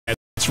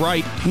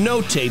right.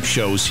 No tape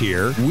shows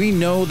here. We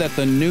know that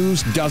the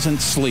news doesn't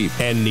sleep.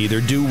 And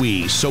neither do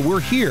we. So we're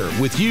here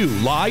with you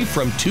live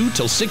from 2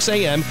 till 6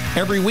 a.m.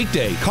 every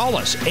weekday. Call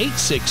us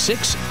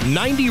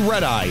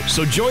 866-90-RED-EYE.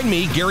 So join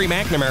me, Gary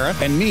McNamara.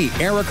 And me,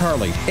 Eric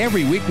Harley,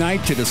 every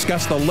weeknight to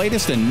discuss the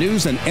latest in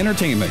news and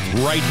entertainment.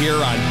 Right here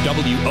on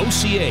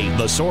WOCA,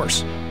 The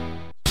Source.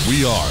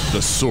 We are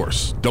The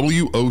Source,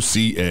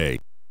 WOCA.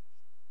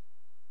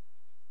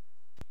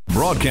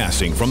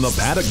 Broadcasting from the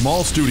Paddock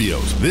Mall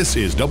Studios, this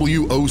is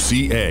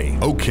WOCA,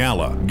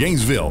 Ocala,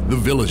 Gainesville, The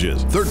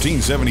Villages,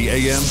 1370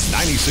 AM,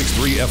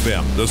 96.3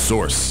 FM, The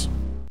Source.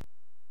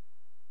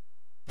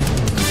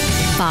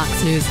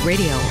 Fox News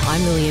Radio,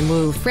 I'm Lillian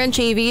Wu. French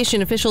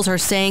aviation officials are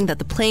saying that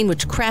the plane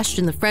which crashed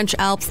in the French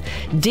Alps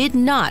did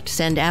not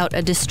send out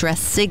a distress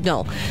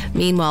signal.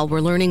 Meanwhile, we're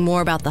learning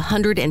more about the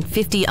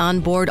 150 on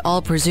board,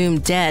 all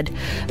presumed dead.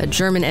 A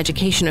German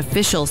education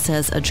official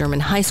says a German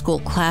high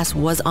school class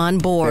was on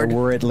board. There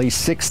were at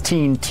least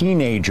 16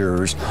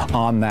 teenagers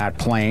on that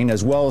plane,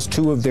 as well as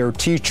 2 of their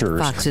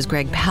teachers. Fox's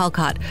Greg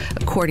Palcott.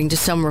 According to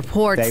some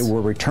reports, they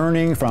were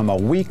returning from a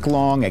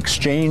week-long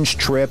exchange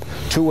trip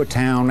to a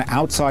town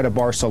outside of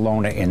Barcelona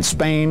in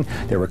Spain.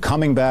 They were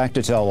coming back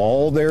to tell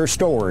all their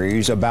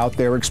stories about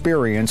their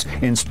experience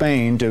in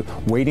Spain to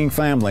waiting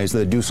families at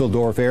the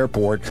Dusseldorf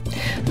airport.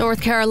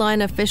 North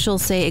Carolina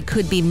officials say it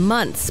could be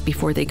months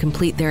before they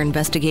complete their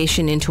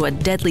investigation into a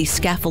deadly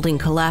scaffolding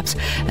collapse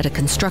at a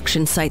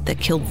construction site that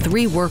killed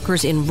 3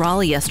 workers in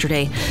Raleigh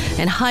yesterday,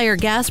 and higher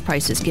gas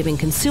prices giving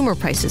consumer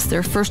prices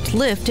their first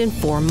lift in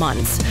 4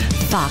 months.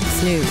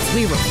 Fox News,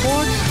 we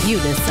report,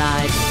 you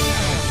decide.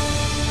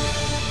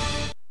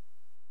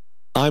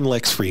 I'm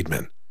Lex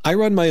Friedman. I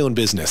run my own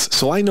business,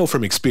 so I know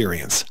from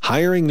experience,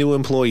 hiring new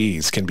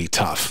employees can be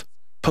tough.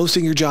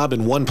 Posting your job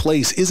in one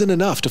place isn't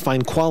enough to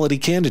find quality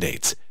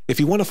candidates.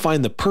 If you want to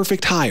find the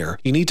perfect hire,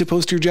 you need to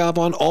post your job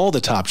on all the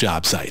top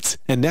job sites.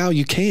 And now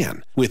you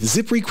can. With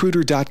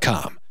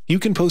ZipRecruiter.com, you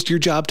can post your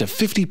job to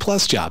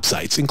 50-plus job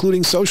sites,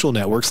 including social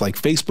networks like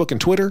Facebook and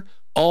Twitter,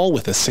 all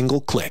with a single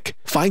click.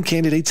 Find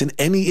candidates in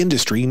any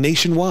industry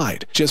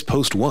nationwide. Just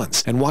post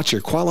once and watch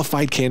your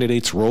qualified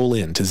candidates roll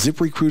in to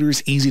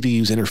ZipRecruiter's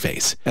easy-to-use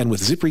interface. And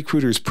with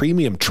ZipRecruiter's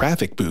premium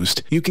traffic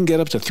boost, you can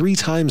get up to 3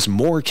 times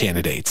more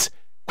candidates.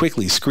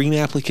 Quickly screen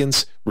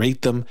applicants,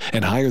 rate them,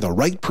 and hire the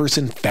right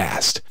person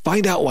fast.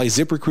 Find out why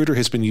ZipRecruiter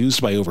has been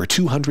used by over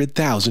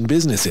 200,000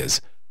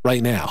 businesses.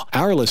 Right now,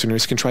 our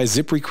listeners can try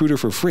ZipRecruiter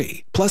for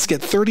free. Plus,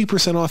 get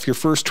 30% off your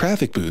first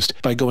traffic boost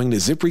by going to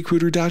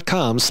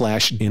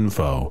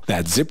ZipRecruiter.com/info.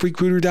 That's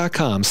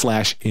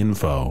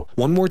ZipRecruiter.com/info.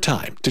 One more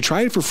time. To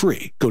try it for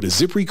free, go to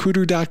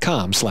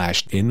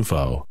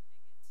ZipRecruiter.com/info.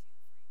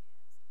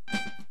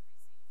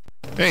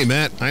 Hey,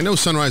 Matt, I know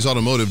Sunrise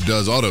Automotive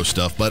does auto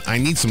stuff, but I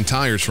need some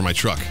tires for my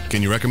truck.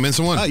 Can you recommend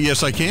someone?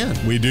 Yes, I can.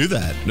 We do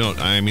that. No,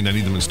 I mean I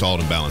need them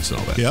installed and balanced and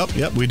all that.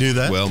 Yep, we do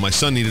that. Well, my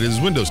son needed his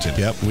windows tinted.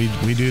 Yep, we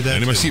do that. I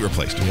need my seat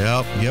replaced.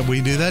 Yep,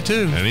 we do that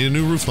too. I need a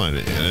new roof line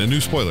and a new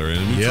spoiler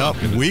and a new truck.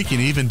 We can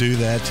even do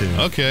that too.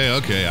 Okay,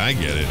 I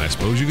get it. I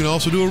suppose you can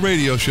also do a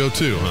radio show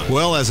too, huh?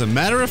 Well, as a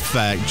matter of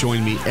fact,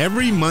 join me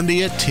every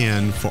Monday at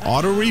 10 for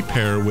auto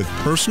repair with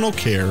personal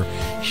care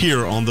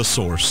here on The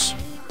Source.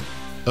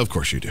 Of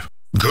course you do.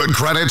 Good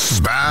credits,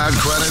 bad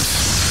credits.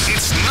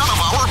 It's none of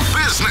our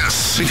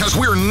business because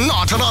we're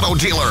not an auto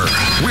dealer.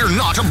 We're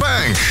not a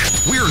bank.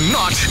 We're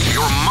not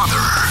your mother.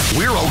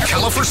 We're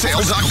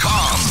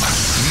OcalaForSale.com.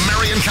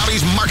 Marion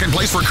County's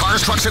marketplace for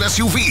cars, trucks, and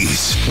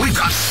SUVs. We've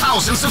got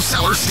thousands of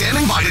sellers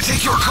standing by to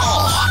take your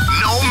call.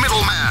 No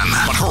middleman.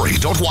 But hurry,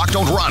 don't walk,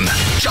 don't run.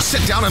 Just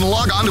sit down and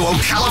log on to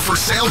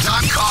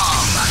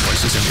OcalaForSale.com.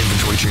 Prices and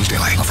inventory change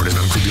daily. Offer does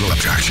not include dealer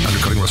upcharge.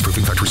 Undercutting,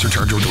 rust-proofing, factory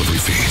surcharge, or delivery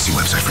fee. See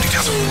website for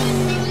details.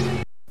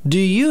 Do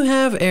you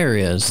have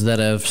areas that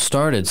have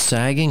started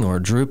sagging or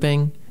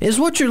drooping? Is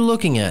what you're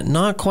looking at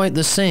not quite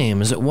the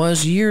same as it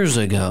was years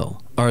ago?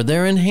 Are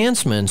there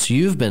enhancements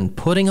you've been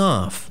putting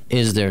off?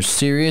 Is there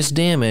serious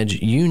damage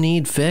you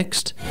need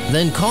fixed?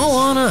 Then call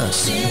on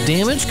us,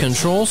 Damage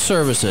Control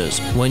Services,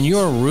 when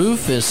your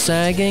roof is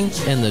sagging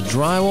and the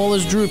drywall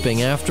is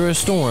drooping after a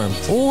storm,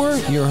 or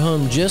your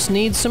home just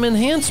needs some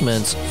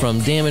enhancements. From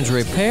damage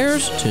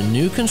repairs to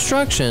new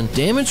construction,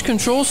 Damage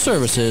Control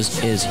Services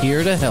is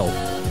here to help.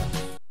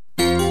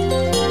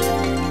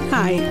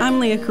 Hi, I'm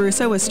Leah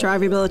Caruso with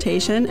Strive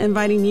Rehabilitation,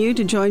 inviting you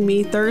to join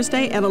me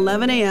Thursday at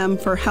 11 a.m.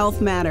 for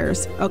Health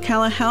Matters.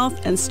 Ocala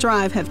Health and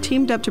Strive have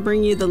teamed up to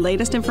bring you the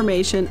latest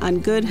information on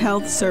good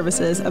health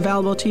services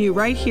available to you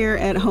right here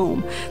at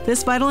home.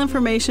 This vital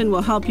information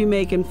will help you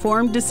make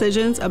informed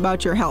decisions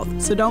about your health.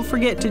 So don't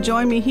forget to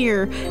join me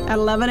here at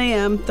 11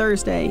 a.m.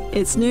 Thursday.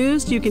 It's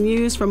news you can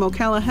use from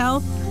Ocala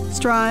Health,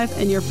 Strive,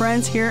 and your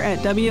friends here at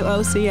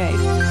WOCA.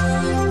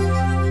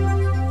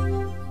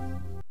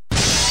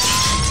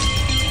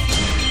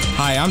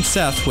 Hi, I'm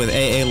Seth with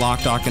AA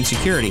Lock, Dock, and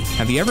Security.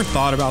 Have you ever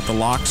thought about the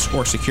locks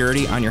or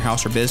security on your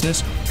house or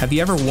business? Have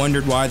you ever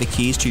wondered why the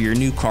keys to your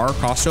new car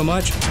cost so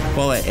much?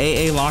 Well, at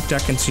AA Lock,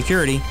 Dock, and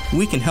Security,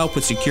 we can help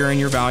with securing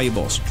your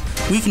valuables.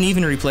 We can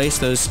even replace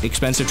those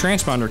expensive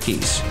transponder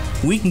keys.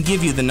 We can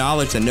give you the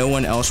knowledge that no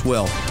one else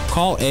will.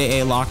 Call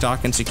AA Lock,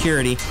 Dock, and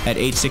Security at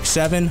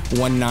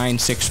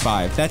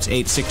 867-1965. That's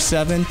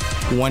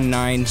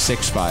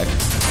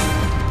 867-1965.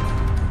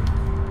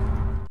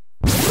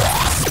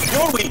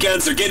 Your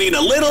weekends are getting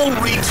a little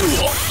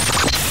retool.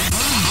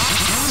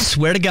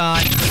 Swear to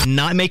God,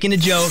 not making a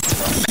joke.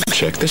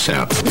 Check this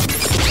out.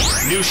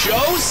 New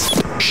shows?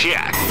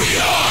 Check.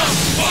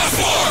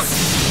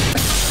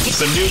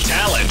 Some new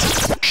talent?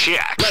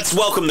 Check. Let's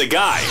welcome the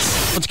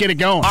guys. Let's get it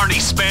going. Arnie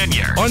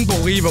Spanier.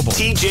 Unbelievable.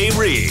 TJ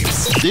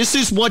Reeves. This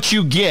is what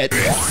you get.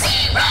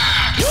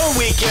 Your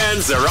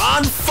weekends are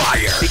on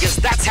fire. Because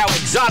that's how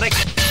exotic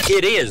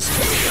it is.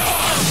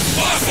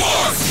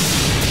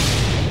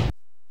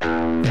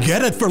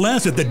 Get it for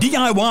less at the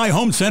DIY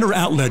Home Center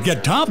outlet.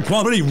 Get top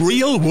quality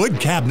real wood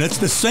cabinets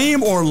the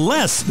same or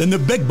less than the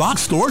big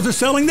box stores are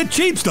selling the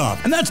cheap stuff.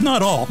 And that's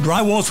not all.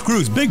 Drywall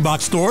screws big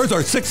box stores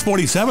are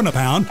 $6.47 a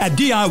pound. At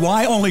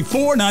DIY, only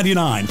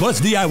 $4.99.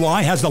 Plus,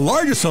 DIY has the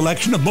largest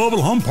selection of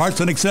mobile home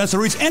parts and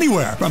accessories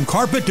anywhere. From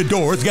carpet to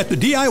doors, get the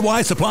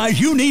DIY supplies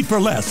you need for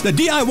less. The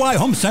DIY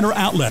Home Center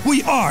outlet.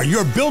 We are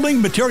your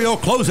building material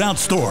closeout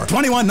store.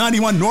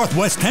 2191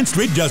 Northwest 10th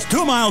Street, just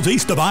 2 miles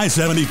east of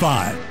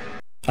I-75.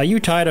 Are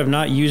you tired of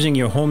not using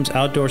your home's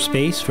outdoor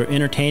space for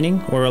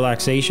entertaining or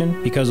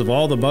relaxation because of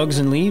all the bugs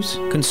and leaves?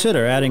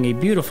 Consider adding a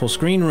beautiful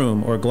screen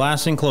room or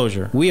glass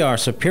enclosure. We are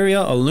Superior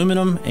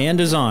Aluminum and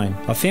Design,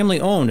 a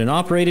family-owned and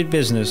operated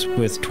business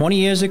with 20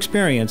 years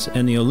experience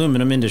in the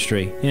aluminum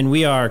industry, and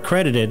we are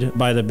accredited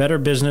by the Better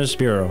Business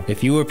Bureau.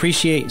 If you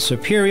appreciate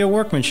superior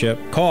workmanship,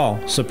 call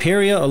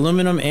Superior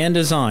Aluminum and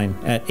Design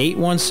at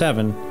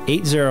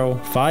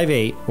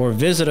 817-8058 or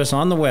visit us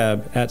on the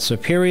web at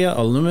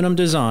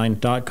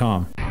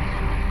superiораluminumdesign.com.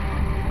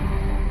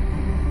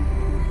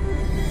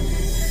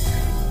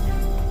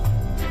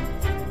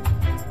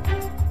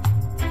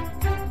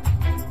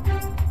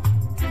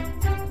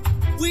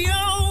 We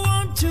all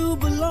want to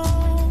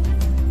belong.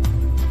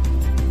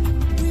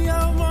 We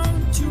all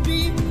want to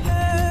be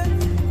heard.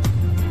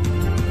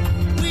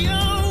 We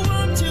all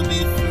want to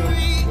be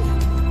free.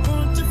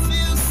 Want to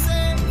feel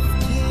safe,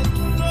 kept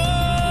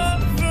far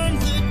from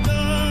the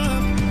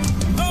dark.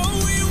 All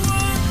we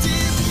want is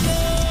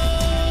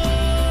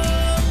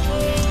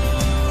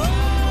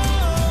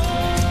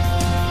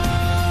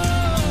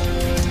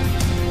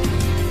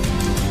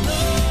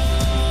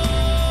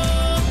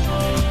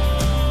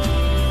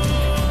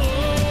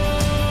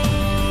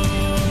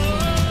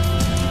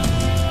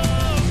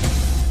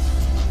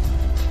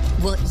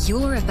What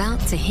you're about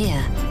to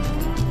hear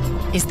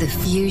is the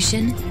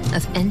fusion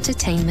of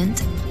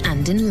entertainment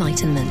and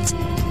enlightenment.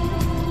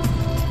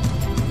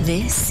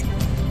 This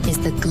is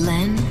the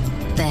Glenn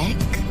Beck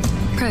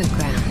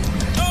Program.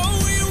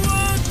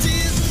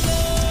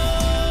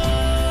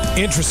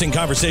 Interesting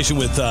conversation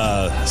with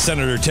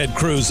Senator Ted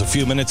Cruz a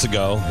few minutes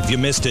ago. If you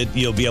missed it,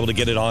 you'll be able to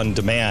get it on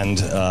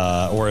demand,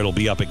 or it'll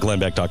be up at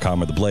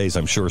glennbeck.com or The Blaze,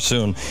 I'm sure,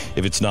 soon,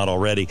 if it's not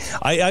already.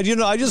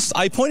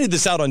 I pointed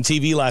this out on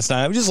TV last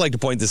night. I would just like to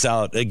point this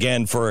out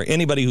again for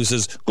anybody who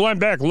says, Glenn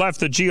Beck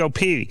left the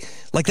GOP.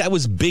 Like, that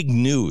was big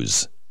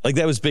news.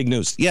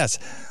 Yes,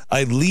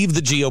 I leave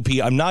the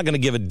GOP. I'm not going to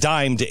give a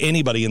dime to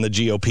anybody in the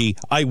GOP.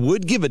 I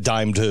would give a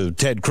dime to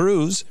Ted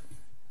Cruz.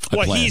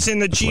 Well, he's in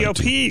the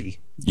GOP.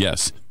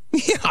 Yes.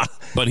 Yeah.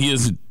 But he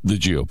isn't the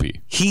GOP.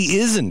 He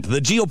isn't.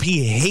 The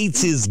GOP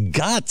hates his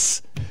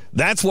guts.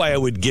 That's why I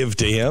would give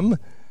to him,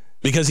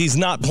 because he's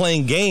not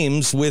playing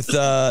games with,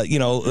 the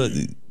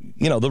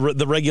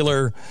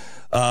regular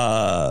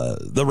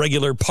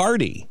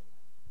party,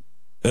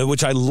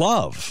 which I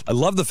love. I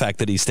love the fact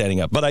that he's standing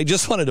up. But I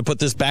just wanted to put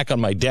this back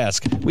on my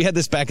desk. We had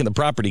this back in the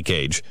property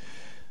cage.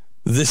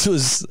 This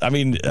was, I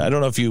don't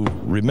know if you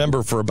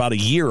remember, for about a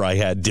year I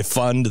had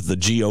defund the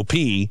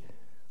GOP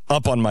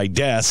up on my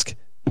desk.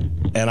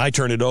 And I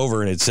turn it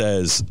over and it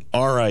says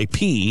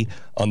RIP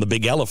on the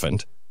big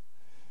elephant.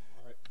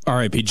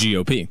 RIP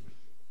GOP.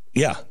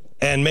 Yeah.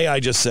 And may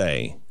I just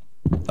say,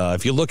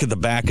 if you look at the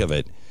back of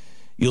it,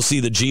 you'll see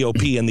the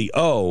GOP and the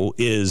O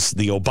is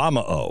the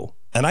Obama O.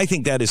 And I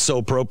think that is so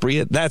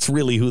appropriate. That's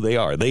really who they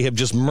are. They have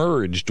just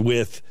merged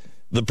with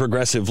the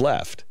progressive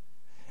left.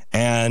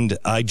 And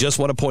I just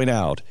want to point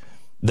out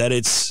that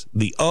it's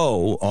the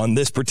O on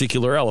this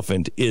particular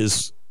elephant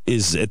is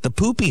at the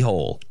poopy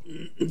hole.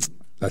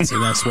 That's a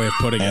nice way of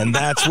putting it. And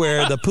that's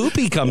where the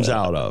poopy comes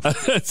out of.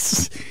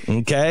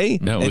 Okay?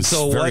 No, and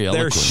so what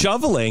they're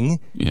shoveling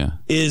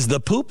is the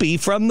poopy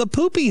from the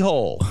poopy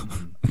hole.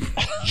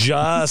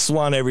 Just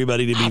want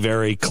everybody to be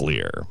very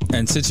clear.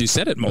 And since you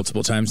said it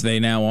multiple times, they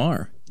now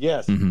are.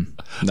 Yes.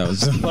 Mm-hmm. That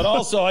was. But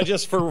also, I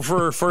just,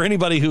 for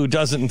anybody who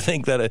doesn't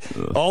think that,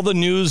 all the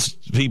news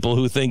people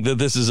who think that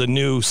this is a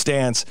new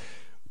stance,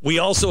 we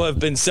also have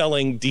been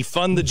selling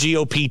Defund the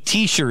GOP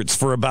t-shirts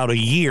for about a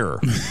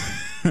year.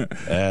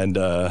 And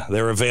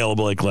they're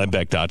available at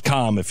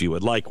glennbeck.com if you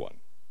would like one.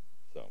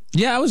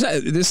 Yeah,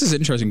 this is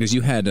interesting because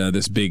you had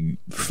this big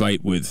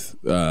fight with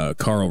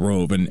Karl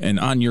Rove, and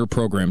on your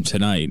program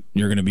tonight,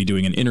 you're going to be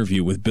doing an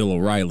interview with Bill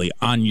O'Reilly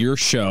on your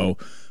show,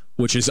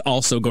 which is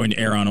also going to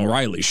air on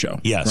O'Reilly's show.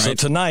 Yeah, right? So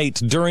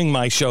tonight, during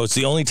my show, it's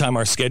the only time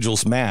our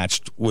schedules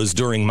matched was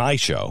during my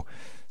show.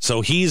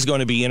 So he's going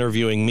to be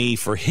interviewing me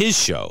for his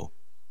show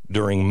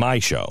during my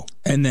show.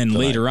 And then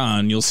later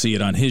on, you'll see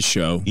it on his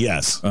show.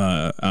 Yes.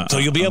 So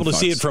you'll be able to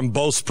see it from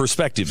both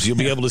perspectives. You'll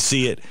be able to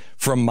see it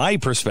from my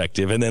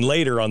perspective, and then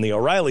later on the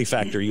O'Reilly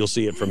Factor, you'll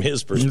see it from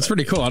his perspective. It's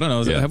pretty cool. I don't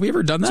know. Yeah. Have we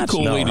ever done that? It's a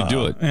cool way to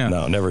do it. Yeah.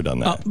 No, never done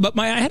that. But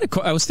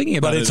I was thinking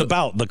about it. But it's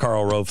about the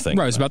Karl Rove thing.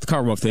 Right, it's about the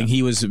Karl Rove thing.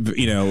 He was,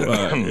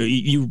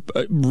 you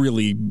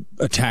really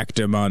attacked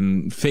him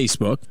on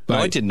Facebook. No,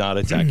 I did not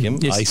attack him.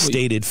 I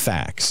stated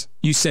facts.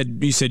 You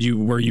said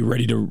were you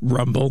ready to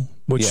rumble,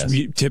 which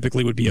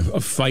typically would be a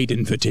fight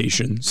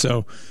invitation.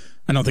 So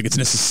I don't think it's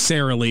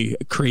necessarily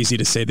crazy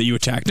to say that you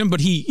attacked him, but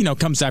he,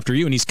 comes after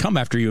you, and he's come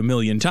after you a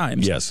million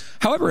times. Yes.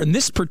 However, in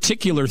this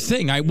particular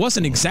thing, I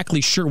wasn't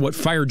exactly sure what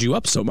fired you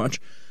up so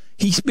much.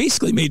 He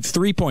basically made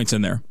 3 points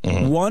in there.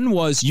 Mm-hmm. One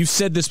was, you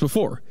said this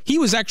before, he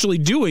was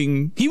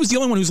the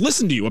only one who's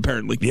listened to you,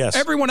 apparently. Yes.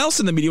 Everyone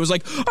else in the media was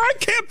like, I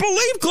can't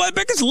believe Glenn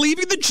Beck is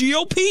leaving the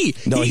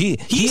GOP. No, he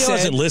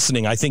wasn't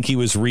listening. I think he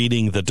was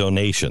reading the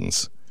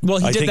donations. Well,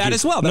 he did that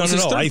as well. That was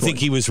his third I point. think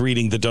he was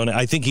reading the donor.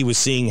 I think he was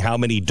seeing how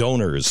many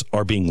donors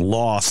are being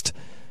lost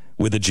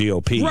with the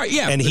GOP. Right,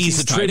 yeah. And he's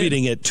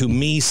attributing it to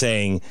me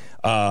saying,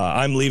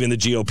 I'm leaving the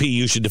GOP,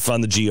 you should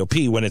defund the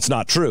GOP, when it's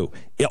not true.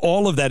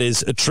 All of that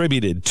is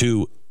attributed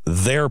to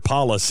their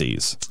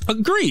policies.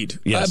 Agreed.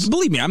 Yes.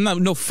 Believe me, I'm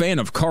no fan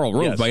of Karl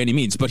Rove by any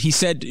means, but he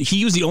said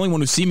he was the only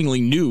one who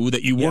seemingly knew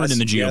that you weren't in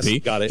the GOP.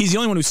 Yes, got it. He's the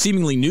only one who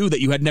seemingly knew that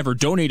you had never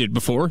donated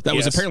before. That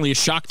was apparently a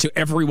shock to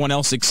everyone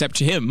else except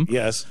him.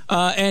 Yes.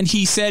 And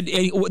he said,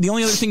 the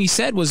only other thing he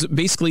said was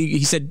basically,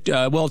 he said,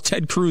 well,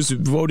 Ted Cruz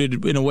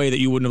voted in a way that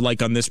you wouldn't have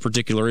liked on this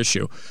particular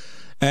issue.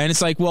 And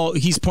it's like, well,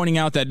 he's pointing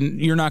out that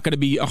you're not going to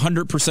be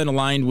 100%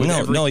 aligned with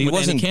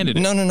any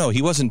candidate. No,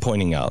 he wasn't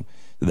pointing out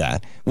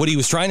that. What he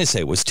was trying to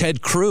say was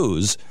Ted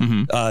Cruz.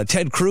 Mm-hmm.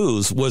 Ted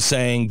Cruz was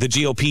saying the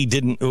GOP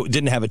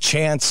didn't have a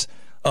chance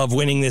of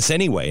winning this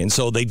anyway, and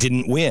so they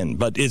didn't win.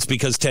 But it's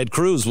because Ted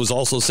Cruz was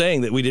also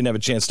saying that we didn't have a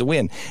chance to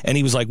win. And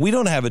he was like, we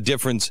don't have a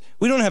difference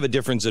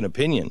in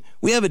opinion.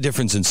 We have a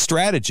difference in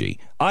strategy.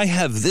 I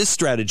have this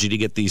strategy to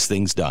get these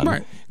things done.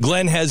 Right.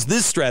 Glenn has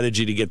this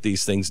strategy to get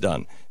these things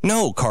done.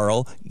 No,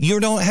 Karl, you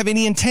don't have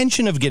any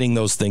intention of getting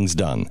those things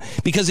done.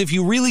 Because if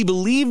you really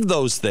believed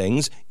those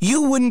things,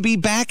 you wouldn't be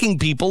backing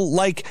people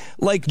like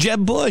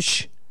Jeb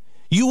Bush.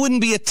 You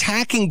wouldn't be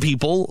attacking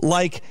people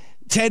like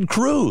Ted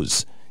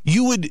Cruz.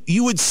 You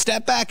would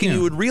step back and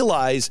you would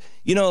realize,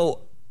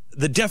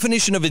 the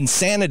definition of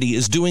insanity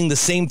is doing the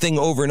same thing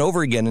over and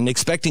over again and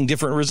expecting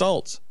different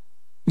results.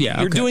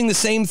 Yeah, You're doing the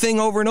same thing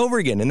over and over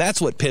again. And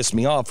that's what pissed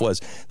me off, was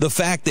the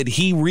fact that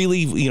he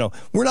really,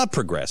 we're not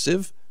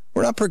progressive.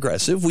 We're not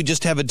progressive. We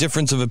just have a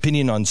difference of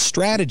opinion on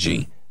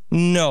strategy.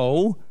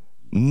 No,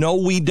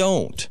 we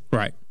don't.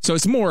 Right. So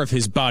it's more of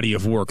his body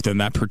of work than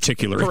that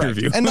particular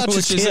interview. And not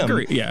just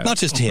him. Not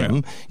just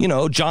him.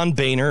 John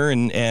Boehner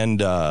and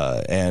Mitch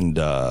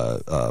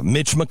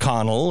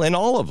McConnell and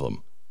all of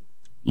them.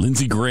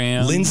 Lindsey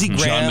Graham,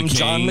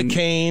 John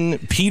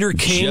McCain, Peter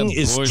King Jeb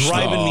is Bush.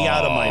 driving me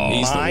out of my mind.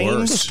 He's the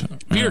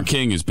worst. Peter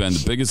King has been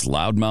the biggest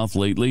loudmouth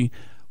lately.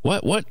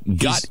 What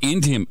got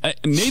into him?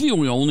 Maybe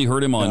we only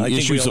heard him on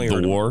issues of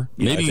the war.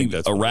 Maybe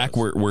Iraq,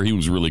 where he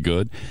was really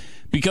good.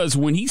 Because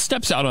when he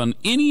steps out on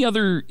any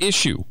other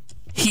issue,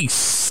 he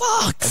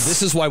sucks. And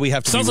this is why we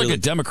have to Sounds like a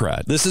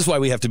Democrat. This is why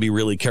we have to be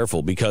really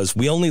careful, because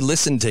we only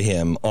listen to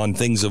him on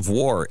things of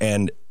war,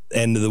 and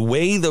the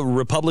way the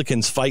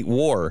Republicans fight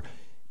war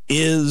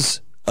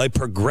is a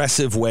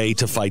progressive way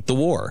to fight the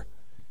war.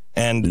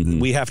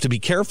 And we have to be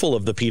careful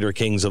of the Peter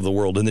Kings of the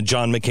world and the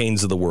John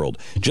McCains of the world.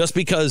 Just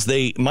because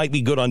they might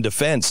be good on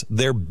defense,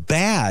 they're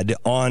bad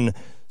on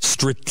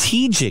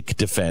strategic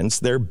defense.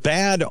 They're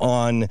bad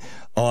on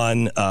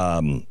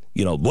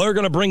we're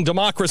going to bring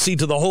democracy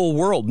to the whole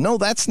world. No,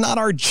 that's not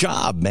our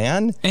job,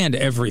 man. And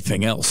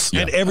everything else.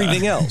 And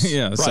everything else.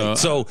 Yeah. Right.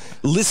 So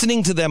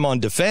listening to them on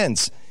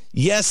defense,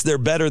 yes, they're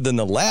better than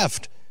the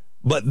left,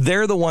 but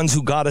they're the ones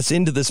who got us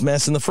into this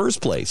mess in the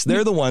first place.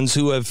 They're the ones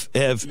who have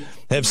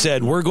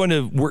said, look,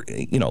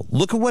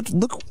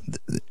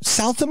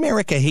 South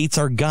America hates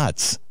our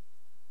guts.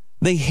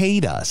 They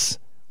hate us.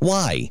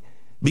 Why?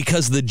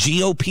 Because the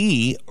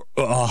GOP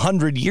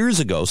 100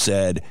 years ago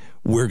said,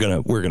 we're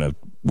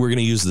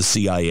gonna use the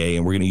CIA,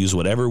 and we're gonna use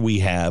whatever we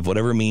have,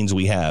 whatever means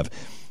we have,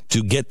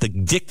 to get the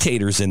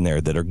dictators in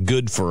there that are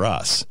good for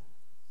us.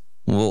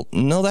 Well,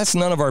 no, that's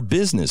none of our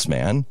business,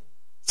 man.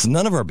 It's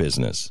none of our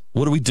business.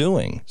 What are we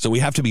doing? So we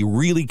have to be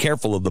really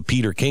careful of the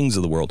Peter Kings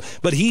of the world.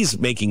 But he's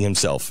making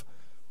himself,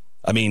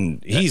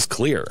 he's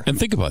clear. And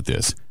think about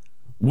this.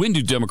 When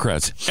do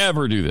Democrats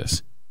ever do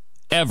this?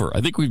 Ever.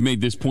 I think we've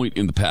made this point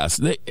in the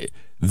past.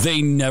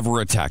 They never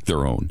attack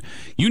their own.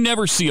 You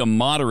never see a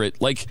moderate,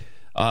 like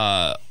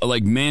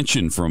like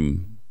Manchin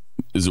from,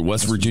 is it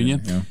West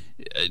Virginia?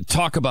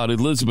 Talk about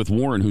Elizabeth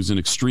Warren, who's an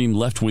extreme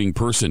left-wing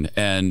person,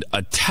 and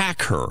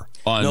attack her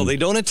on no, they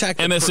don't attack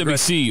the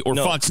MSNBC or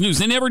Fox News.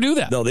 They never do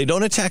that. No, they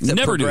don't attack the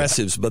never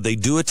progressives, but they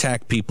do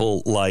attack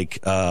people like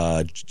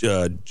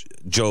Joe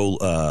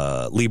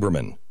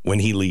Lieberman when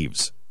he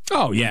leaves.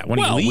 Oh yeah, when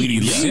he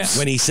leaves. Yeah.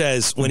 When he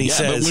says, but when he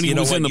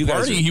was in the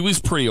party, he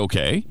was pretty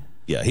okay.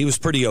 Yeah, he was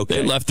pretty okay.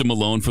 They left him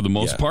alone for the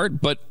most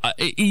part, but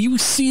you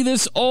see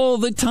this all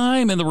the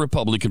time in the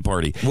Republican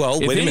Party.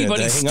 Well, if wait a minute.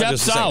 anybody Hang on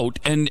steps out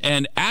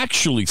and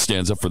actually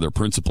stands up for their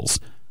principles,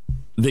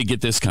 they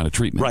get this kind of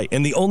treatment. Right,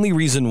 and the only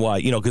reason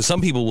why, because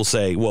some people will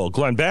say, well,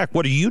 Glenn Beck,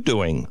 what are you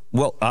doing?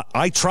 Well,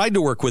 I tried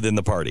to work within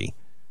the party.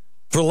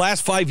 For the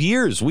last 5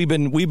 years, we've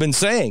been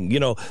saying,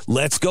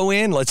 let's go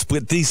in, let's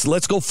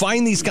go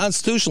find these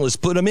constitutionalists,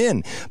 put them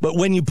in. But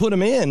when you put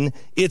them in,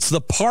 it's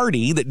the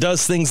party that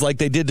does things like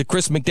they did to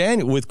Chris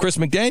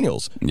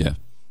McDaniels. Yeah,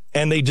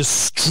 and they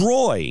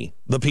destroy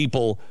the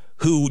people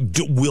who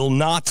will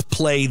not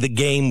play the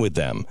game with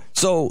them.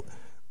 So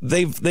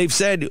they've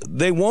said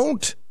they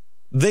won't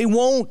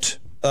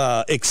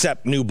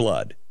accept new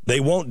blood. They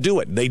won't do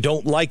it. They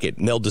don't like it,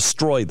 and they'll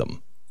destroy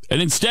them.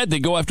 And instead, they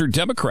go after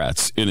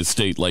Democrats in a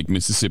state like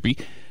Mississippi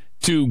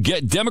to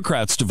get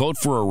Democrats to vote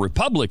for a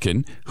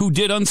Republican who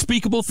did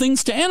unspeakable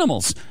things to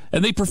animals.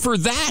 And they prefer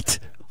that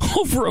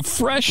over a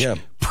fresh,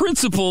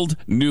 principled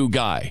new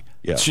guy.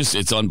 Yeah.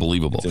 It's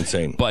unbelievable. It's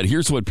insane. But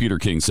here's what Peter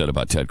King said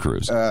about Ted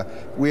Cruz.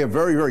 We have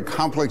very, very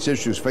complex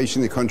issues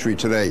facing the country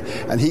today,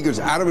 and he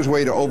goes out of his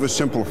way to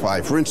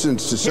oversimplify. For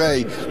instance, to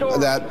say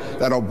that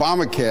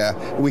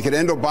Obamacare, we could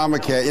end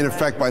Obamacare in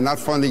effect by not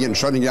funding it and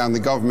shutting down the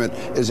government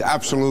is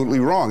absolutely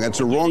wrong. That's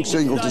a wrong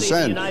signal to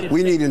send.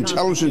 We need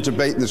intelligent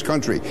debate in this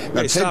country.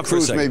 Now, Ted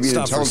Cruz may be an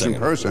intelligent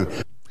person.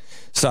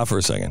 Stop for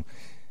a second.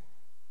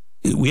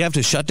 We have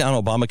to shut down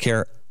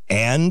Obamacare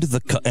and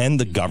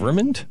the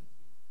government?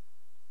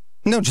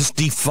 No, just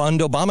defund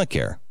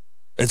Obamacare.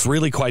 It's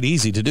really quite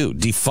easy to do.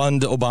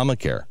 Defund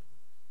Obamacare.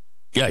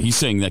 Yeah, he's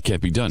saying that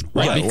can't be done.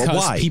 Right,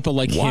 because people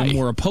like him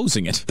were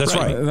opposing it. That's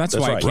right. That's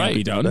why it can't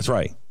be done. That's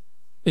right.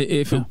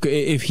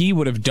 If he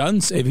would have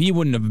done, if he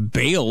wouldn't have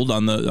bailed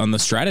on the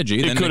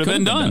strategy, then it could have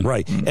been done.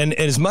 Right. And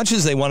as much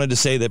as they wanted to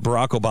say that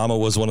Barack Obama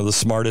was one of the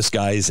smartest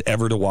guys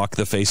ever to walk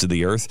the face of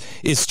the earth,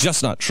 it's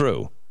just not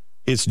true.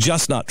 It's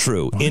just not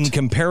true. What? In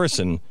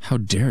comparison, how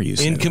dare you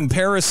say in that?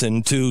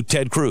 Comparison to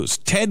Ted Cruz.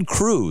 Ted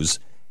Cruz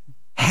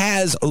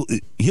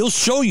he'll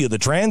show you the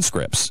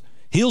transcripts.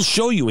 He'll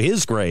show you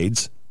his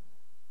grades.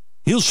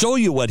 He'll show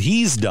you what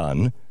he's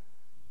done.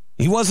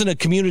 He wasn't a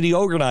community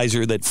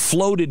organizer that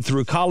floated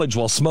through college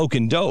while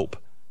smoking dope.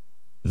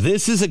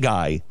 This is a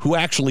guy who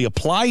actually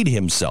applied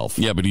himself.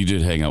 Yeah, but he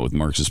did hang out with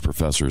Marxist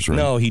professors, right?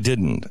 No, he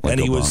didn't. Like and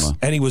he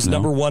Obama. was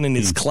number one in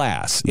his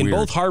class in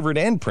both Harvard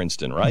and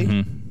Princeton, right?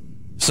 Mm-hmm.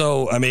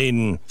 So, I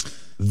mean,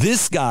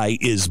 this guy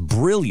is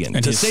brilliant.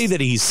 And to say that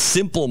he's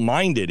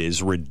simple-minded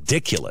is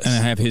ridiculous. And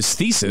I have his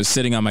thesis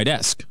sitting on my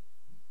desk,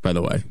 by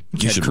the way.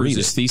 You should read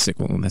it. Thesis.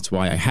 Well, that's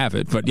why I have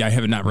it, but I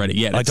have not read it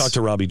yet. I talked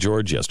to Robbie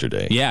George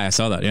yesterday. Yeah, I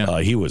saw that,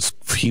 yeah. He was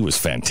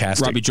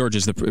fantastic. Robbie George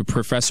is the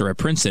professor at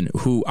Princeton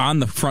who, on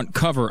the front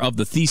cover of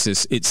the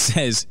thesis, it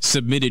says,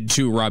 submitted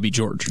to Robbie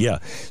George. Yeah.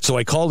 So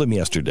I called him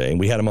yesterday,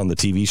 and we had him on the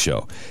TV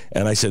show.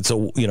 And I said,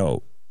 so,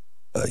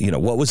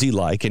 what was he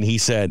like? And he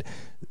said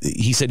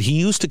he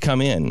used to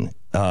come in.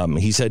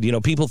 He said,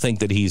 people think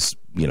that he's,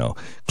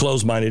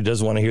 closed-minded,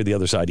 doesn't want to hear the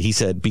other side. He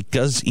said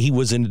because he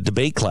was in a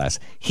debate class,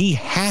 he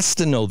has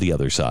to know the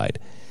other side.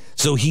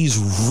 So he's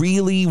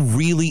really,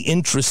 really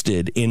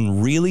interested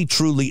in really,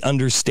 truly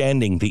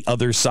understanding the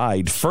other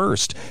side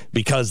first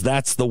because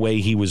that's the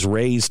way he was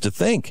raised to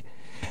think.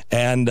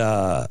 And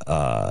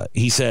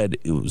he said,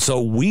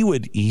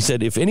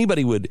 if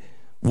anybody would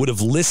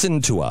have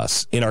listened to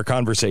us in our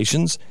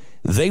conversations,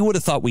 they would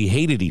have thought we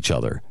hated each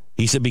other.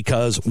 He said,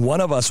 because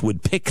one of us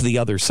would pick the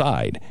other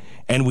side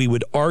and we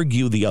would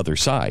argue the other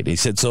side. He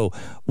said, so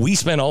we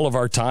spent all of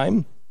our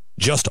time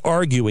just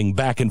arguing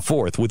back and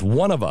forth with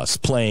one of us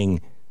playing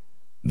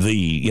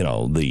the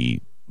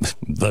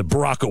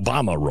Barack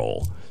Obama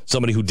role,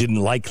 somebody who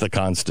didn't like the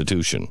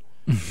Constitution.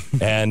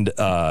 And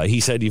he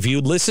said, if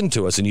you'd listened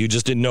to us and you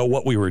just didn't know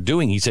what we were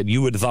doing, he said,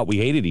 you would have thought we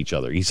hated each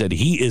other. He said,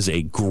 he is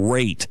a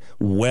great,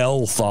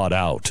 well thought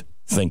out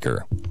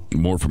thinker.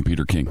 More from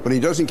Peter King. But he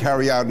doesn't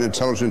carry out an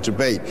intelligent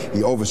debate.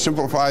 He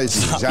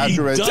oversimplifies, he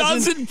exaggerates. He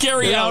doesn't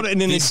carry out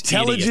an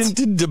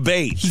intelligent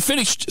debate. He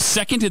finished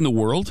second in the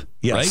world.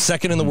 Yeah, right?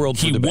 Second in the world.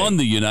 He won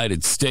the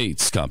United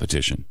States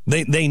competition.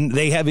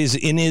 They have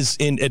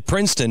at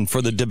Princeton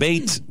for the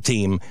debate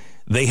team.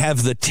 They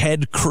have the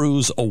Ted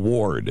Cruz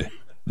Award.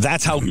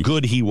 That's how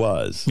good he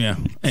was. Yeah.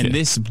 And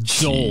this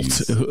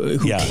dolt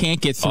who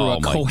can't get through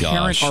a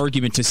coherent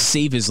argument to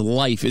save his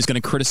life is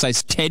going to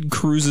criticize Ted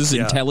Cruz's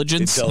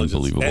intelligence.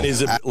 Unbelievable. And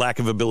his lack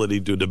of ability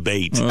to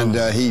debate. And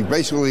he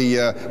basically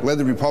led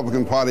the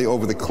Republican Party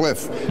over the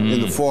cliff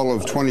in the fall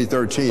of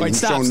 2013. Wait,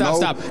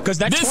 stop. Because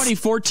that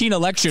 2014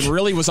 election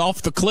really was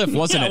off the cliff,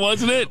 wasn't it?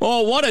 Wasn't it?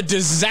 Oh, what a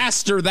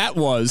disaster that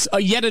was.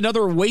 Yet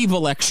another wave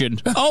election.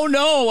 Oh,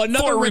 no,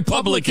 another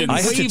Republican I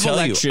have to wave tell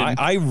election. you,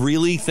 I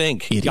really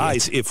think,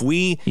 guys, if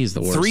we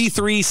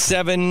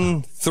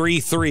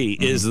 33733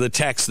 is the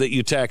text that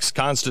you text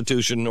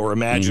Constitution or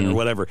Imagine or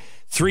whatever,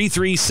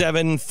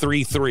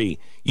 33733,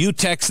 you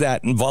text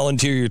that and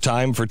volunteer your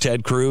time for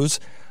Ted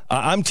Cruz.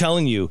 I'm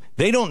telling you,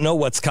 they don't know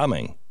what's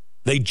coming.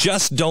 They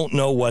just don't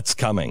know what's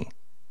coming.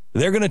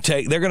 They're going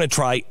to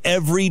try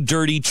every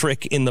dirty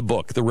trick in the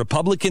book, the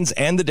Republicans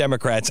and the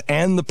Democrats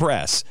and the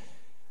press.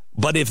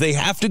 But if they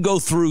have to go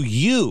through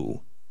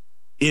you,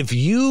 if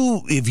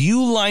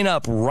you line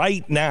up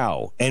right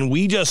now and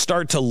we just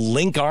start to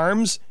link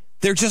arms,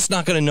 they're just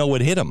not going to know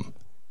what hit them.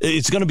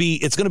 It's going to be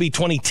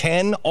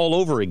 2010 all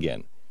over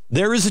again.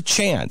 There is a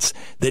chance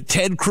that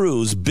Ted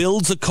Cruz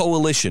builds a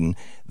coalition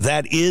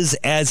that is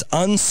as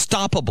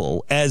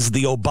unstoppable as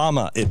the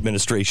Obama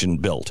administration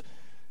built.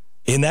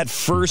 In that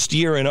first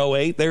year in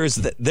 2008,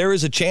 there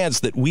is a chance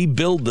that we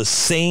build the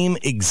same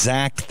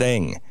exact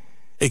thing,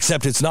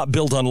 except it's not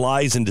built on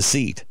lies and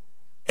deceit.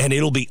 And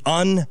it'll be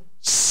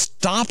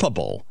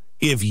unstoppable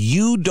if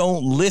you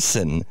don't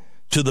listen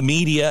to the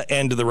media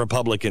and to the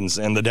Republicans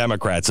and the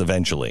Democrats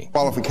eventually.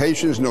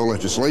 Qualifications, no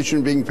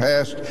legislation being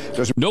passed.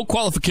 No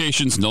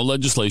qualifications, no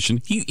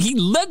legislation. He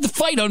led the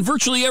fight on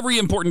virtually every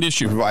important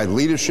issue. Provide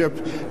leadership,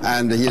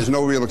 and he has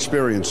no real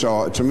experience.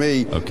 So to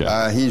me,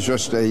 he's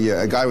just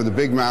a guy with a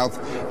big mouth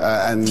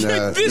and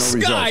this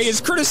no guy results.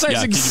 is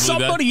criticizing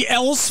somebody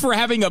else for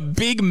having a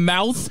big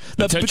mouth.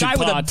 The guy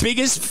with the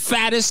biggest,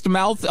 fattest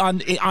mouth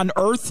on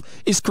earth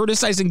is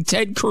criticizing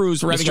Ted Cruz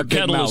for having a big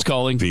Kettle mouth. is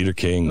calling. Peter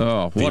King.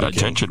 Oh, what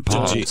attention,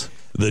 Paul.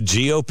 The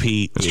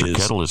GOP Mr.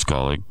 Kettle is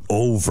calling.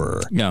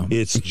 Over. No.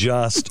 It's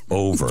just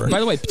over. By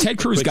the way, Ted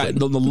Cruz got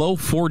the low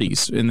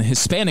 40s in the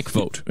Hispanic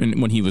vote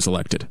when he was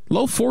elected.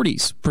 Low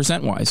 40s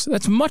percent-wise.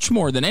 That's much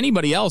more than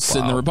anybody else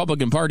in the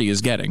Republican Party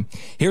is getting.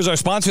 Here's our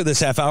sponsor this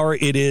half hour.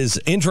 It is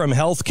Interim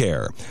Health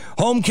Care.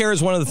 Home care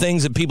is one of the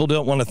things that people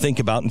don't want to think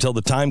about until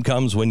the time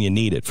comes when you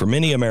need it. For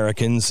many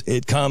Americans,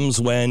 it comes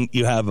when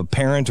you have a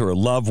parent or a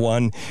loved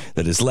one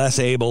that is less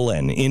able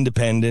and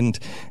independent,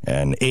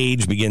 and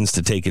age begins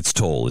to take its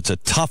toll. It's a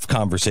tough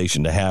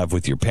conversation to have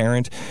with your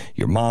parent.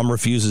 Your mom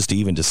refuses to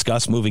even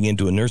discuss moving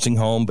into a nursing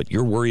home, but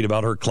you're worried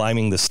about her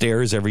climbing the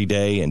stairs every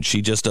day, and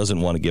she just doesn't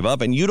want to give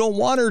up, and you don't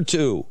want her to.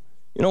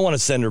 You don't want to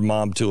send her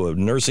mom to a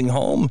nursing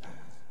home.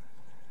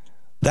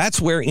 That's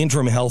where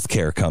Interim Health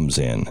Care comes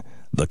in.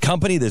 The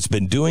company that's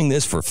been doing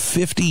this for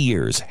 50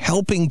 years,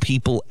 helping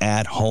people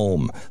at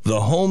home, the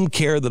home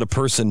care that a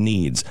person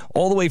needs,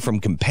 all the way from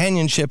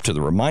companionship to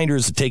the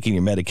reminders of taking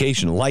your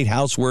medication, light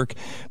housework,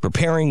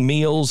 preparing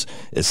meals,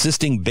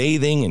 assisting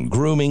bathing and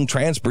grooming,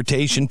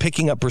 transportation,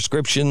 picking up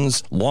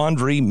prescriptions,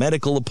 laundry,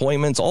 medical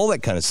appointments, all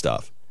that kind of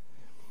stuff.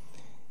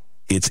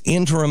 It's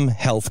Interim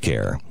Health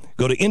Care.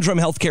 Go to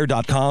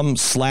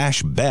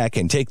interimhealthcare.com/Beck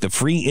and take the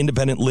free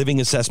independent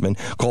living assessment.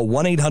 Call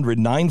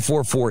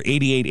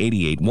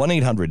 1-800-944-8888,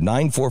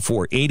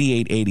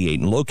 1-800-944-8888,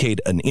 and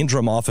locate an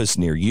interim office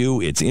near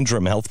you. It's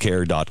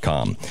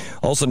interimhealthcare.com.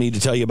 Also need to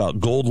tell you about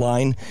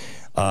Goldline.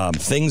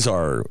 Things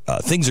are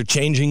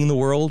changing in the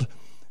world.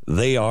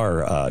 They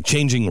are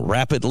changing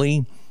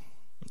rapidly.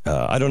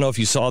 I don't know if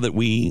you saw that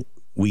we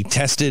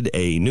tested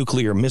a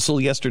nuclear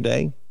missile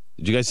yesterday.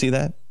 Did you guys see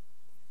that?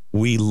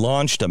 We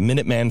launched a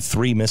Minuteman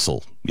III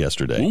missile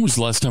yesterday. When was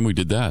the last time we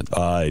did that?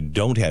 I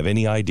don't have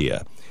any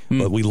idea.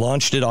 But we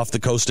launched it off the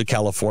coast of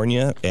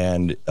California,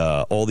 and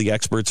all the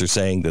experts are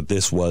saying that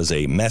this was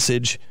a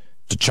message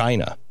to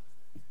China.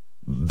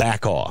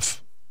 Back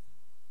off.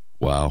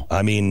 Wow.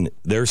 I mean,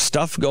 there's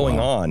stuff going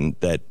on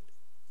that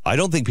I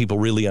don't think people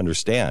really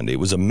understand. It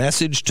was a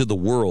message to the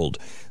world,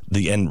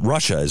 and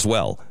Russia as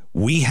well.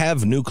 We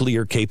have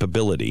nuclear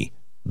capability.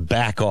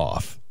 Back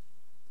off.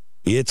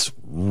 It's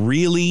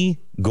really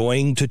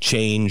going to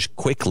change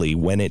quickly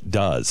when it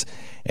does.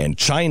 And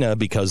China,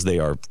 because they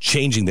are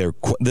changing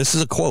this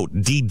is a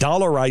quote,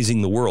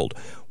 de-dollarizing the world.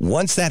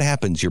 Once that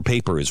happens, your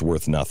paper is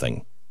worth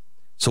nothing.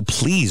 So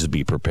please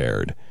be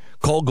prepared.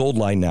 Call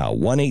Goldline now,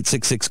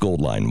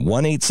 1-866-GOLDLINE,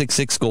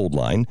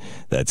 1-866-GOLDLINE.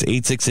 That's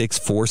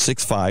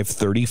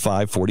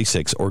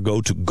 866-465-3546, or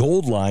go to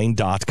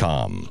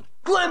goldline.com.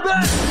 Glenn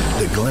Beck!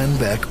 The Glenn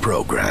Beck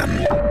Program.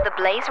 The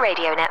Blaze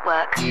Radio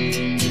Network.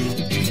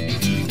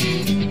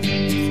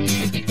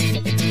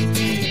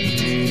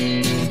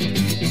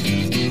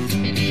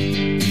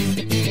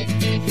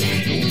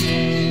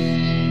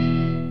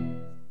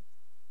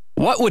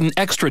 What would an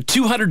extra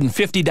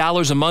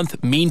 $250 a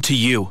month mean to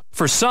you?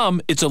 For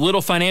some, it's a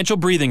little financial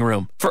breathing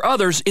room. For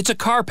others, it's a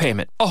car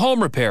payment, a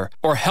home repair,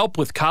 or help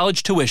with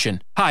college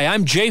tuition. Hi,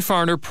 I'm Jay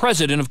Farner,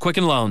 president of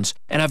Quicken Loans,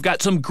 and I've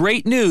got some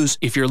great news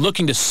if you're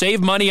looking to save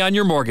money on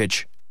your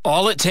mortgage.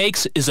 All it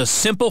takes is a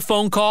simple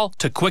phone call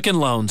to Quicken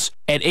Loans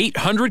at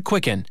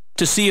 800-QUICKEN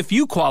to see if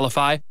you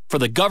qualify for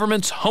the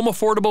government's Home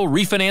Affordable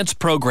Refinance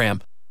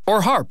Program,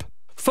 or HARP.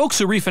 Folks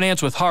who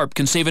refinance with HARP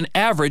can save an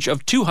average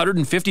of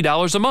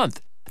 $250 a month.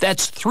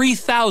 That's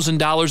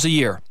 $3,000 a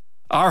year.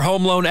 Our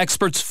home loan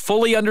experts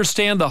fully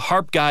understand the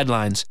HARP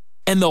guidelines,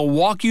 and they'll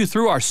walk you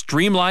through our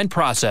streamlined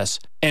process.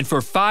 And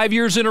for 5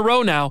 years in a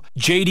row now,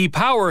 J.D.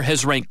 Power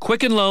has ranked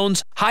Quicken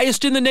Loans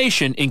highest in the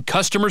nation in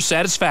customer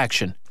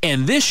satisfaction.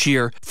 And this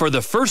year, for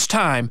the first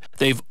time,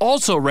 they've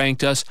also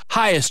ranked us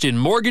highest in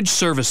mortgage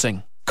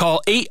servicing.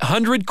 Call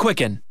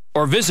 800-QUICKEN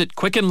or visit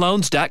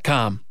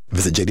QuickenLoans.com.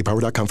 Visit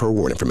jdpower.com for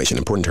award information.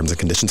 Important terms and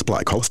conditions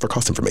apply. Call us for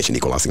cost information.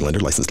 Equal housing lender.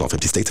 Licensed in all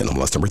 50 states and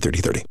MLS number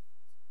 3030.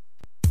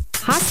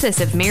 Hospice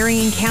of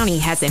Marion County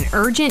has an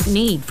urgent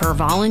need for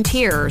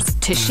volunteers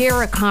to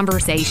share a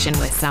conversation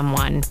with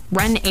someone,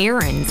 run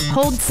errands,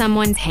 hold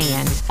someone's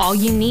hand. All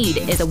you need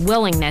is a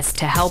willingness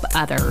to help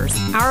others.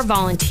 Our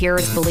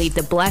volunteers believe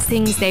the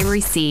blessings they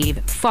receive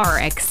far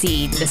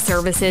exceed the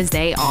services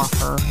they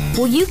offer.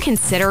 Will you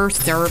consider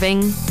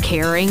serving,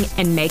 caring,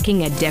 and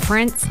making a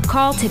difference?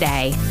 Call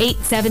today,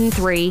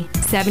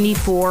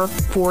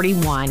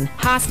 873-7441.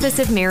 Hospice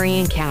of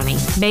Marion County,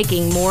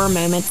 making more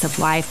moments of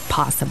life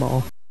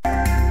possible.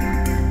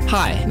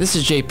 Hi, this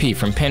is JP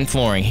from Penn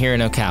Flooring here in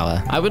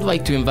Ocala. I would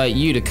like to invite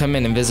you to come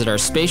in and visit our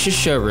spacious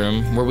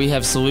showroom where we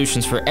have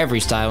solutions for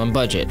every style and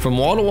budget. From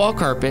wall-to-wall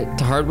carpet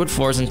to hardwood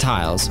floors and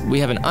tiles, we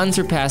have an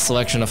unsurpassed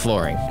selection of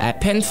flooring. At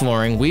Penn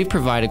Flooring, we've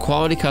provided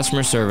quality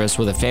customer service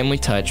with a family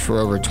touch for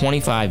over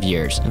 25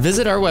 years.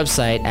 Visit our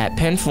website at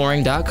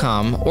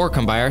pennflooring.com or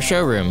come by our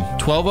showroom,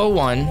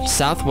 1201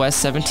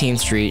 Southwest 17th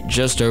Street,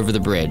 just over the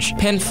bridge.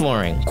 Penn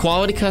Flooring,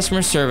 quality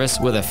customer service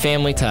with a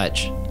family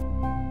touch.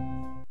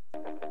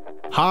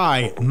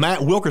 Hi,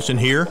 Matt Wilkerson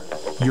here,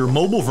 your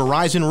mobile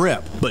Verizon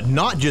rep. But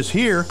not just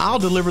here, I'll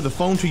deliver the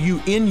phone to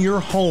you in your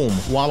home.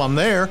 While I'm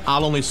there,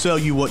 I'll only sell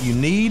you what you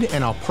need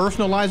and I'll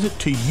personalize it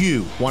to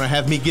you. Want to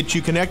have me get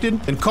you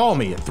connected? Then call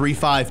me at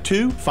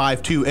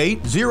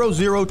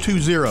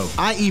 352-528-0020.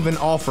 I even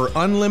offer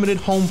unlimited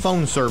home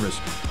phone service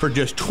for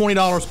just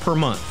 $20 per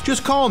month.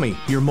 Just call me,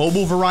 your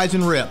mobile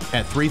Verizon rep,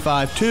 at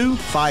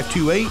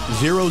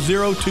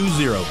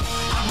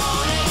 352-528-0020.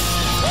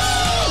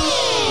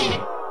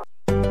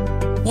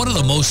 One of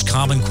the most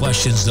common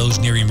questions those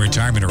nearing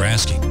retirement are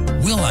asking,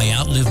 will I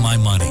outlive my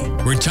money?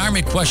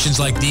 Retirement questions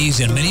like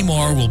these and many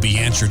more will be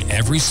answered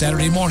every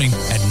Saturday morning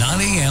at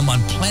 9 a.m. on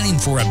Planning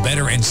for a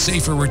Better and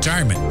Safer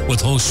Retirement with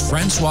hosts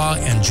Francois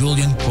and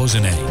Julian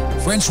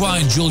Pozenet. Francois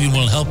and Julian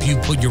will help you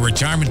put your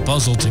retirement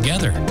puzzle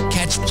together.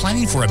 Catch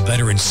Planning for a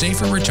Better and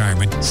Safer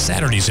Retirement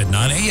Saturdays at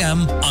 9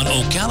 a.m. on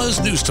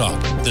Ocala's News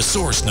Talk, The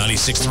Source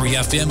 96.3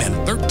 FM and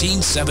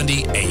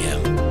 1370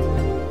 AM.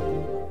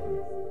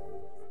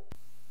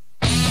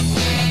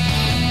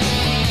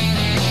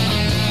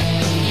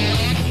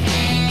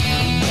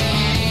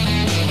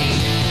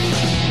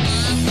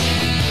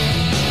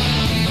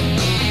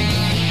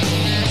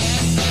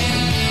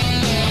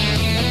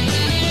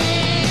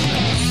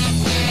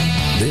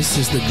 This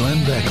is the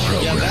Glenn Beck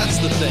program. Yeah, that's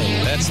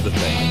the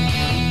thing.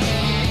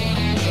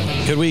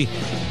 Could we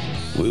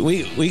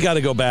got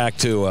to go back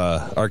to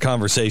our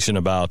conversation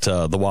about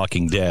The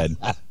Walking Dead.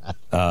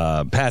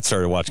 Pat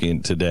started watching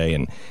it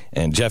today,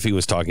 and Jeffy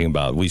was talking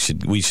about we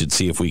should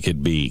see if we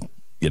could be,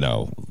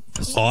 I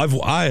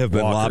have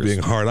been lobbying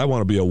hard. I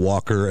want to be a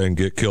walker and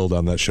get killed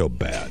on that show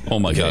bad. Oh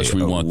my gosh,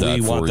 we want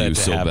that for you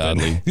so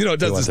badly. It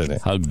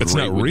doesn't. How great it's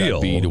not would real.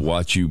 that be to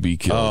watch you be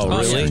killed? Oh,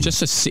 really? Just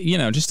to see,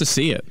 just to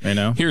see it.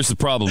 Here's the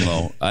problem,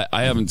 though.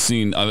 I haven't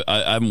seen.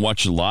 I haven't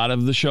watched a lot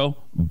of the show,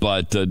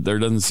 but there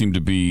doesn't seem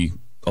to be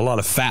a lot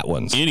of fat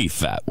ones. Any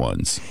fat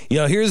ones?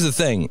 Here's the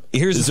thing.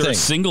 Is there a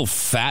single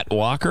fat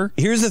walker?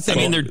 Here's the thing.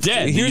 I mean, they're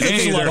dead. Here's the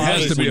thing. There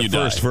has to be a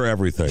first for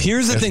everything.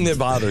 Here's the thing that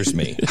bothers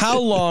me. How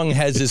long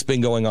has this been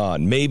going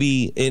on?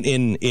 Maybe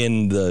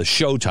in the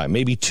showtime.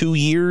 Maybe 2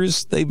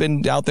 years they've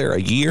been out there.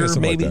 A year,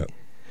 maybe. Like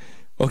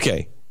that.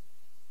 Okay.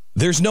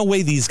 There's no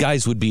way these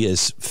guys would be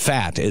as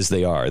fat as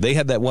they are. They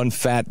had that one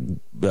fat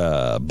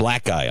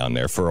black guy on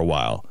there for a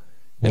while.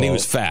 And he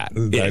was fat. I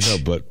know,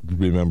 but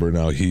remember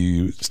now,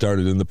 he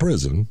started in the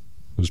prison.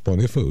 There's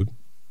plenty of food.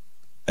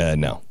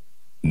 No,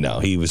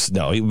 he was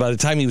no. By the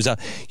time he was out,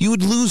 you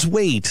would lose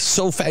weight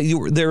so fast.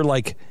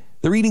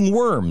 They're eating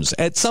worms.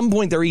 At some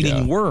point, they're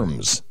eating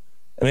worms,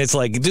 and it's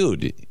like,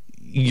 dude,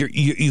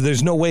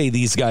 there's no way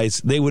these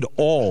guys. They would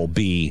all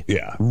be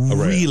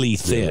really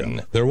thin.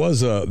 Yeah. There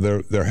was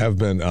there have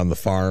been on the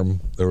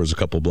farm. There was a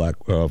couple black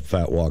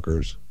fat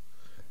walkers,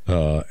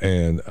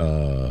 and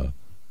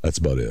that's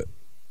about it.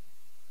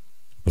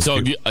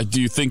 So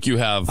do you think you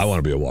have... I want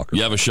to be a walker.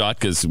 You have a shot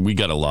because we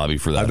got to lobby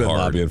for that. I've been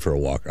hard. lobbying for a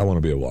walk. I want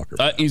to be a walker.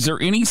 Is there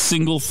any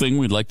single thing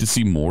we'd like to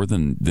see more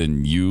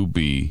than you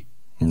be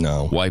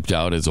wiped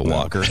out as a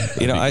walker?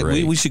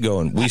 We should go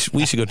and we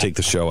should go take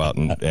the show out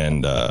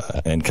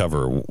and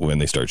cover when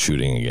they start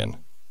shooting again.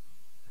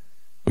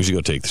 We should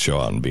go take the show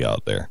out and be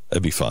out there.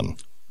 That'd be fun.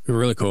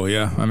 Really cool,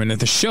 yeah. I mean,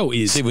 the show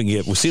is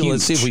let's see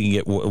if we can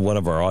get one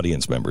of our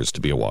audience members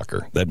to be a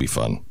walker. That'd be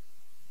fun.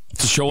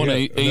 It's a show on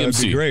AMC. That'd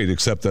be great,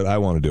 except that I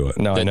want to do it.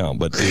 No, I know,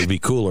 but it would be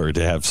cooler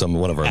to have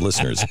one of our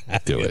listeners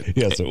do it.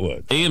 Yes, it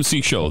would.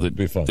 AMC show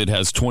that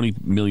has 20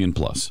 million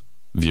plus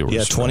viewers.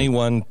 Yeah,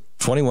 21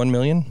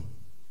 million.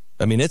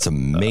 I mean, it's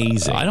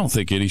amazing. I don't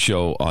think any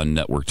show on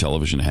network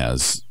television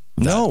has.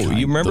 You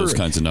remember those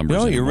kinds of numbers?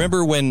 No, anymore. you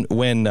remember when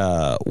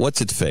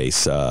what's its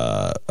face?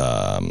 Gosh,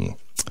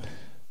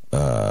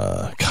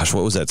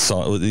 what was that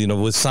song?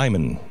 With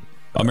Simon.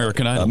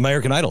 American Idol.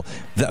 American Idol.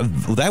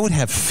 That would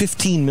have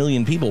 15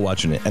 million people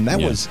watching it, and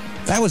that was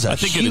a I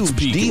think huge at its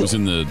peak deal. it was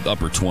in the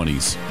upper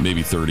 20s,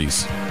 maybe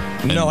 30s.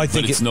 No, I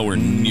think but it's nowhere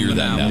near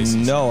that now.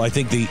 No, I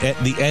think the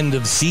end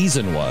of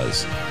season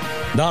was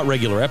not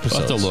regular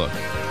episodes. I'll have to look.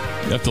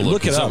 You have to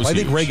look it up. I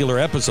think huge. regular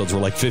episodes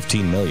were like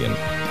 15 million.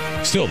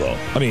 Still, though.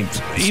 I mean,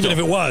 even if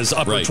it was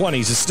upper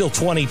 20s, it's still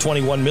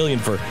 21 million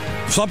for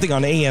something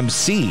on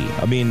AMC.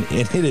 I mean,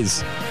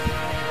 it's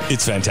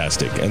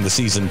fantastic. And the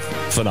season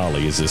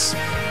finale is this.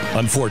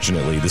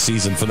 Unfortunately, the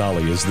season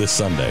finale is this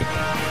Sunday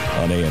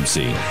on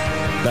AMC.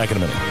 Back in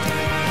a minute.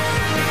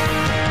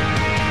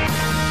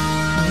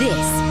 This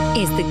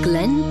is the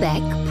Glenn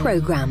Beck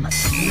Program.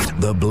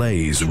 The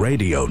Blaze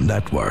Radio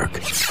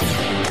Network.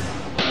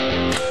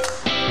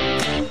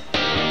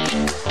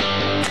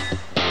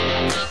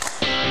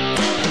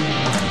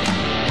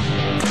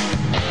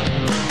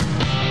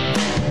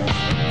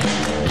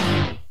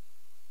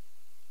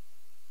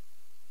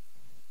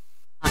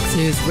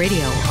 News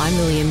Radio. I'm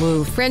Lillian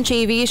Wu. French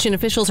aviation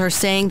officials are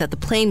saying that the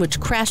plane which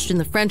crashed in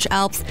the French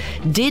Alps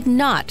did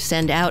not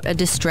send out a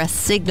distress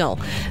signal.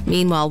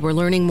 Meanwhile, we're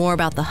learning more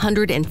about the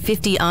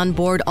 150 on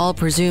board, all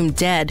presumed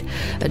dead.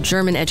 A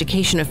German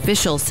education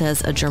official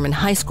says a German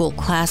high school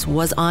class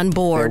was on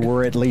board. There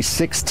were at least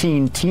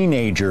 16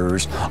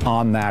 teenagers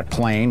on that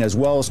plane, as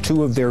well as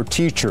 2 of their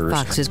teachers.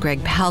 Fox's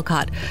Greg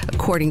Palcott.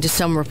 According to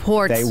some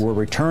reports, they were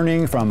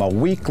returning from a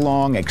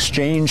week-long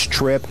exchange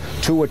trip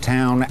to a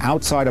town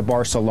outside of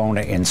Barcelona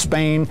in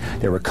Spain.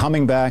 They were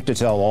coming back to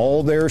tell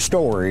all their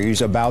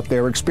stories about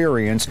their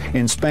experience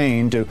in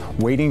Spain to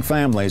waiting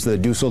families at the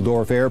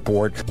Dusseldorf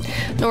airport.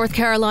 North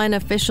Carolina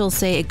officials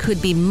say it could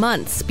be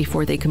months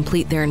before they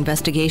complete their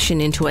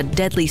investigation into a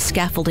deadly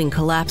scaffolding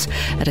collapse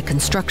at a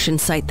construction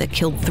site that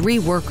killed 3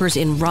 workers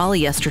in Raleigh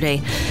yesterday,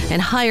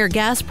 and higher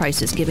gas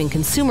prices giving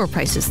consumer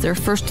prices their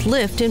first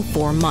lift in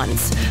 4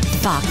 months.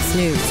 Fox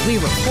News. We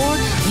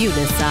report, you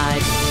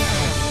decide.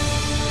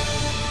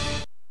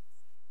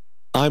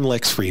 I'm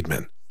Lex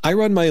Friedman. I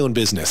run my own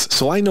business,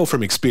 so I know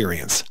from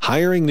experience,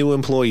 hiring new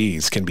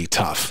employees can be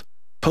tough.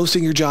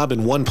 Posting your job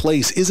in one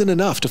place isn't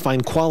enough to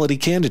find quality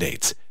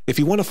candidates. If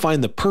you want to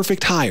find the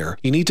perfect hire,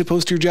 you need to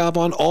post your job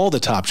on all the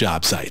top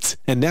job sites.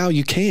 And now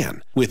you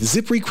can. With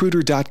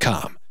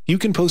ZipRecruiter.com, you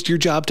can post your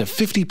job to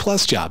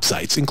 50-plus job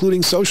sites,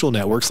 including social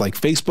networks like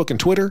Facebook and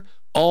Twitter,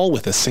 all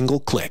with a single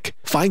click.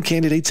 Find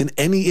candidates in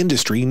any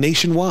industry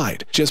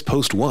nationwide. Just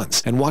post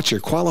once and watch your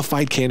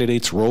qualified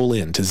candidates roll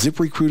in to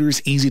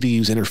ZipRecruiter's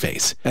easy-to-use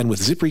interface. And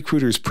with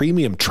ZipRecruiter's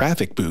premium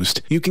traffic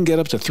boost, you can get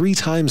up to 3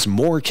 times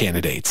more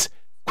candidates.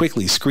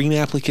 Quickly screen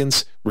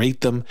applicants,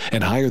 rate them,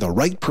 and hire the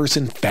right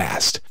person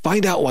fast.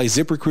 Find out why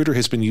ZipRecruiter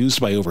has been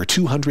used by over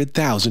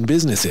 200,000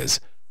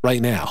 businesses. Right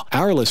now,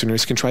 our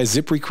listeners can try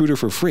ZipRecruiter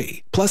for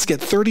free. Plus, get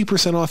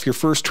 30% off your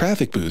first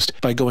traffic boost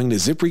by going to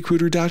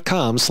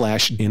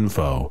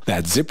ZipRecruiter.com/info.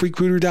 That's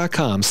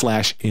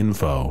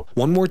ZipRecruiter.com/info.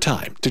 One more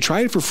time. To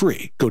try it for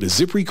free, go to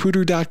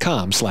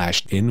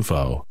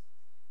ZipRecruiter.com/info.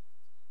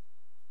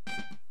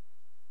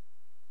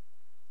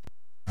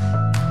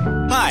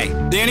 Hi,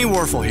 Danny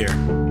Werfel here.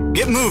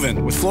 Get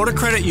moving with Florida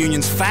Credit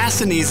Union's fast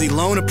and easy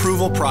loan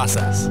approval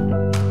process.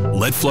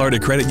 Let Florida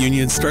Credit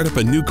Union start up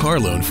a new car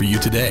loan for you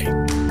today.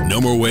 No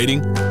more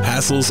waiting,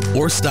 hassles,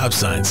 or stop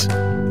signs.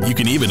 You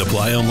can even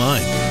apply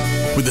online.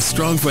 With a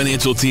strong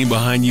financial team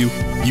behind you,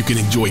 you can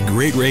enjoy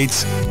great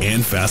rates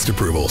and fast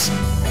approvals.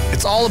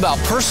 It's all about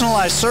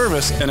personalized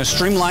service and a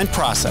streamlined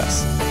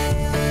process.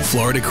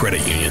 Florida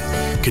Credit Union,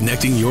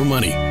 connecting your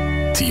money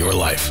to your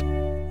life.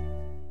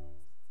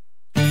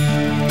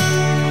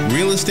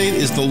 Real estate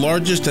is the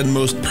largest and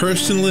most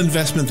personal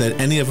investment that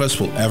any of us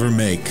will ever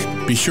make.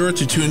 Be sure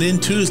to tune in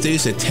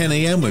Tuesdays at 10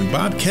 a.m. when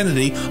Bob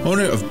Kennedy,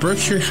 owner of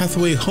Berkshire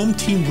Hathaway Home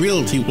Team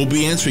Realty, will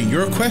be answering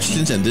your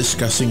questions and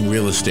discussing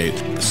real estate.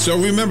 So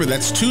remember,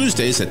 that's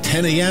Tuesdays at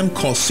 10 a.m.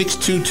 Call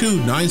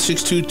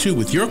 622-9622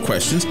 with your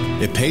questions.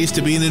 It pays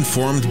to be an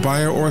informed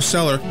buyer or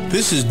seller.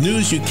 This is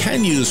news you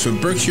can use from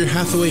Berkshire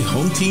Hathaway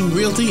Home Team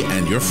Realty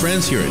and your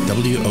friends here at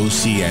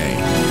WOCA.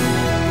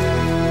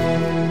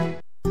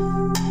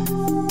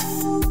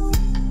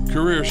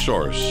 Career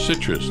Source,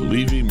 Citrus,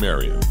 Levy,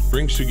 Marion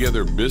brings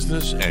together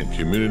business and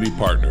community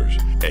partners,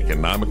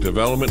 economic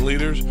development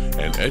leaders,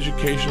 and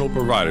educational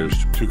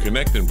providers to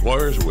connect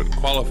employers with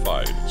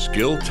qualified,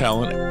 skilled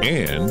talent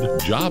and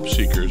job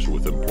seekers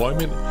with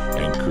employment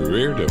and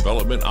career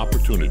development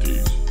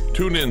opportunities.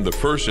 Tune in the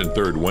first and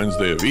third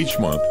Wednesday of each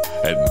month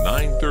at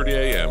 9:30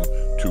 a.m.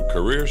 to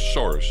Career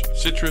Source,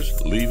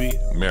 Citrus, Levy,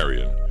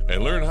 Marion,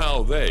 and learn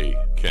how they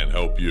can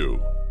help you.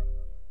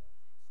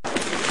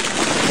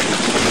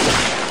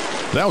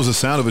 That was the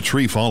sound of a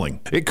tree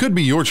falling. It could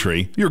be your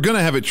tree. You're going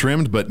to have it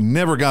trimmed, but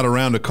never got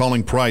around to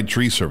calling Pride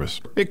Tree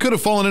Service. It could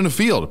have fallen in a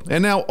field,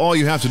 and now all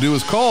you have to do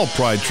is call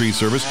Pride Tree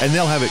Service, and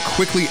they'll have it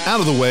quickly out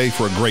of the way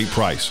for a great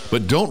price.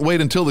 But don't wait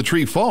until the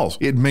tree falls.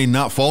 It may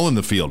not fall in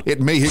the field. It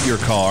may hit your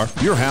car,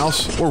 your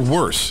house, or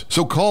worse.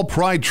 So call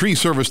Pride Tree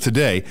Service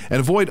today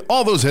and avoid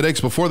all those headaches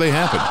before they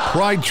happen.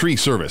 Pride Tree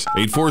Service,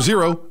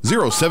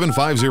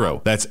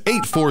 840-0750. That's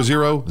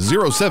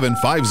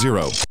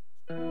 840-0750.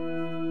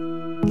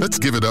 Let's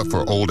give it up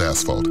for old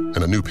asphalt and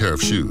a new pair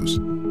of shoes.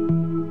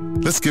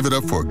 Let's give it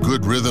up for a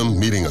good rhythm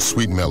meeting a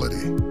sweet melody.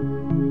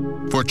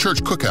 For a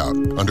church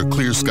cookout under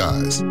clear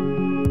skies.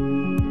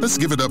 Let's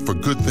give it up for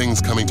good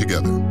things coming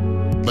together,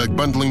 like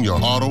bundling your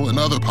auto and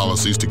other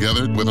policies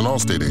together with an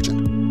Allstate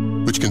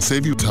agent, which can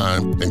save you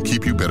time and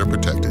keep you better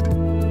protected.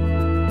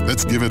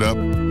 Let's give it up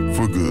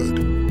for good.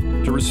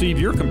 To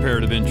receive your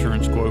comparative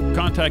insurance quote,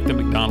 contact the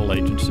McDonald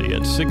Agency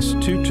at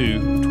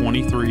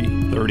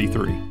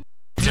 622-2333.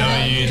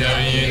 WWOCA,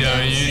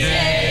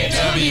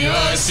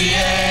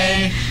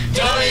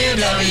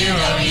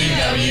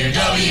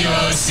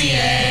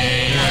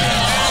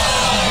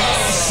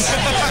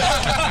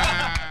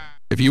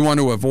 If you want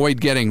to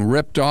avoid getting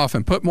ripped off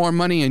and put more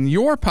money in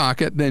your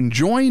pocket, then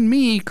join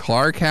me,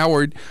 Clark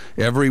Howard,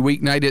 every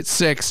weeknight at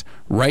 6,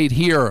 right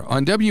here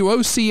on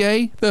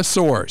WOCA, The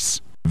Source.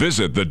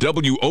 Visit the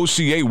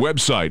WOCA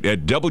website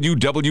at www.woca.com.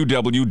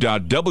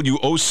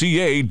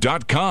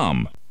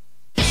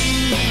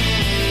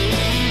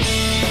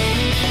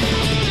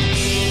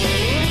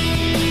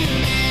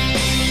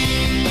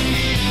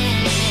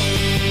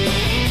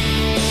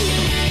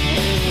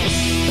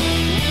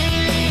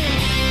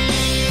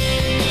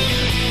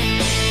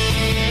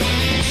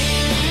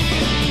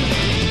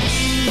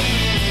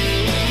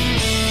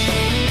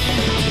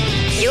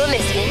 You're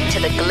listening to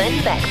the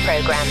Glenn Beck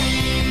Program.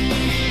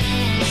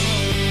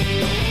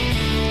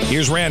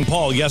 Here's Rand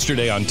Paul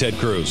yesterday on Ted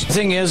Cruz. The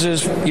thing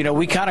is,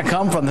 we kind of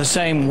come from the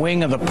same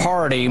wing of the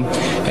party,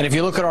 and if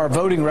you look at our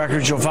voting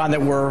records, you'll find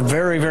that we're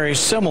very, very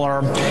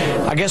similar.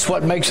 I guess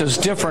what makes us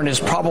different is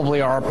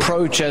probably our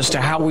approach as to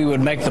how we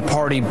would make the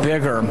party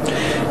bigger.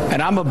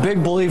 And I'm a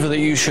big believer that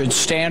you should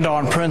stand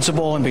on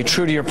principle and be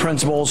true to your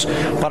principles,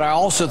 but I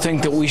also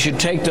think that we should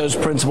take those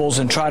principles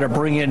and try to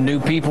bring in new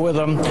people with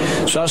them.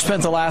 So I've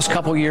spent the last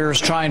couple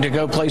years trying to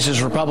go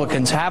places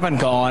Republicans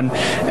haven't gone,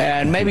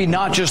 and maybe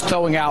not just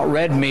throwing out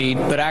red meat,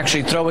 but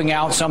actually throwing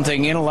out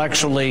something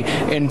intellectually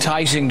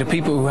enticing to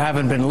people who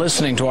haven't been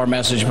listening to our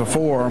message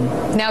before.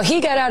 Now,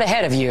 he got out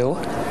ahead of you.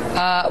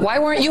 Why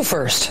weren't you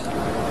first?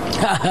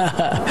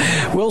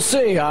 We'll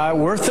see.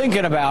 We're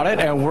thinking about it,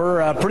 and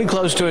we're pretty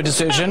close to a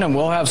decision, and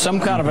we'll have some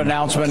kind of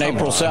announcement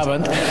April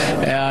 7th.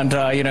 And,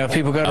 if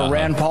people go to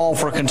Rand Paul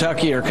for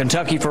Kentucky or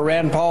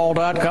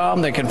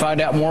KentuckyForRandPaul.com, they can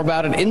find out more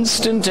about it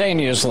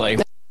instantaneously.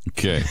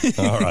 Okay.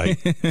 All right.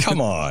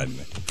 Come on.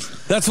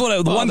 That's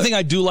what the one thing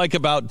I do like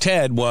about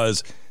Ted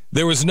was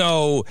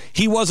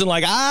he wasn't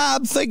like,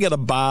 I'm thinking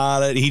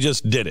about it. He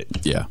just did it.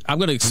 Yeah. I'm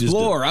going to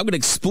explore. I'm going to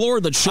explore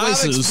the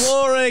choices. I'm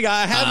exploring.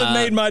 I haven't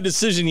made my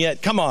decision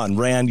yet. Come on,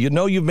 Rand.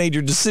 You've made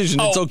your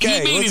decision. It's okay.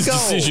 He made his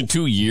decision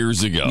 2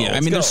 years ago. Yeah,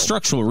 there's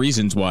structural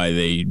reasons why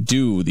they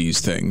do these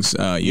things.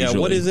 Usually. Yeah,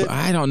 what is it?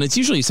 I don't know. It's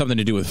usually something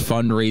to do with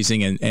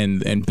fundraising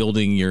and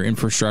building your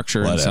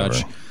infrastructure and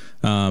such.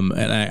 So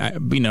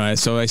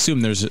I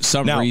assume there's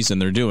some reason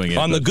they're doing it.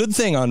 The good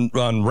thing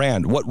on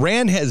Rand, what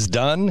Rand has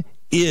done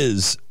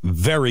is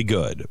very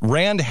good.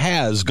 Rand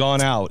has gone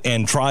out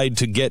and tried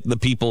to get the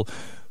people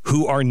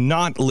who are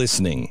not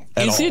listening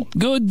at all. Is it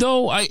good,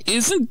 though?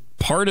 Isn't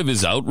part of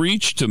his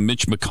outreach to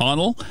Mitch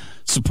McConnell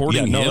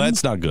supporting him? No,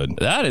 that's not good.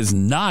 That is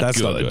not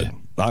good. Not good.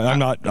 I'm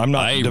not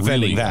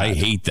defending that. I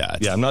hate that.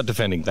 Yeah, I'm not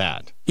defending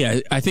that.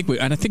 Yeah, I think we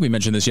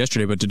mentioned this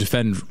yesterday, but to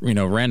defend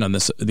Rand on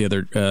this the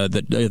other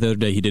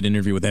day, he did an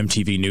interview with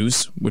MTV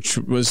News, which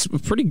was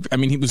pretty.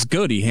 He was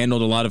good. He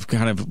handled a lot of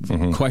kind of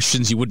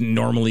questions you wouldn't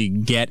normally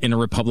get in a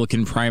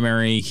Republican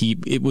primary.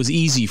 It was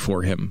easy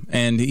for him,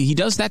 and he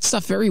does that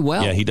stuff very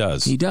well. Yeah, he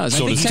does. He does.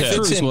 So I think Ted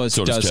Cruz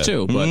does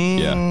too. But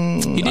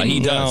he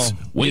does.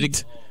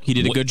 He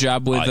did a good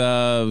job with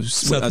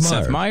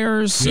Seth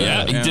Meyers.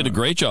 Yeah, he did a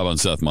great job on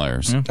Seth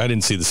Meyers. I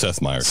didn't see the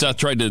Seth Meyers. Seth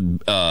tried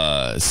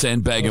to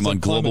sandbag him on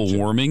global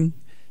warming,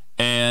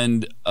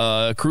 and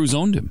Cruz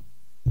owned him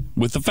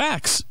with the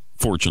facts,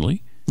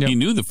 fortunately. Yep. He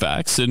knew the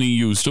facts, and he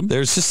used them.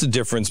 There's just a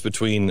difference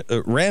between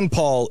Rand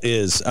Paul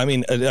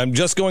I'm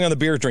just going on the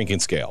beer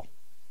drinking scale.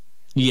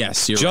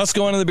 Yes, you're just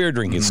going on the beer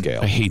drinking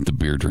scale. I hate the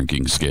beer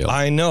drinking scale.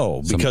 I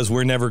know, because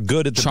we're never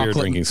good at the beer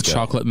drinking scale.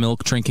 Chocolate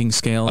milk drinking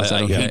scale.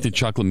 I hate the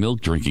chocolate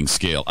milk drinking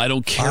scale. I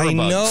don't care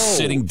about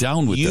sitting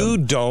down with them. You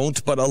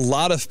don't, but a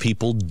lot of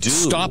people do.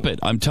 Stop it.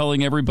 I'm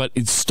telling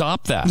everybody,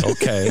 stop that.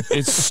 Okay.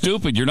 It's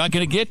stupid. You're not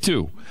going to get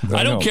to.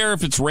 I don't care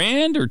if it's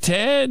Rand or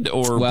Ted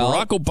or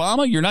Barack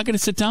Obama. You're not going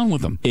to sit down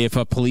with them. If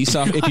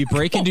you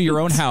break into your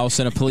own house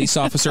and a police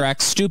officer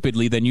acts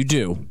stupidly, then you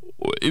do.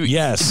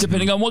 Yes.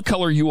 Depending on what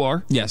color you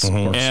are. Yes.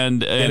 Mhm.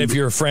 And if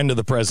you're a friend of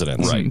the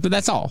president. Right. But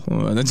that's all.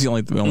 That's the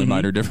only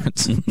minor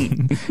difference.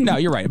 No,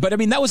 you're right. But I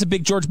mean, that was a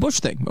big George Bush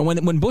thing.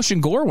 When Bush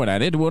and Gore went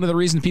at it, one of the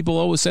reasons people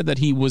always said that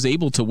he was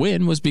able to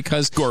win was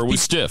because Gore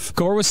was stiff.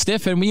 Gore was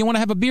stiff, and you want to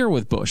have a beer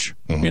with Bush.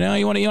 Mhm. You know,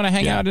 you want to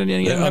hang out and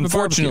have a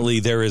unfortunately,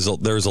 there is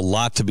a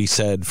lot to be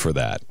said for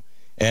that.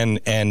 And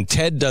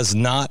Ted does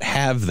not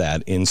have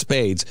that in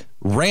spades.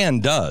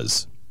 Rand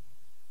does.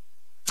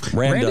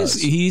 Rand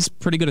does. He's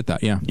pretty good at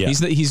that. Yeah. He's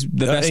the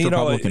best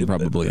Republican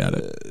probably at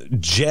it.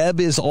 Jeb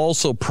is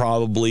also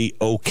probably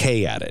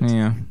okay at it.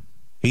 Yeah.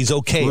 He's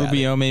okay.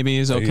 Rubio at it. maybe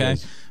is okay.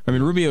 I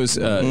mean, Rubio's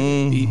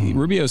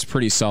Rubio's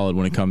pretty solid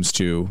when it comes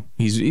to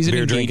he's an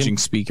Beer engaging drinking?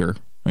 speaker.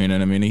 You know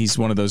what I mean? He's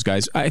one of those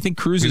guys. I think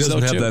Cruz He is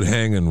doesn't though have too. that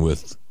hanging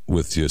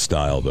with your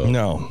style, though.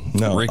 No.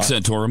 Rick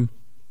Santorum.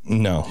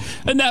 No.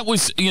 And that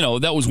was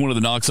one of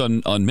the knocks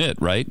on Mitt,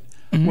 right?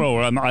 Mm-hmm.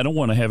 Well, I don't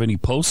want to have any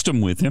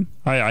postum with him.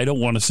 I don't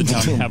want to sit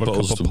down and have a cup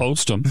of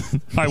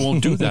postum. I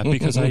won't do that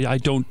because I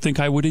don't think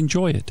I would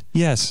enjoy it.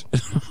 Yes.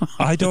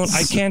 I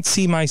can't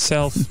see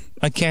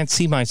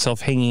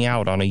myself hanging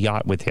out on a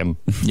yacht with him.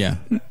 Yeah.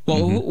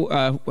 Well,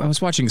 I was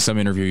watching some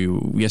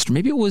interview yesterday.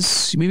 Maybe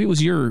it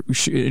was your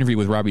interview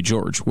with Robbie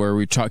George where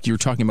you were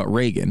talking about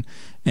Reagan,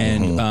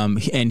 and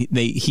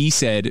he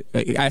said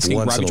asking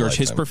Robbie George,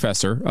 his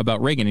professor,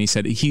 about Reagan, and he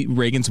said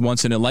Reagan's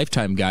once in a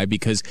lifetime guy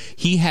because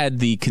he had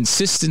the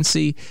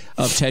consistency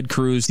of Ted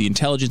Cruz, the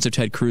intelligence of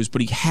Ted Cruz,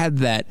 but he had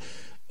that.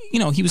 You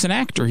know, he was an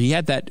actor. He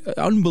had that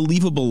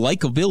unbelievable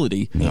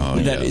likability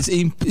that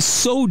is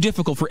so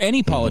difficult for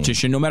any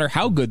politician, no matter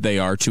how good they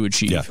are, to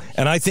achieve. Yeah.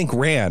 And I think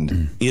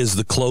Rand is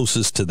the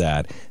closest to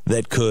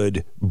that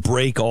could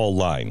break all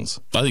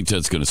lines. I think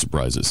Ted's going to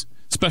surprise us,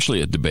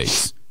 especially at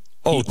debates.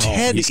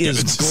 Ted is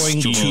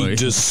going to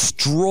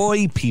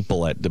destroy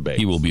people at debates.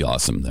 He will be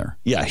awesome there.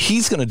 Yeah,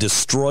 he's going to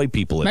destroy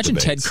people at debates.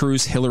 Imagine Ted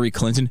Cruz, Hillary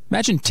Clinton.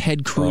 Imagine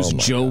Ted Cruz,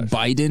 Joe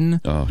Biden.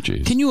 Oh,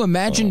 geez. Can you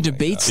imagine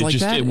debates like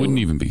that? It wouldn't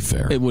even be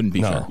fair. It wouldn't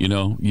be fair. You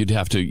know, you'd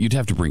have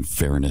to bring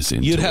fairness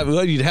into You'd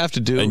it. have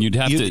to do, and you'd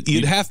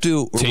have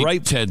to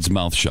tape Ted's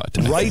mouth shut.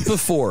 Right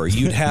before,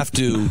 you'd have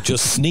to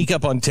just sneak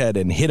up on Ted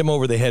and hit him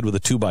over the head with a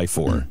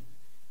 2x4.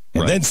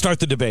 And then start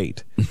the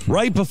debate.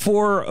 Right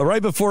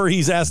before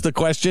he's asked the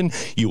question,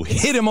 you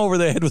hit him over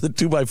the head with a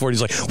 2x4.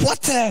 He's like, "What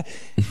the?"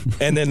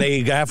 And then they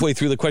halfway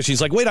through the question,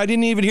 he's like, "Wait, I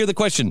didn't even hear the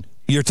question.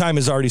 Your time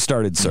has already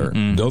started, sir."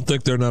 Don't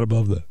think they're not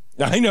above that.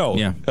 I know.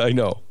 Yeah. I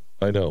know.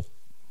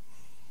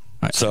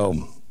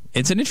 So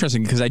it's an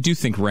interesting because I do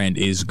think Rand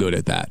is good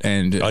at that,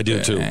 and I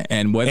do too.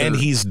 And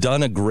he's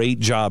done a great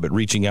job at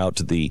reaching out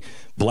to the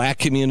black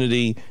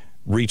community,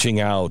 reaching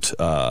out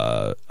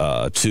to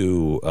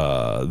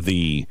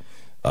the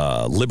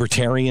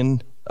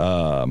libertarian,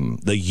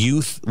 the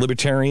youth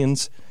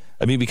libertarians.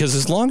 I mean, because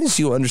as long as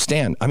you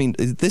understand, I mean,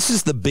 this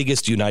is the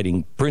biggest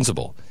uniting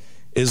principle.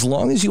 As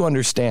long as you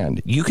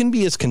understand, you can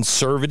be as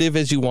conservative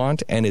as you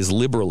want and as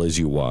liberal as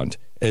you want,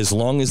 as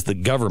long as the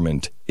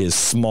government is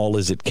small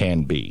as it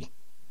can be.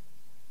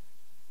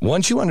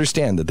 Once you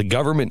understand that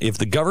if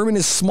the government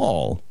is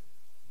small,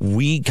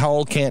 we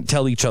all can't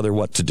tell each other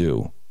what to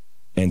do.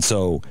 And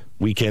so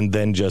we can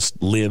then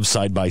just live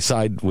side by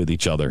side with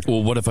each other.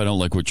 Well, what if I don't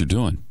like what you're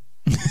doing?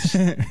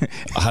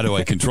 How do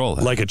I control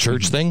it? Like a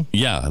church thing?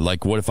 Yeah.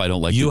 Like, what if I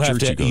don't like the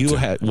church you go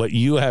to? What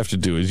you have to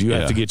do is you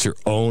have to get your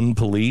own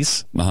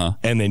police,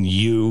 and then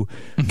you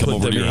come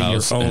over them to your in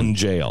house your own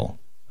jail.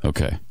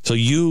 Okay. So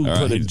you All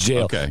put a right.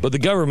 jail. Okay. But the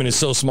government is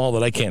so small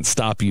that I can't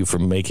stop you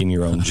from making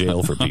your own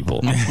jail for people.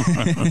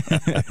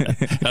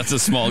 That's a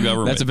small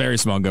government. That's a very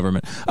small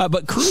government.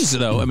 But Cruz,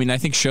 though, I mean, I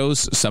think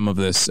shows some of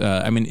this.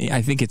 I mean,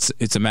 I think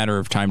it's a matter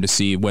of time to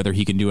see whether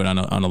he can do it on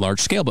a large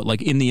scale. But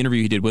like in the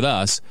interview he did with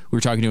us, we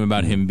were talking to him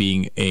about him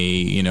being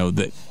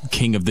the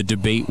king of the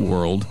debate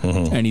world,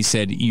 and he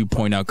said, "You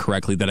point out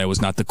correctly that I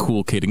was not the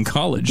cool kid in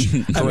college."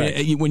 I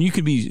mean, when you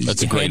can be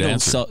That's a great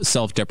answer.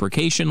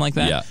 Self-deprecation like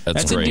that, Yeah,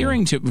 that's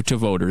endearing to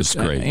voters. That's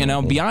great.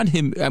 Beyond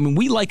him, I mean,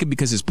 we like him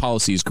because his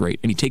policy is great,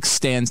 and he takes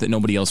stands that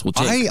nobody else will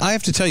take. I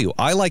have to tell you,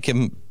 I like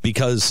him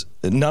because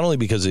not only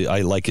because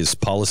I like his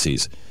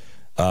policies,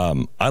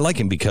 I like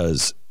him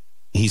because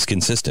he's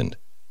consistent.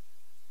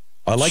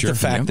 I like the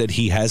fact that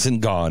he hasn't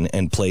gone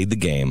and played the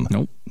game,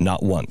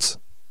 not once.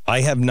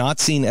 I have not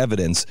seen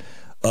evidence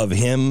of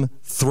him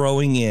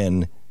throwing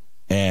in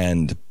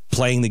and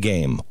playing the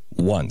game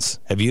once.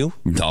 Have you?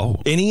 No.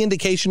 Any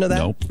indication of that?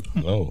 Nope.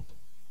 No.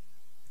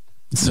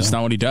 It's just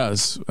not what he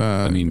does.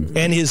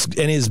 And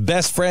his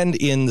best friend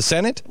in the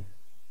Senate,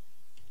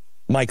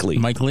 Mike Lee.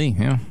 Mike Lee,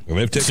 yeah. And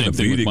they've taken a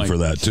beating for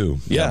that too.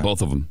 Yeah,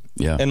 both of them.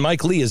 Yeah. And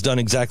Mike Lee has done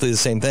exactly the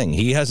same thing.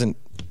 He hasn't.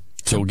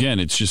 So again,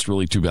 it's just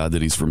really too bad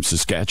that he's from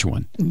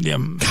Saskatchewan. Yeah.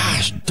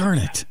 Gosh, darn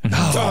it.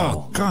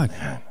 Oh God.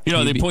 You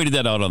know, they pointed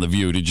that out on The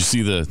View. Did you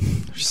see the...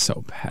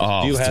 So bad.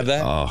 Oh, Do you have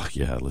that? Oh,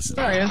 yeah, listen.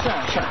 Sorry, is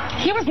that? Sure.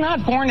 He was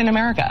not born in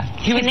America.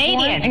 He was Canadian.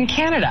 born in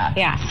Canada.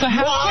 Yeah. So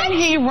how can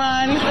he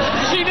run?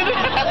 She didn't.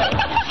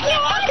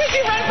 How could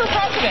he run for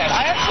president?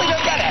 I actually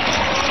don't get it.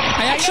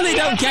 I actually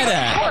don't get it.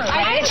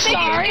 I'm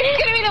sorry.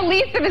 It's going to be the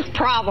least of his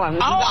problems.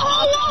 Oh,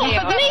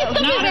 The least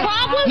of his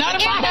problems?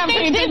 Not if I have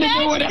anything to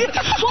do with it.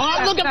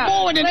 I'm looking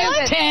forward to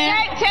this,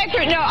 Ted. Ted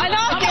Cruz. No, I'm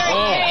not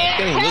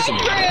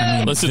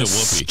serious. Listen to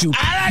Whoopi.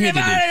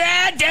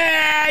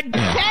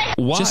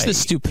 Why? Just the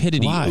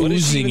stupidity Why?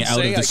 oozing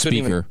out of the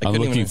speaker. I'm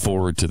looking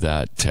forward to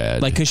that,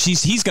 Ted. Like, because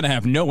he's going to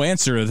have no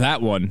answer to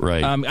that one.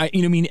 Right.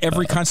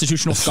 Every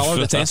constitutional scholar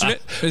that's answered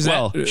it? Is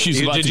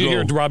Did you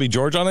hear Robbie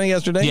George on it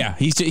yesterday? Yeah.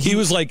 He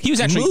was like, he was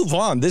actually, move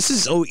on. This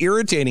is so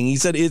irritating. He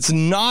said it's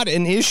not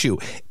an issue.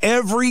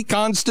 Every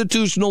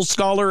constitutional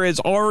scholar has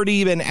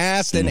already been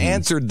asked and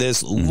answered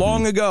this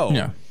long ago.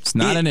 Yeah, it's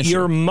not an issue.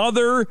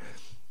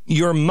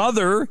 Your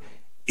mother,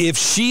 if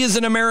she is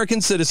an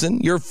American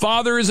citizen, your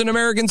father is an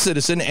American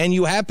citizen, and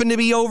you happen to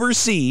be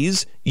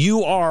overseas,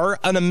 you are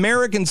an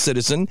American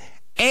citizen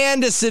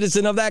and a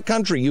citizen of that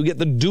country. You get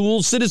the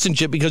dual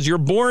citizenship because you're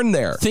born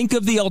there. Think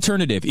of the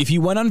alternative. If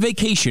you went on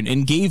vacation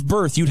and gave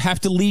birth, you'd have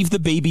to leave the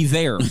baby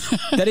there.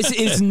 That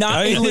is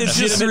not a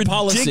legitimate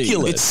policy.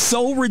 It's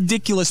so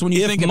ridiculous when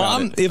you think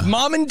about it. If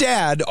mom and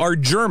dad are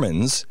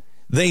Germans,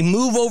 they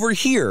move over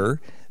here,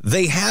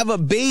 they have a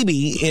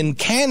baby in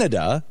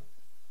Canada,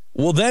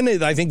 well,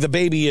 then I think the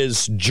baby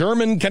is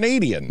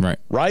German-Canadian,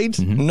 right?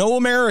 No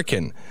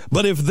American.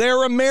 But if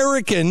they're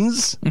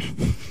Americans,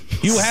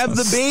 you have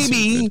the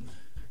baby,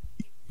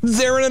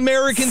 they're an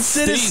American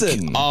citizen.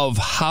 Think of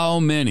how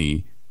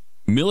many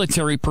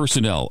military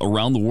personnel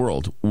around the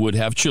world would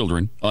have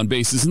children on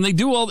bases, and they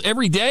do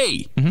every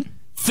day.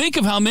 Think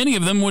of how many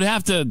of them would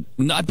have to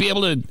not be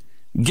able to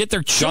get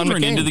their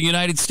children into the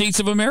United States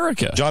of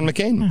America. John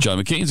McCain. John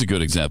McCain's a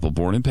good example.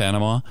 Born in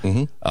Panama.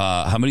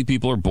 How many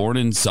people are born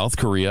in South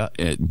Korea,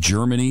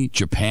 Germany,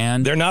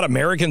 Japan? They're not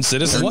American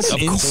citizens. What an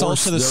insult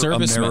to the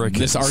servicemen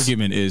this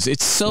argument is.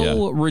 It's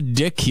so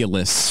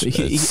ridiculous.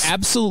 He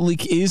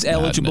absolutely is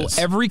eligible. Madness.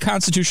 Every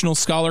constitutional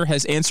scholar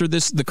has answered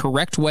this the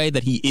correct way,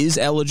 that he is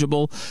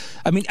eligible.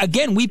 I mean,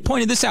 again, we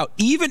pointed this out.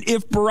 Even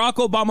if Barack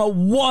Obama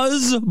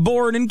was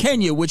born in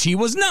Kenya, which he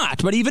was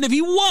not, but even if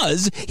he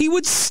was, he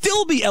would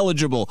still be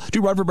eligible to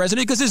run for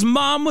president because his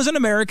mom was an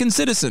American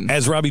citizen.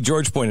 As Robbie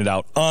George pointed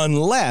out,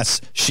 unless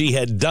she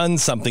had done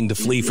something to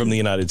flee from the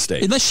United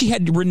States. Unless she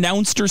had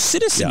renounced her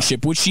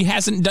citizenship, which she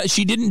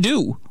she didn't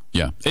do.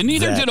 Yeah, and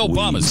neither did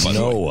Obama's, by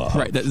the way.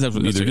 Right, that's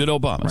what neither did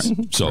Obama's.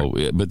 Right. So,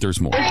 but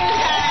there's more. In the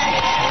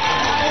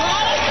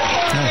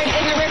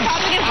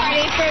Republican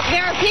Party,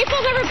 there are people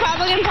in the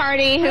Republican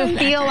Party who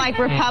feel like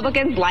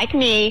Republicans, like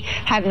me,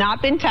 have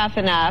not been tough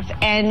enough,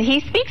 and he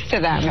speaks to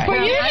them. For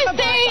you to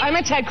say, I'm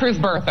a Ted Cruz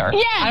birther.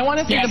 Yeah. I want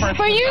to see the birth.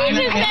 For you to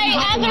say,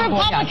 as a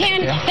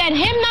Republican, that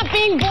him not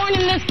being born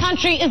in this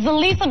country is the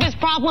least of his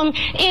problem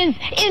is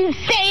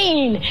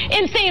insane.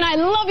 Insane. I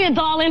love you,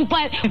 darling,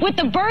 but with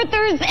the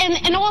birthers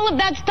and all of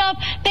that stuff,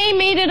 they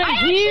made it a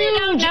huge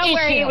don't know issue.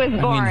 where he was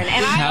born,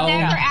 and I've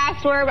never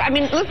asked where. I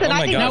mean, listen,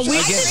 I think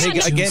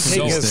I can't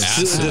take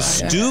the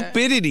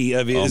stupidity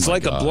of it. It's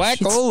like a black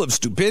hole of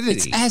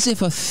stupidity. It's as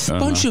if a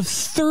bunch of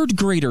third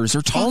graders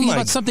are talking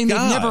about something they've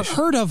never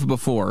heard of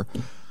before.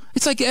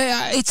 It's like,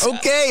 it's...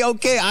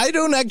 Okay. I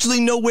don't actually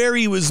know where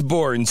he was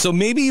born, so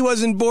maybe he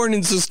wasn't born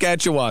in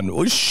Saskatchewan.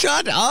 Well,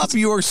 shut up.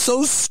 You are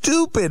so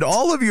stupid.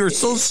 All of you are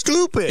so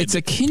stupid. It's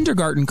a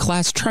kindergarten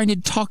class trying to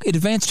talk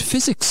advanced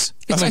physics.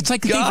 It's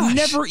like they've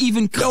never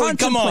even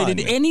contemplated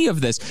any of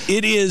this.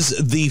 It is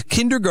the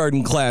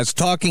kindergarten class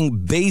talking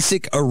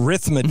basic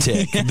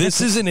arithmetic.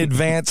 This isn't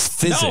advanced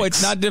physics. No,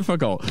 it's not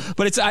difficult.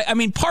 But it's, I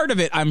mean, part of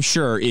it, I'm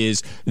sure,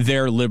 is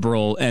they're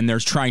liberal and they're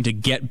trying to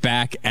get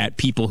back at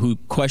people who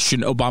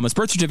question Obama's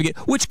birth certificate,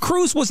 which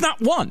Cruz was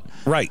not one.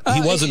 Right.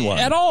 He wasn't one.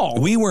 At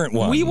all. We weren't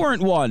one. We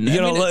weren't one.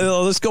 You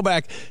know, let's go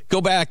back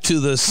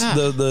to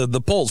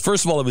the polls.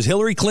 First of all, it was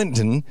Hillary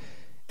Clinton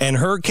and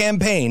her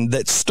campaign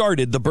that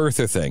started the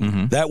birther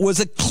thing. That was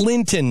a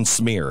Clinton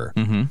smear.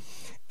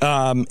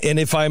 And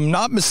if I'm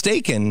not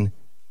mistaken,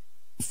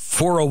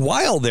 for a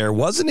while there,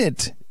 wasn't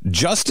it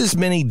just as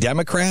many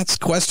Democrats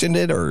questioned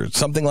it or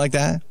something like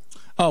that?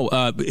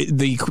 Oh,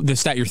 the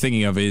stat you're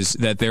thinking of is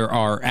that there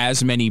are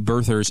as many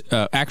birthers,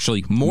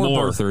 actually more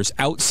birthers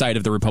outside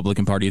of the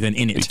Republican Party than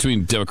in it.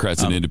 Between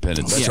Democrats and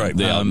independents. That's right.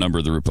 They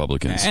outnumber the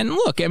Republicans. And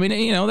look, I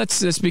mean,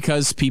 that's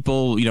because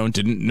people,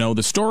 didn't know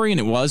the story, and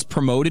it was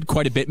promoted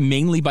quite a bit,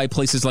 mainly by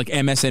places like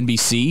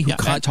MSNBC,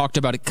 who talked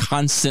about it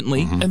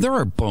constantly. And there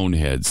are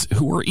boneheads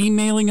who were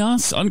emailing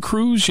us on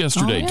Cruz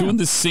yesterday, doing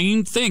the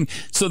same thing.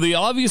 So they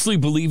obviously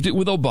believed it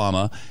with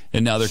Obama,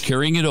 and now they're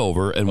carrying it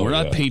over, and we're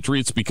not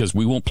patriots because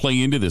we won't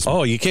play into this.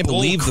 Oh, you can't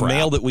believe the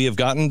mail that we have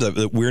gotten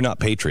that we're not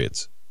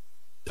patriots.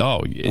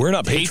 Oh, we're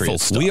not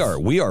patriots. Stuff.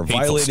 We are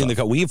violating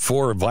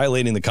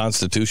the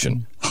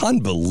Constitution.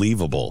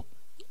 Unbelievable.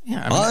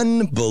 Yeah,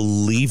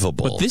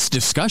 unbelievable. But this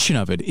discussion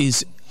of it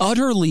is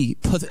utterly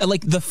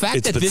like the fact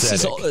It's that this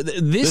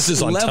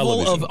is on level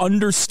television. of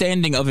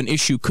understanding of an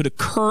issue could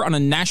occur on a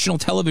national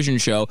television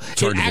show.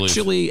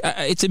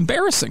 It's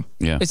embarrassing.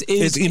 Yeah,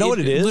 You know what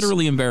it is?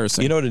 Literally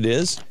embarrassing. You know what it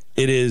is?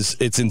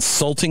 It's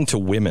insulting to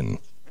women.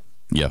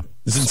 Yeah,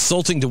 it's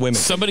insulting to women.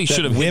 Somebody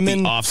should have hit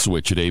the off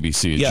switch at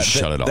ABC and just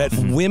shut it off. That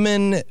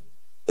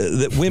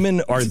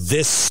women are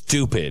this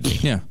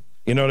stupid. Yeah.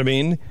 You know what I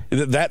mean?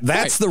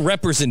 That's the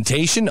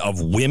representation of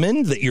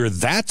women, that you're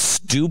that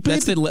stupid?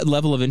 That's the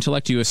level of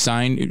intellect you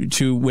assign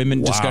to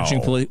women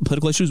discussing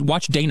political issues.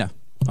 Watch Dana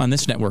on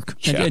this network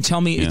and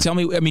tell me.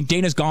 I mean,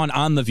 Dana's gone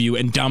on The View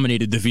and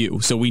dominated The View,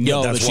 so we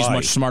know that she's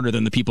much smarter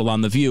than the people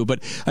on The View. But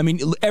I mean,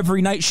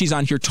 every night she's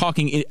on here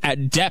talking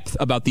at depth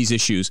about these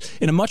issues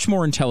in a much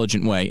more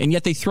intelligent way, and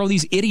yet they throw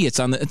these idiots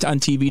on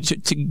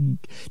TV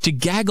to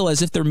gaggle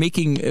as if they're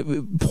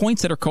making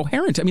points that are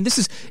coherent. I mean,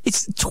 it's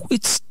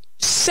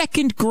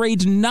second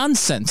grade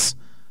nonsense.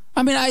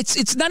 I mean,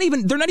 it's not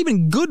even. They're not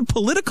even good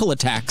political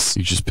attacks.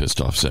 You just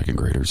pissed off second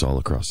graders all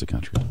across the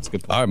country. That's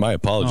good. All right, my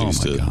apologies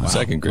to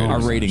second graders.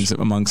 Our ratings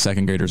among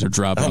second graders are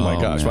dropping. Oh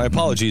my gosh! man. My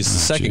apologies to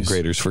second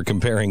graders for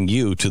comparing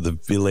you to the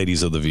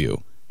ladies of The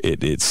View.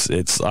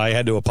 I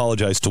had to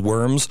apologize to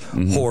worms,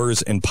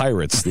 whores, and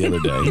pirates the other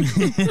day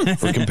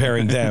for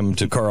comparing them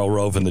to Karl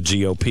Rove and the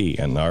GOP,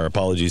 and our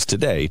apologies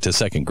today to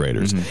second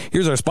graders.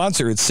 Here's our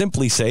sponsor. It's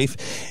Simply Safe.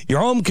 Your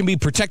home can be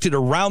protected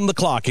around the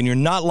clock, and you're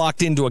not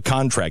locked into a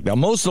contract. Now,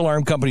 most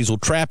alarm companies will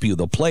trap you.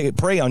 They'll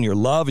prey on your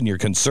love and your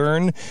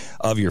concern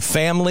of your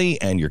family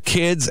and your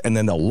kids, and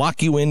then they'll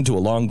lock you into a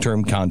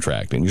long-term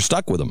contract, and you're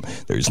stuck with them.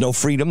 There's no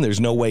freedom. There's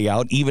no way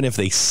out, even if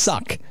they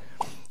suck.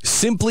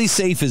 Simply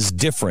Safe is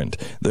different.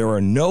 There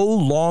are no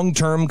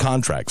long-term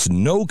contracts,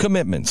 no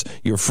commitments.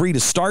 You're free to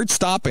start,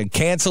 stop, and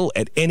cancel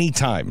at any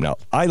time. Now,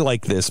 I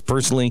like this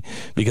personally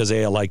because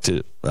I'm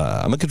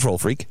a control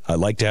freak. I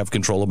like to have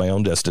control of my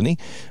own destiny,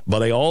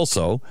 but I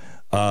also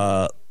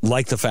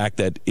like the fact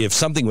that if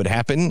something would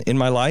happen in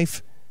my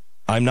life,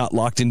 I'm not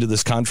locked into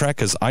this contract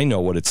because I know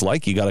what it's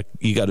like. You got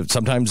to.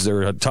 Sometimes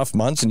there are tough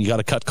months, and you got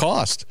to cut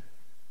cost.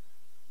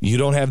 You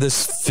don't have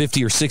this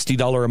 $50 or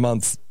 $60 a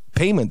month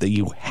payment that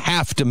you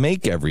have to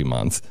make every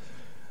month.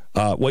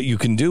 What you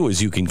can do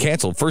is you can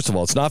cancel. First of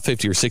all, it's not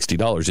 $50 or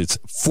 $60. It's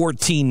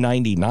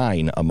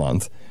 $14.99 a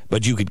month,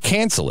 but you could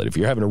cancel it. If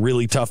you're having a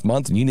really tough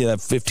month and you need that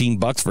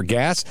 $15 for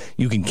gas,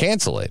 you can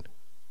cancel it.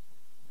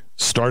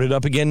 Start it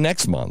up again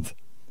next month.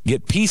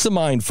 Get peace of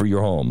mind for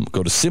your home.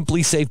 Go to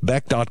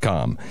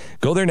simplysafebeck.com.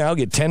 Go there now.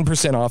 Get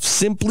 10% off.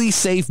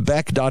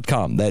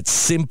 simplysafebeck.com.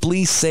 That's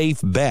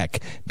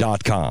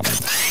simplysafebeck.com.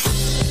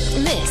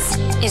 This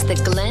is the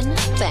Glenn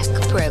Beck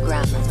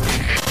Program.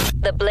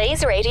 The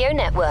Blaze Radio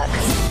Network.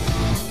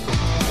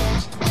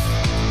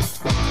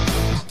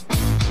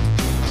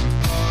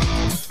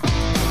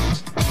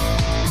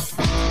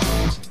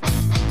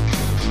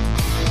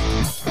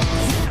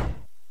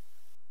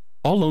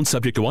 All loans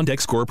subject to OnDeck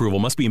score approval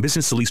must be in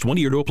business at least 1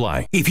 year to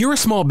apply. If you're a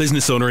small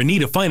business owner in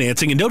need of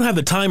financing and don't have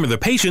the time or the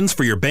patience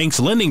for your bank's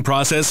lending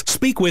process,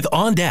 speak with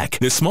OnDeck,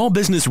 the small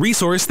business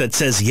resource that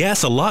says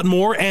yes a lot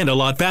more and a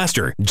lot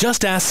faster.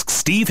 Just ask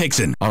Steve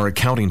Hickson. Our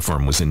accounting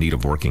firm was in need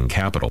of working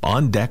capital.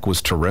 OnDeck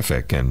was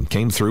terrific and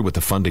came through with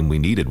the funding we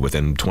needed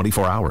within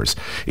 24 hours.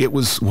 It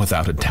was,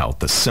 without a doubt,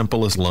 the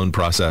simplest loan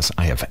process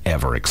I have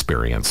ever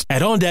experienced.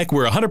 At OnDeck,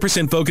 we're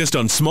 100% focused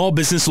on small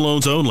business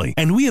loans only,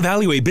 and we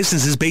evaluate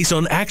businesses based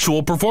on actual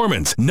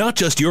performance, not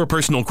just your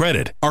personal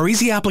credit. Our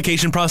easy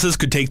application process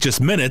could take just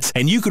minutes,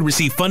 and you could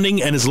receive funding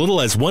in as little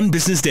as 1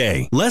 business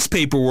day. Less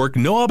paperwork,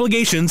 no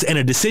obligations, and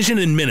a decision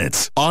in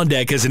minutes.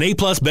 OnDeck has an A+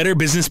 Better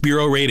Business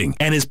Bureau rating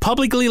and is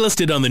publicly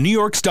listed on the New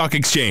York Stock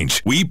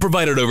Exchange. We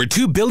provided over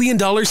 $2 billion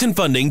in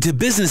funding to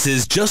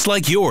businesses just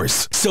like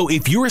yours. So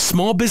if you're a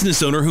small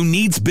business owner who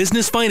needs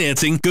business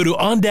financing, go to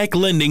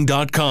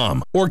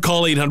OnDeckLending.com or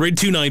call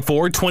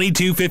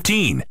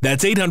 800-294-2215.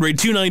 That's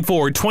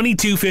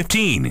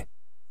 800-294-2215.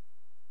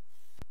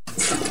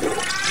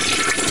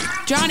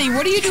 Johnny,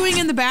 what are you doing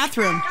in the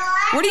bathroom?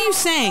 What are you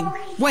saying?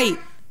 Wait,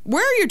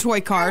 where are your toy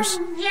cars?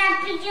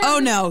 Oh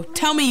no,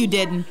 tell me you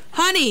didn't.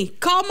 Honey,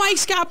 call Mike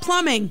Scott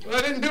Plumbing.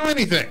 I didn't do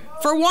anything.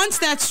 For once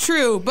that's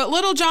true, but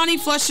little Johnny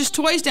flushed his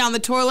toys down the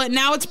toilet and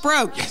now it's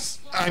broke. Yes.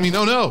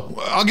 No.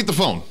 I'll get the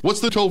phone. What's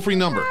the toll-free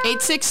number?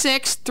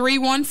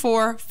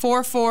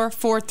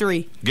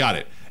 866-314-4443. Got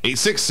it.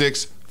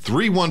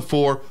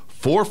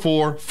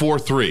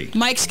 866-314-4443.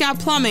 Mike Scott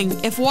Plumbing.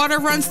 If water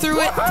runs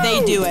through it,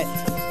 they do it.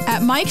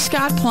 At Mike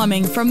Scott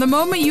Plumbing, from the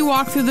moment you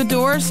walk through the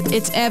doors,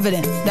 it's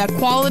evident that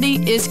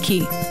quality is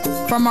key.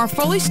 From our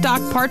fully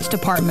stocked parts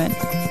department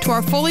to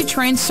our fully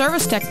trained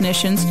service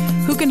technicians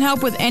who can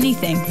help with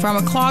anything from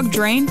a clogged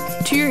drain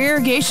to your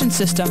irrigation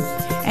system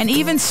and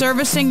even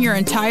servicing your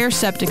entire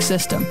septic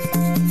system.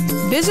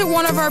 Visit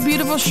one of our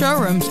beautiful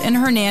showrooms in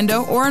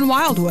Hernando or in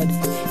Wildwood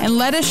and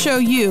let us show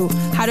you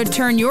how to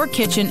turn your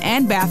kitchen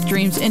and bath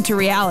dreams into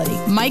reality.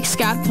 Mike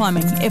Scott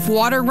Plumbing. If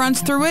water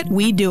runs through it,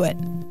 we do it.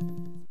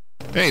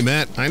 Hey,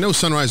 Matt, I know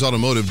Sunrise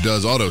Automotive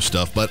does auto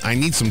stuff, but I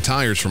need some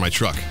tires for my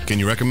truck. Can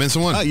you recommend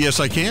someone? Yes,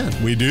 I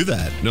can. We do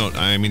that. No,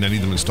 I mean I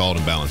need them installed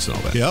and balanced and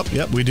all that.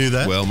 Yep, we do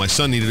that. Well, my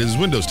son needed his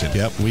windows tinted.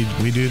 Yep,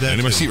 we do that. I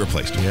need my seat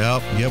replaced.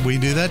 Yep, we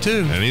do that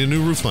too. I need a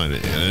new roof line,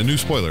 and a new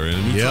spoiler, and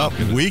a new truck.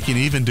 We can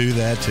even do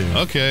that too.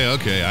 Okay,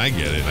 I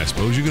get it. I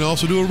suppose you can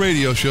also do a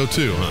radio show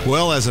too, huh?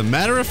 Well, as a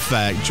matter of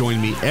fact,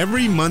 join me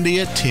every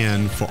Monday at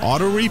 10 for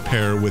auto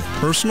repair with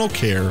personal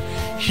care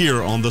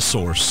here on The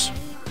Source.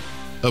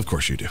 Of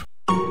course you do.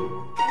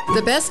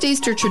 The best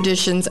Easter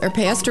traditions are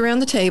passed around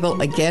the table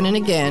again and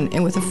again,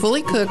 and with a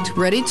fully cooked,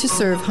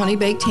 ready-to-serve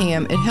honey-baked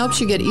ham, it helps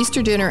you get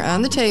Easter dinner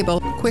on the table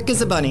quick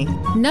as a bunny.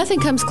 Nothing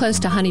comes close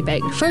to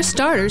honey-baked. For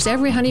starters,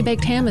 every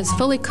honey-baked ham is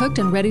fully cooked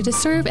and ready to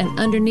serve, and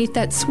underneath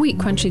that sweet,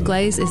 crunchy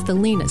glaze is the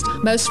leanest,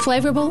 most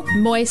flavorful,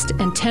 moist,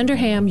 and tender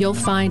ham you'll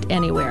find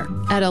anywhere.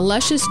 Add a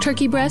luscious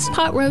turkey breast,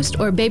 pot roast,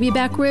 or baby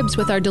back ribs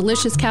with our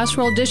delicious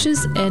casserole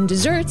dishes and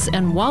desserts,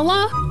 and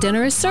voila,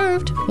 dinner is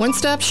served.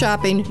 One-stop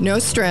shopping, no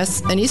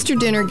stress, an Easter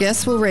dinner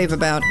guests will rave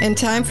about, and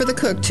time for the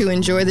cook to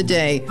enjoy the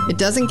day. It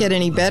doesn't get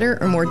any better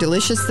or more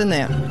delicious than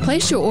that.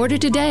 Place your order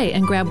today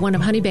and grab one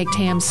of Honey Baked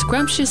Ham's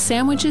scrumptious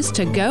sandwiches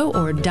to go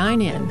or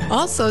dine in.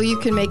 Also, you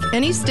can make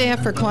any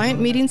staff or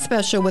client meeting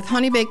special with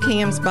Honey Baked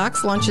Ham's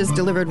box lunches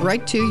delivered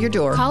right to your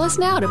door. Call us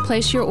now to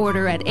place your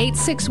order at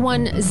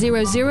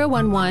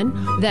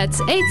 861-0011.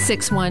 That's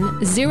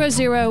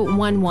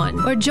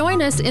 861-0011. Or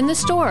join us in the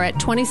store at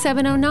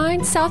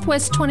 2709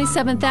 Southwest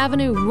 27th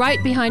Avenue,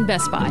 right behind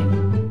Best Buy.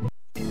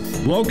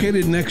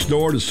 Located next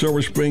door to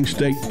Silver Spring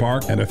State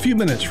Park and a few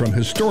minutes from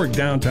historic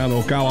downtown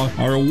Ocala,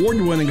 our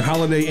award-winning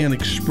Holiday Inn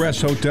Express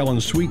Hotel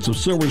and Suites of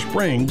Silver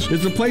Springs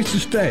is the place to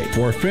stay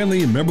for a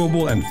friendly,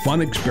 memorable, and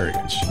fun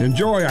experience.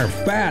 Enjoy our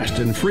fast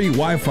and free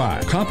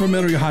Wi-Fi,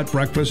 complimentary hot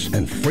breakfast,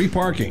 and free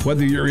parking.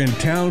 Whether you're in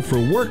town for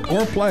work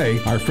or play,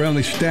 our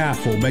friendly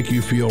staff will make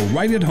you feel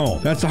right at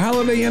home. That's the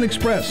Holiday Inn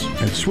Express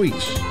and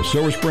Suites of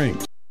Silver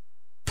Springs.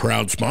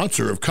 Proud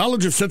sponsor of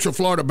College of Central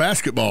Florida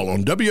basketball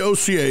on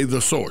WOCA The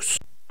Source.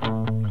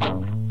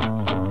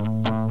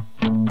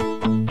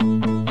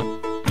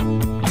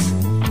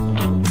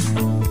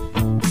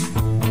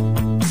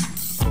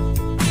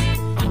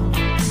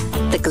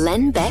 The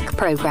Glenn Beck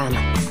Program.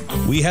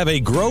 We have a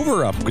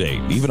Grover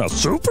update, even a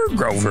super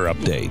Grover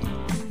update.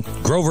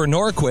 Grover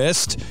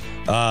Norquist,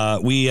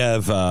 we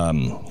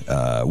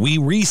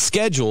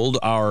rescheduled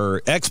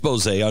our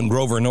expose on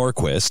Grover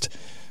Norquist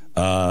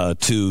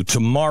to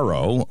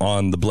tomorrow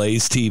on the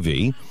Blaze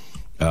TV.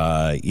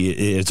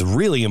 It's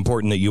really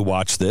important that you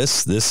watch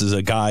this. This is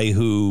a guy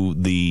who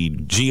the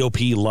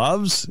GOP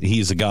loves.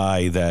 He's a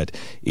guy that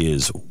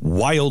is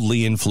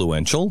wildly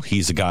influential.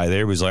 He's a guy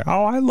there who's like,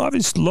 oh, I love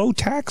his low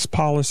tax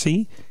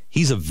policy.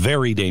 He's a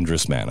very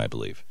dangerous man, I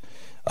believe.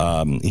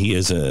 He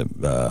is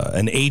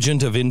an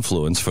agent of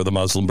influence for the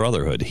Muslim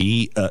Brotherhood.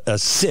 He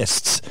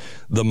assists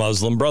the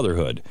Muslim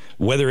Brotherhood.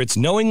 Whether it's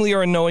knowingly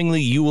or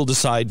unknowingly, you will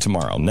decide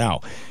tomorrow.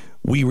 Now,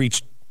 we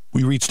reached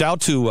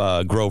out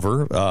to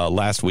Grover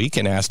last week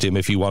and asked him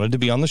if he wanted to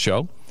be on the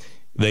show.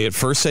 They at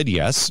first said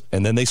yes,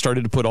 and then they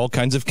started to put all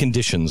kinds of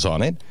conditions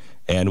on it.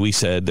 And we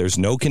said there's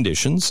no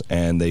conditions.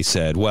 And they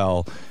said,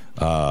 well,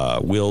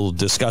 we'll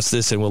discuss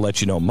this and we'll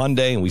let you know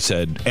Monday. And we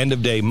said end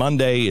of day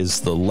Monday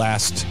is the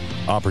last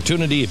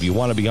opportunity if you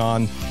want to be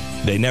on.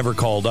 They never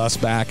called us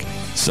back.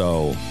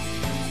 So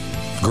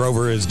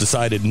Grover has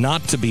decided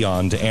not to be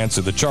on to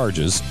answer the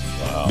charges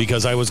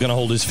because I was going to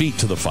hold his feet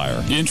to the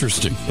fire.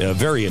 Interesting. Yeah,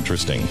 very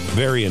interesting.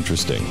 Very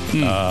interesting.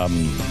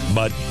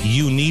 But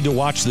you need to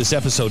watch this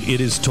episode. It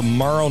is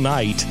tomorrow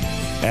night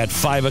at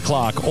 5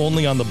 o'clock,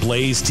 only on the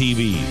Blaze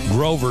TV.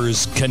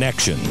 Grover's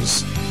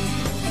Connections.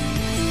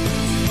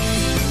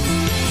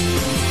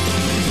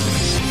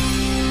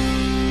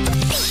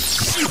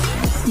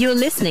 You're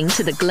listening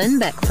to the Glenn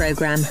Beck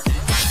Program.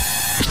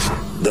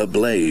 The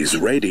Blaze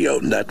Radio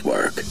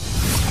Network.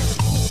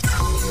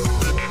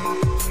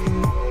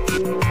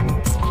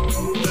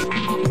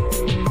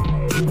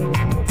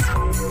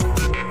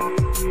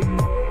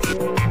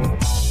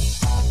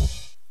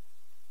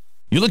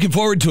 You're looking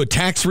forward to a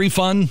tax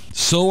refund?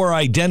 So are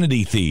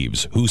identity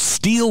thieves who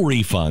steal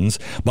refunds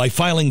by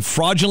filing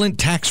fraudulent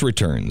tax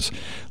returns.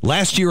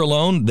 Last year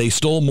alone, they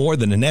stole more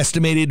than an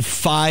estimated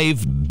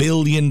 $5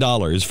 billion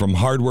from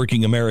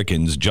hardworking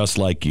Americans just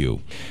like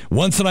you.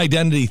 Once an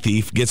identity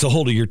thief gets a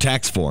hold of your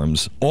tax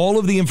forms, all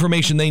of the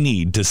information they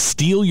need to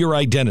steal your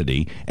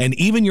identity and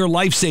even your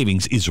life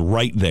savings is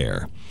right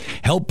there.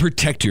 Help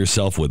protect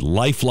yourself with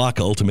LifeLock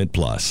Ultimate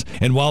Plus.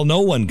 And while no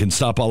one can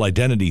stop all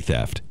identity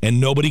theft and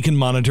nobody can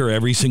monitor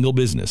every single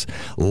business,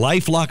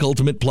 LifeLock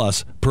Ultimate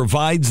Plus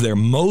provides their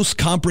most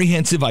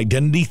comprehensive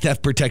identity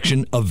theft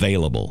protection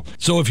available.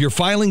 So if you're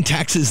filing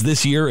taxes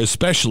this year,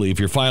 especially if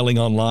you're filing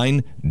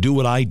online, do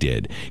what I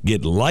did.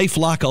 Get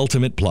LifeLock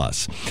Ultimate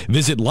Plus.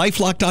 Visit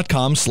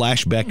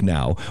lifelock.com/Beck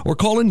now or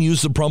call and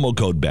use the promo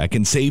code Beck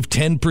and save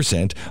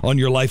 10% on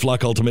your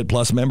LifeLock Ultimate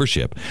Plus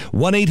membership.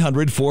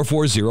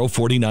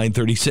 1-800-440-4936.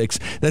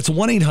 That's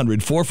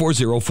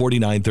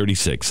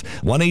 1-800-440-4936.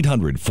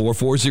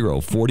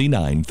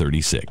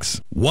 1-800-440-4936.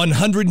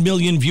 100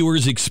 million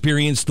viewers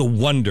experienced the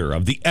wonder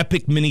of the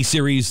epic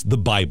miniseries, The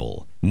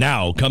Bible.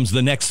 Now comes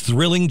the next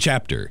thrilling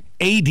chapter,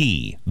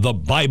 A.D., The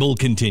Bible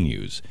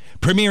Continues.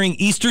 Premiering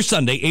Easter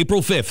Sunday,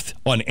 April 5th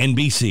on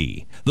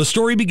NBC. The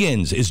story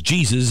begins as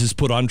Jesus is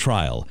put on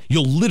trial.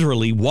 You'll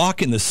literally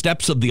walk in the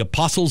steps of the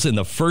apostles in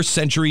the first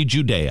century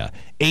Judea,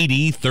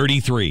 AD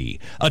 33,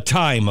 a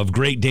time of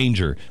great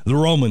danger. The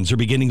Romans are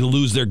beginning to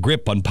lose their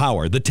grip on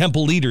power. The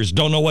temple leaders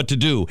don't know what to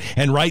do,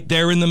 and right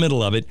there in the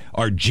middle of it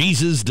are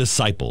Jesus'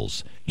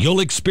 disciples. You'll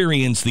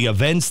experience the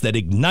events that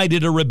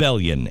ignited a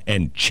rebellion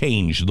and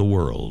changed the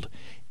world.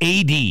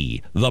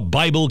 A.D., The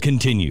Bible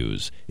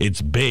Continues.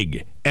 It's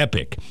big,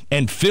 epic,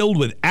 and filled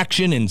with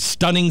action and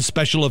stunning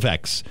special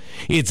effects.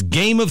 It's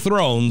Game of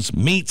Thrones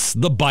meets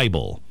The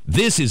Bible.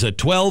 This is a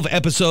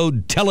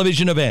 12-episode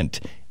television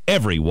event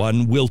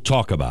everyone will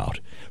talk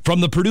about.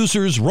 From the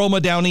producers Roma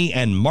Downey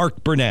and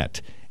Mark Burnett,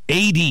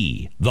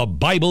 A.D., The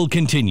Bible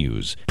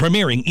Continues.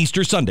 Premiering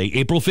Easter Sunday,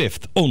 April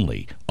 5th,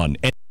 only on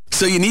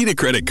So you need a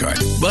credit card,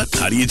 but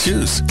how do you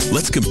choose?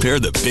 Let's compare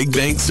the big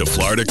banks to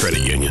Florida Credit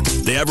Union.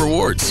 They have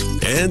rewards,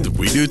 and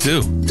we do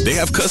too. They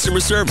have customer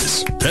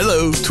service.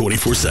 Hello,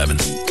 24/7.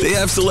 They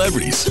have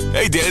celebrities.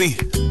 Hey, Danny.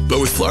 But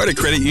with Florida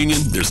Credit Union,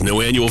 there's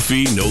no annual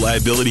fee, no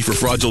liability for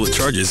fraudulent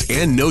charges,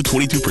 and no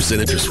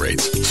 22% interest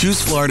rates.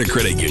 Choose Florida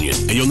Credit Union,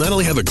 and you'll not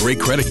only have a great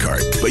credit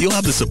card, but you'll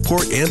have the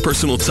support and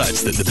personal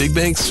touch that the big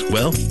banks,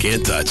 well,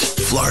 can't touch.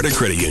 Florida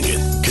Credit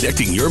Union,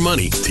 connecting your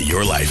money to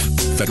your life.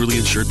 Federally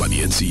insured by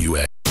the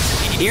NCUA.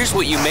 Here's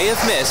what you may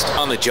have missed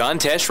on the John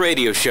Tesh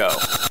Radio Show.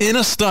 In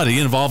a study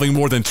involving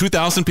more than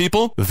 2,000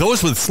 people,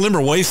 those with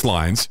slimmer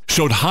waistlines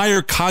showed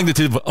higher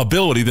cognitive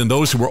ability than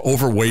those who were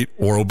overweight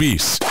or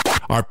obese.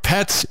 Our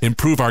pets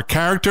improve our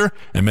character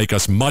and make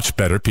us much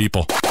better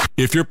people.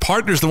 If your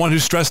partner's the one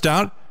who's stressed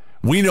out,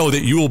 we know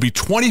that you will be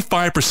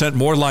 25%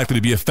 more likely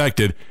to be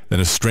affected than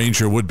a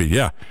stranger would be.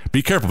 Yeah,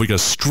 be careful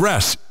because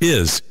stress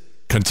is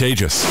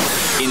contagious.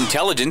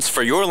 Intelligence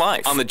for your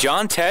life on the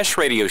John Tesh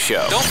Radio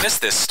Show. Don't miss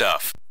this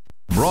stuff.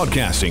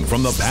 Broadcasting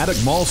from the Paddock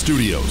Mall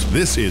Studios,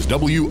 this is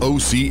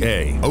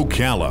WOCA,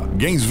 Ocala,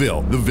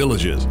 Gainesville, The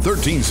Villages,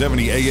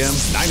 1370 AM,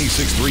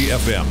 96.3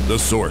 FM, The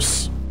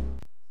Source.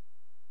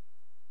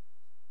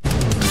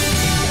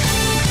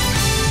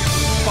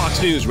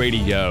 Fox News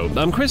Radio.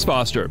 I'm Chris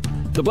Foster.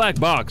 The black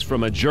box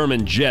from a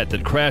German jet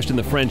that crashed in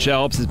the French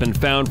Alps has been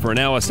found for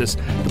analysis.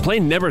 The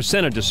plane never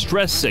sent a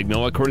distress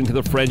signal, according to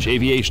the French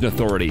Aviation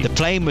Authority. The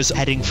plane was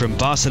heading from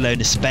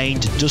Barcelona, Spain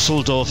to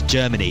Dusseldorf,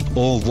 Germany.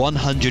 All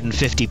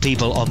 150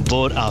 people on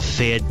board are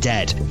feared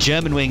dead.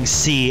 Germanwings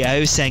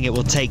CEO saying it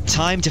will take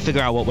time to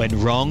figure out what went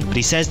wrong, but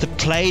he says the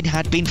plane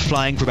had been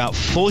flying for about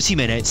 40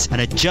 minutes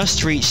and had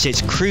just reached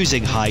its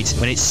cruising height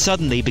when it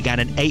suddenly began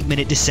an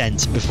 8-minute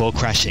descent before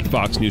crashing.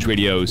 Fox News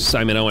Radio's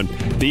Simon Owen.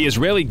 The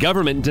Israeli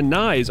government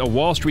denies a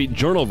Wall Street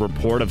Journal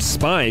report of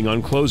spying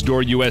on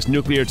closed-door U.S.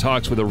 nuclear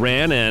talks with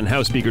Iran, and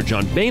House Speaker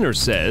John Boehner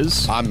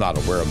says, I'm not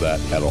aware of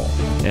that at all.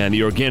 And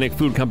the organic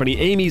food company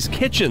Amy's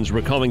Kitchens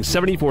recalling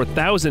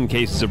 74,000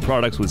 cases of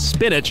products with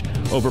spinach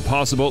over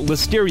possible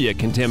listeria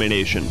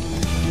contamination.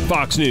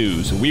 Fox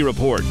News, we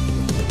report.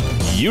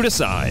 You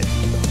decide.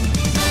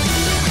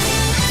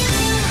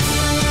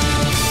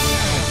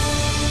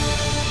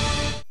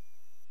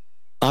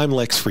 I'm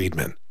Lex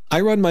Friedman. I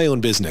run my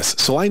own business,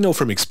 so I know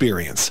from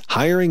experience,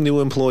 hiring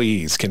new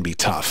employees can be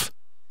tough.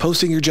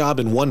 Posting your job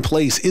in one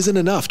place isn't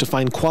enough to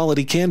find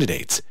quality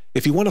candidates.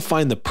 If you want to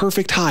find the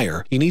perfect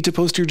hire, you need to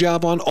post your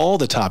job on all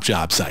the top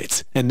job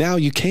sites. And now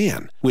you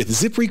can. With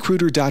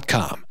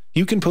ZipRecruiter.com,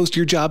 you can post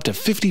your job to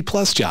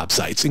 50-plus job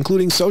sites,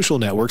 including social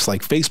networks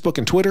like Facebook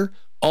and Twitter,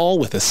 all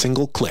with a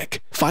single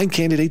click. Find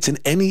candidates in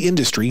any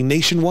industry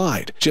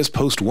nationwide. Just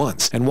post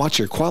once and watch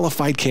your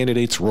qualified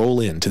candidates roll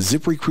in to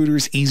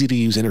ZipRecruiter's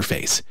easy-to-use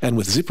interface. And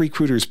with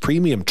ZipRecruiter's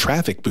premium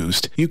traffic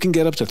boost, you can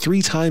get up to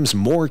 3 times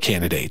more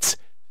candidates.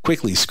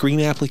 Quickly screen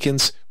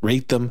applicants,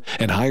 rate them,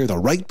 and hire the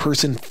right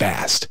person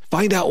fast.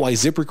 Find out why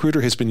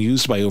ZipRecruiter has been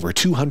used by over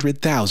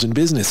 200,000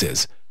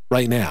 businesses.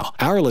 Right now,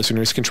 our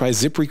listeners can try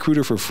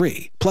ZipRecruiter for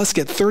free. Plus,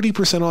 get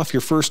 30% off your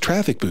first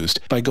traffic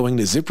boost by going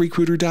to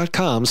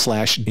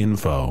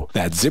ZipRecruiter.com/info.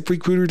 That's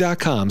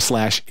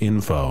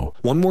ZipRecruiter.com/info.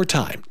 One more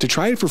time. To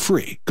try it for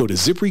free, go to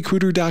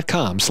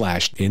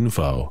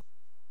ZipRecruiter.com/info.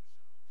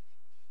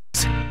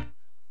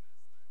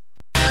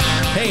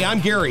 Hey, I'm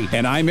Gary.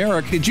 And I'm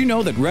Eric. Did you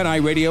know that Red Eye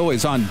Radio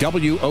is on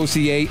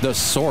WOCA The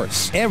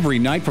Source every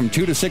night from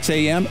 2 to 6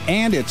 a.m.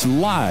 and it's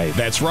live?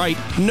 That's right.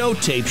 No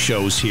tape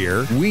shows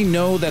here. We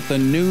know that the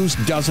news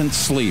doesn't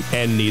sleep.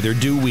 And neither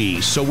do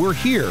we. So we're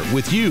here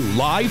with you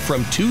live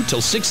from 2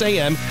 till 6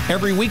 a.m.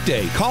 every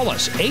weekday. Call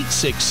us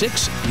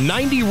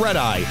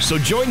 866-90-RED-EYE. So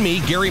join me,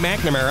 Gary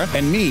McNamara.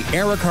 And me,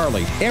 Eric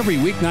Harley, every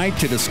weeknight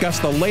to discuss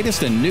the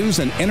latest in news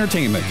and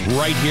entertainment.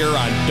 Right here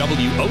on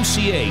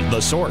WOCA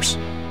The Source.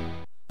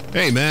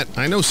 Hey, Matt,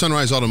 I know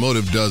Sunrise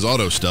Automotive does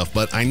auto stuff,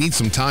 but I need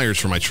some tires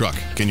for my truck.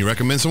 Can you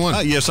recommend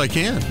someone? Yes, I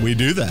can. We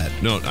do that.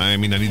 No, I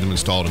mean I need them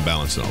installed and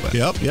balanced and all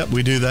that. Yep,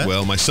 we do that.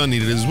 Well, my son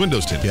needed his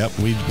windows tinted. Yep,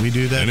 we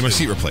do that. I need my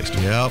seat replaced.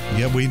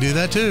 Yep, we do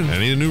that too. I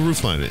need a new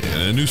roof line, and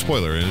a new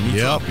spoiler, and a new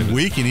truck.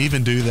 We can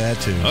even do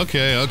that too.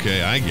 Okay,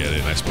 I get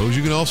it. I suppose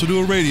you can also do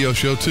a radio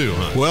show too,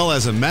 huh? Well,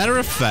 as a matter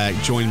of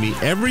fact, join me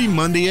every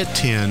Monday at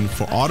 10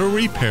 for auto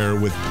repair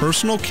with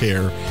personal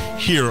care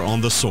here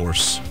on The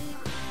Source.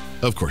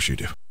 Of course you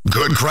do.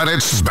 Good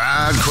credits,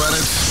 bad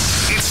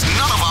credits. It's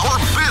none of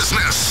our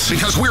business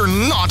because we're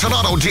not an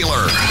auto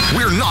dealer.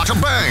 We're not a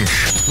bank.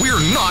 We're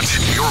not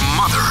your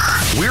mother.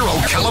 We're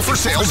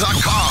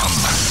OcalaForSale.com.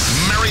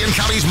 Marion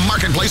County's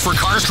marketplace for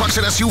cars, trucks,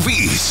 and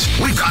SUVs.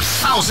 We've got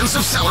thousands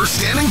of sellers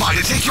standing by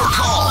to take your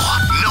call.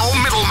 No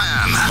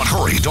middleman. But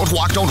hurry, don't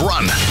walk, don't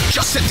run.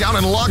 Just sit down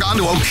and log on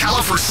to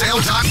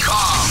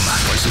OcalaForSale.com.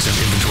 Prices and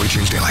inventory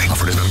change daily.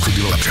 Offer does not include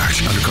dealer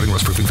upcharge. Undercutting,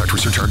 rust-proofing, factory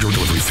surcharge, or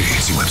delivery fee.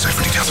 See website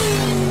for details.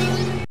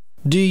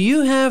 Do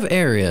you have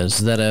areas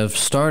that have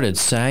started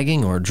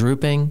sagging or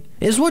drooping?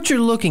 Is what you're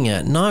looking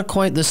at not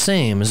quite the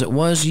same as it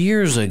was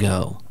years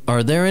ago?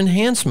 Are there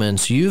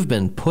enhancements you've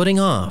been putting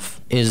off?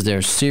 Is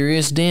there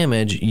serious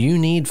damage you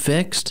need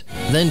fixed?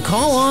 Then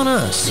call on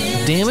us,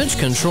 Damage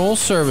Control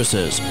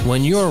Services,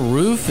 when your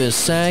roof is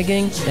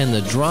sagging and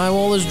the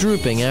drywall is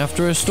drooping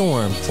after a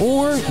storm,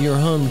 or your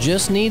home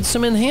just needs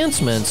some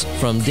enhancements.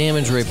 From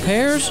damage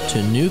repairs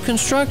to new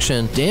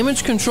construction,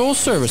 Damage Control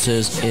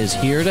Services is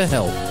here to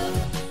help.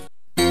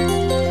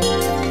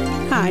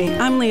 Hi,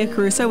 I'm Leah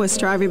Caruso with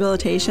Strive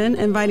Rehabilitation,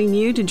 inviting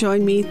you to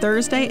join me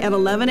Thursday at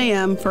 11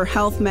 a.m. for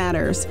Health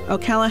Matters.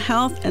 Ocala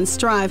Health and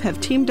Strive have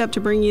teamed up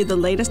to bring you the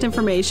latest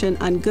information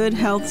on good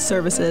health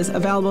services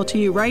available to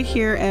you right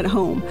here at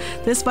home.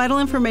 This vital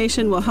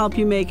information will help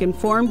you make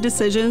informed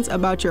decisions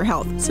about your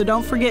health. So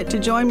don't forget to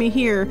join me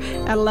here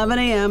at 11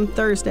 a.m.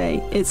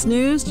 Thursday. It's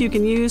news you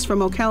can use from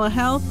Ocala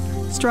Health,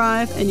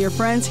 Strive, and your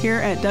friends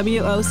here at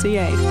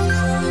WOCA.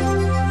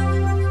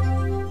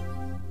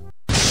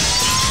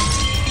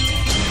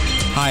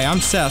 Hi, I'm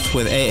Seth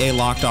with AA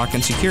Lock, Dock,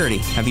 and Security.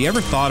 Have you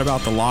ever thought about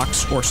the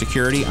locks or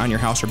security on your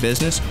house or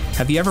business?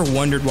 Have you ever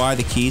wondered why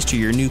the keys to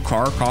your new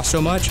car cost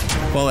so much?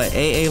 Well, at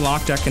AA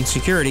Lock, Dock, and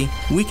Security,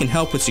 we can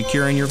help with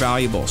securing your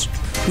valuables.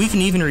 We can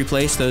even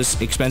replace those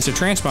expensive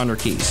transponder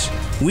keys.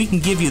 We can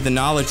give you the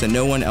knowledge that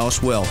no one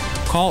else will.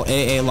 Call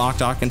AA Lock,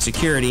 Dock, and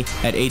Security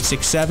at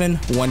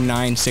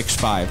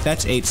 867-1965.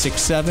 That's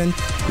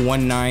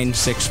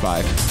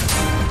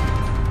 867-1965.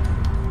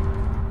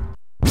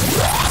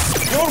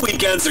 Your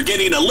weekends are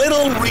getting a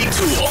little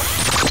retool.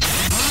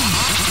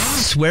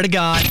 Swear to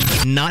God,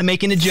 not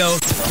making a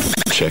joke.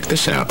 Check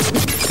this out.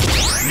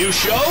 New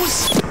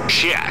shows?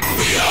 Check.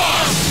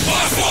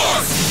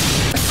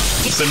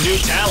 Some new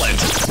talent?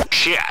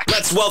 Check.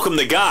 Let's welcome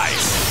the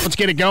guys. Let's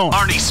get it going.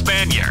 Arnie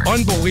Spanier.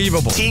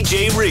 Unbelievable.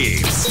 TJ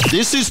Reeves.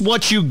 This is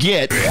what you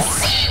get.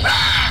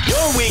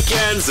 Your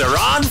weekends are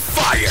on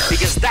fire.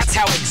 Because that's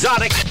how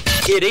exotic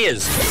it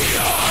is.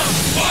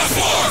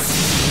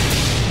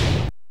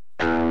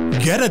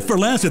 Get it for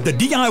less at the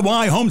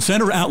DIY Home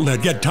Center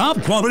outlet. Get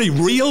top quality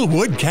real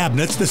wood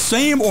cabinets the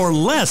same or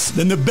less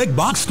than the big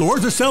box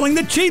stores are selling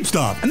the cheap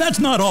stuff. And that's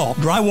not all.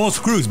 Drywall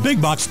screws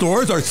big box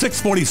stores are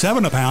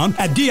 $6.47 a pound.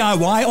 At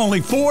DIY only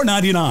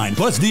 $4.99.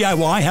 Plus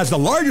DIY has the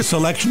largest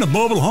selection of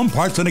mobile home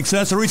parts and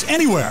accessories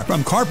anywhere.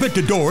 From carpet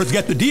to doors,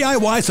 get the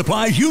DIY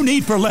supplies you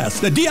need for less.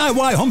 The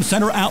DIY Home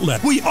Center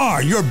outlet. We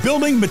are your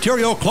building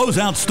material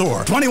closeout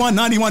store.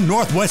 2191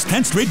 Northwest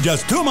 10th Street,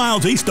 just 2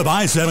 miles east of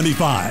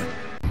I-75.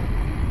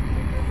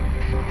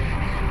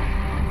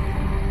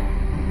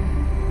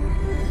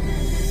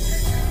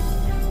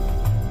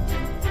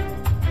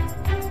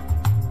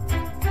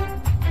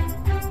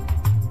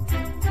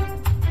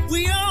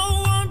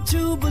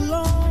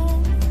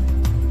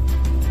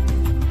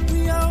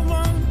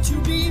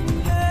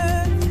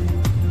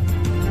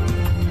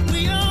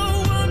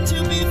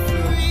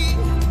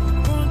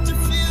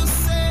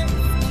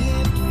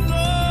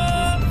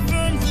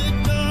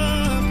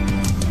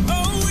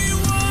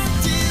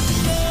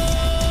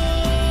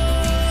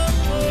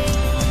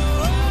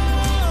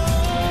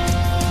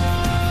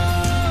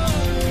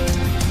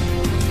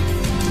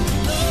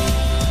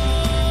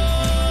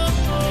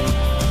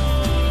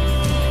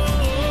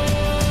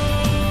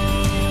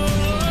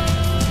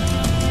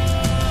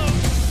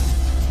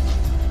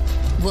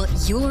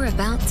 You're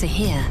about to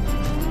hear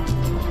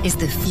is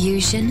the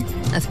fusion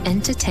of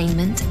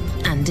entertainment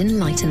and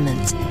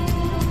enlightenment.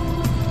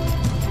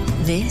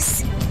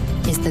 This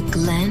is the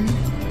Glenn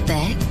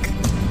Beck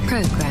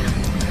Program.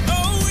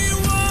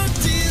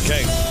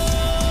 Okay.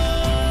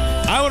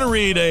 I want to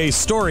read a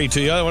story to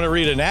you. I want to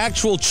read an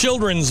actual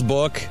children's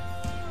book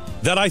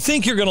that I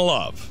think you're going to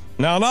love.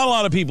 Now, not a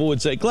lot of people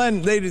would say,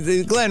 Glenn,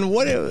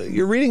 what?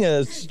 You're reading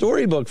a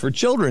storybook for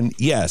children.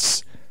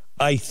 Yes,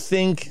 I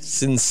think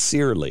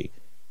sincerely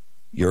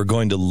you're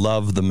going to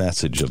love the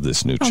message of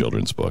this new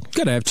children's book.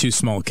 Good. I have 2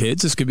 small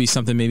kids. This could be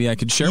something maybe I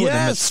could share with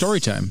them at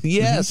story time.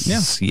 Yes.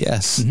 Mm-hmm.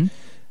 Yes. Mm-hmm.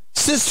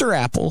 Sister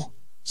Apple,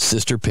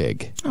 Sister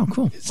Pig. Oh,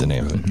 cool. It's the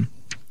name of it.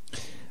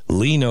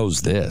 Lee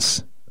knows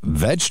this.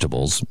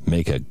 Vegetables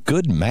make a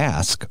good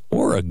mask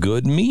or a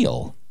good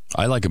meal.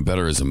 I like them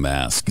better as a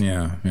mask.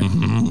 Yeah.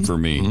 For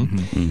me.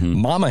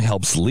 Mama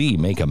helps Lee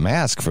make a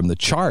mask from the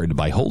chard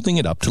by holding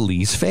it up to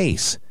Lee's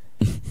face.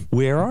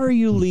 Where are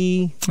you,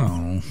 Lee?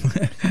 Oh.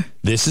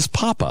 This is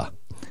Papa.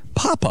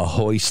 Papa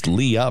hoists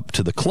Lee up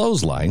to the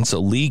clothesline so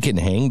Lee can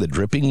hang the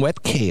dripping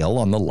wet kale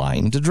on the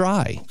line to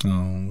dry.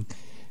 Oh.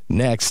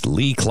 Next,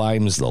 Lee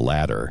climbs the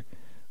ladder.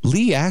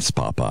 Lee asks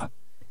Papa,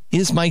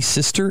 "Is my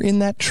sister in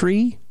that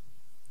tree?"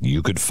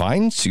 "You could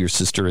find your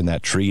sister in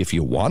that tree if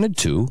you wanted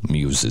to,"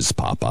 muses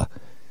Papa.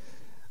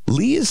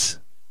 Lee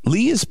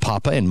is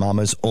Papa and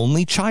Mama's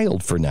only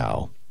child for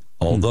now,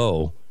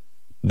 although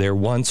there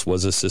once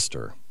was a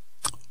sister.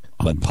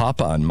 But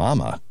Papa and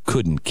Mama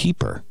couldn't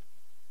keep her.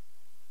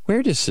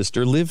 Where does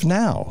sister live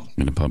now?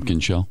 In a pumpkin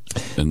shell.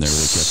 And there they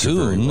kept Soon,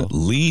 her very well.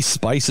 Lee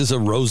spices a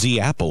rosy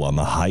apple on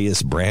the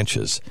highest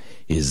branches.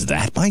 "Is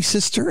that my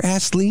sister?"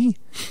 asks Lee.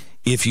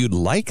 "If you'd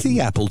like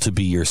the apple to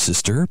be your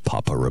sister,"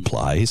 Papa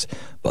replies,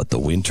 "but the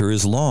winter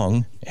is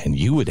long, and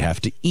you would have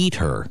to eat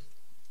her."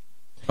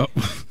 Oh,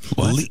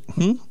 what?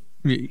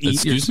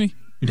 Excuse me?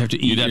 You'd have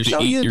to eat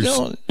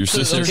your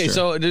sister. Okay,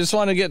 so I just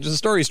want to get the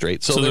story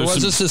straight. So there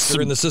was a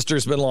sister, and the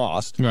sister's been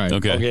lost. Right.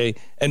 Okay.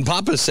 And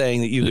Papa's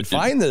saying that you could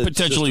find the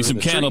potentially some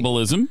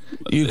cannibalism.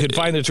 You could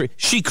find the tree.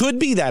 She could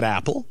be that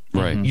apple.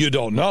 Right. You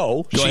don't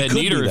know. Go ahead and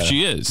eat her if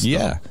she is.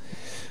 Yeah.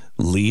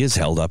 Lee is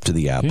held up to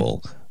the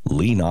apple.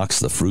 Lee knocks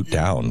the fruit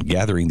down,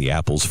 gathering the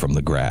apples from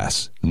the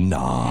grass.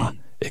 "Nah,"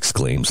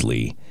 exclaims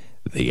Lee.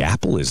 "The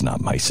apple is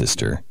not my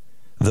sister.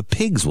 The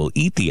pigs will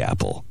eat the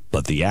apple,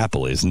 but the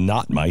apple is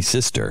not my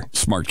sister."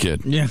 Smart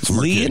kid. Yeah.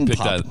 Smart Lee kid.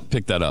 and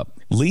Pick that up.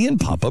 Lee and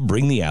Papa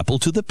bring the apple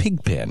to the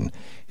pig pen.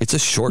 It's a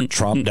short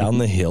tromp down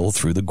the hill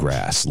through the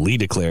grass. Lee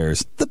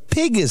declares, "The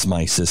pig is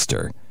my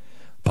sister."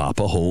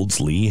 Papa holds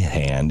Lee's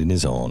hand in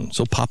his own,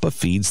 so Papa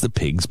feeds the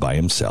pigs by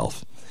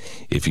himself.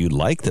 "If you'd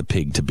like the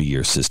pig to be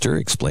your sister,"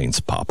 explains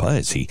Papa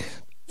as he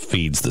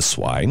feeds the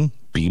swine,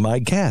 "be my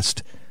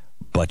guest.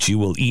 But you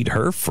will eat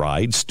her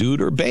fried,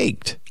 stewed, or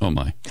baked." Oh,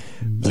 my.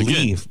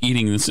 Again,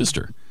 eating the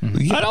sister.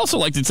 Yeah. I'd also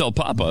like to tell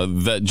Papa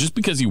that just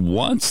because he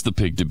wants the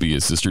pig to be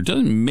his sister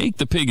doesn't make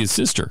the pig his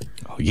sister.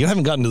 Oh, you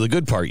haven't gotten to the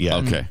good part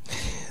yet. Okay.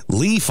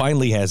 Lee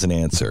finally has an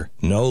answer.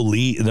 No,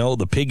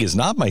 the pig is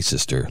not my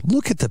sister.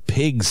 Look at the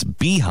pig's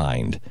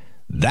behind.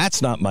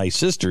 That's not my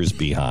sister's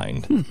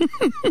behind.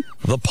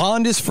 The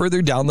pond is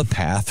further down the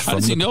path from How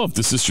does he know if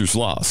the sister's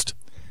lost?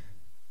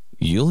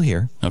 You'll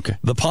hear. Okay.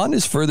 The pond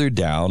is further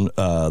down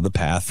the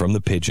path from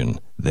the pigeon.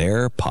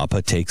 There,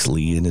 Papa takes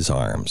Lee in his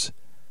arms.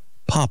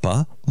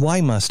 "Papa,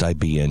 why must I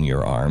be in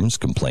your arms?"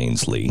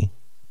 complains Lee.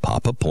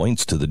 Papa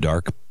points to the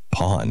dark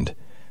pond.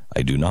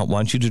 "I do not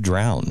want you to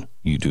drown.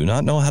 You do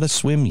not know how to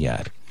swim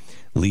yet."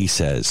 Lee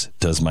says,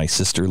 "Does my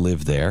sister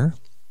live there?"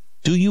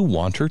 "Do you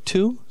want her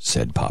to?"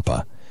 said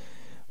Papa.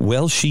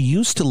 "Well, she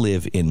used to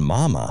live in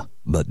Mama,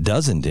 but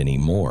doesn't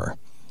anymore.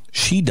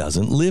 She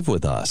doesn't live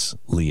with us,"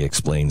 Lee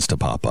explains to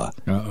Papa.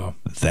 Uh-oh.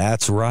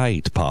 "That's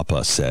right,"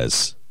 Papa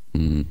says.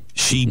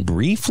 "She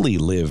briefly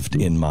lived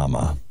in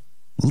Mama."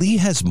 Lee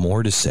has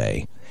more to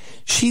say.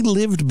 "She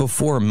lived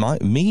before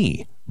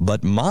me,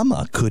 but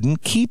Mama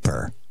couldn't keep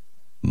her.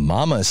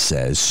 Mama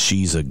says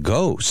she's a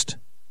ghost."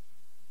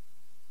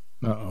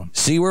 Uh-oh.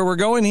 See where we're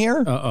going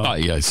here? Uh-oh.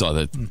 Yeah, I saw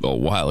that a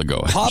while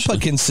ago. Papa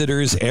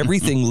considers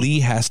everything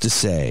Lee has to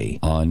say.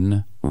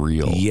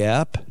 Unreal.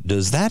 Yep.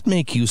 Does that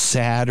make you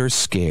sad or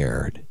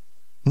scared?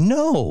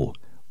 "No.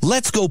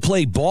 Let's go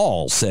play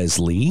ball," says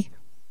Lee.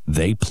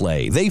 They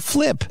play. They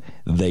flip.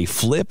 They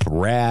flip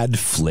rad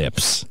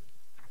flips.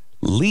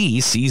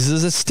 Lee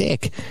seizes a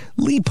stick.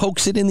 Lee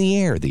pokes it in the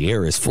air. The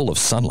air is full of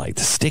sunlight.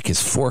 The stick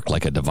is forked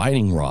like a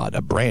divining rod,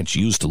 a branch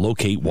used to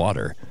locate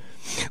water.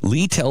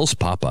 Lee tells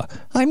Papa,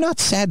 "I'm not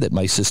sad that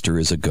my sister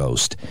is a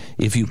ghost.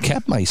 If you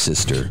kept my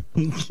sister,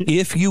 you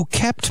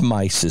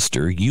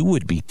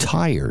would be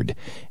tired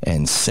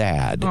and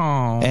sad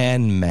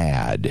and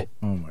mad."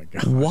 Oh, my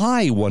God.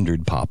 "Why?"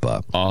 wondered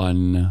Papa.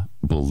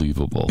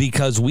 Unbelievable.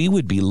 "Because we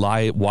would be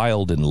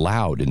wild and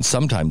loud, and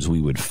sometimes we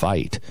would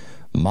fight.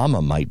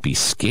 Mama might be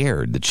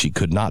scared that she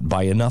could not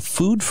buy enough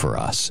food for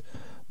us.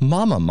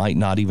 Mama might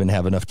not even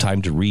have enough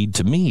time to read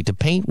to me, to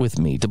paint with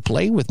me, to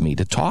play with me,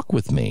 to talk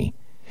with me.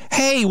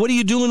 Hey, what are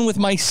you doing with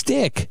my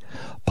stick?"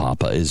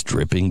 Papa is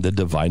dripping the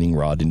divining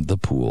rod into the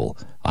pool.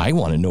 "I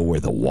want to know where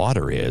the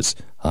water is.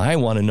 I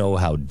want to know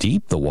how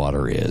deep the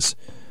water is."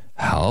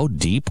 How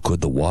deep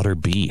could the water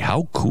be?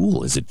 How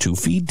cool? Is it 2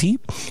 feet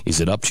deep? Is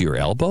it up to your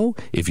elbow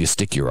if you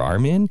stick your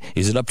arm in?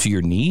 Is it up to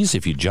your knees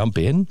if you jump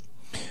in?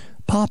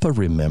 Papa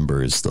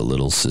remembers the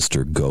little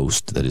sister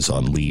ghost that is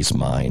on Lee's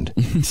mind.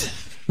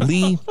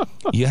 "Lee,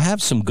 you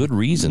have some good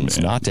reasons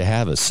not to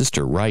have a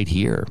sister right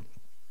here.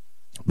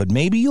 But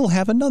maybe you'll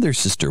have another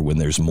sister when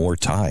there's more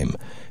time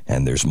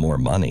and there's more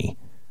money."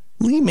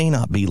 Lee may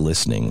not be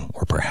listening,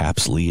 or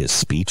perhaps Lee is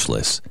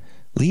speechless.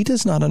 Lee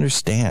does not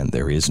understand.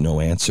 There is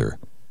no answer.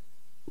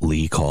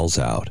 Lee calls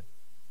out,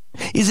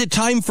 "Is it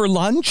time for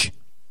lunch?"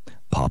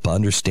 Papa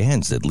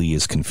understands that Lee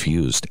is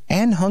confused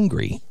and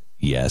hungry.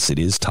 Yes, it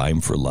is time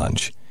for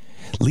lunch.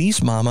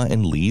 Lee's mama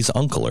and Lee's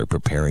uncle are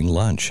preparing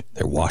lunch.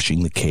 They're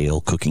washing the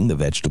kale, cooking the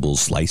vegetables,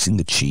 slicing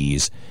the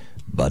cheese,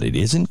 but it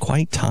isn't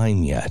quite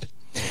time yet.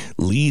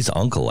 Lee's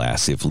uncle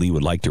asks if Lee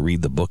would like to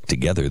read the book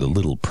together, The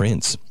Little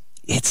Prince.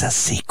 It's a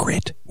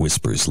secret,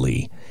 whispers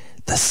Lee.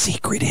 The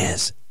secret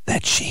is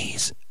that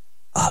she's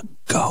a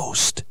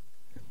ghost.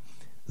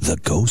 The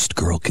ghost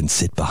girl can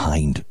sit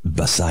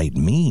beside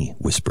me,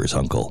 whispers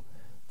Uncle,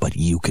 but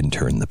you can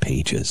turn the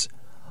pages.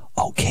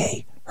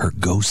 Okay, her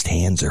ghost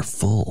hands are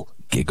full,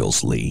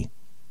 giggles Lee.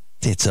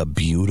 It's a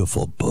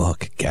beautiful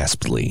book,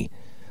 gasped Lee.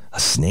 A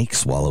snake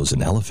swallows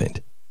an elephant.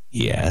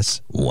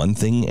 Yes, one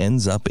thing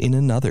ends up in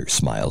another,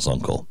 smiles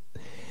Uncle.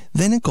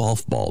 Then a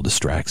golf ball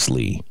distracts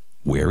Lee.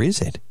 Where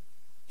is it?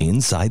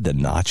 Inside the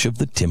notch of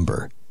the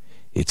timber.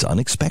 It's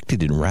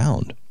unexpected and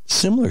round,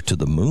 similar to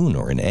the moon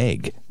or an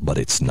egg, but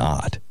it's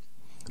not.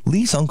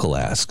 Lee's uncle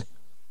asks,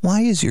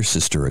 why is your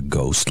sister a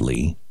ghost,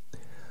 Lee?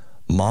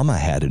 Mama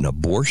had an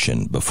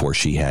abortion before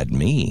she had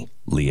me,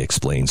 Lee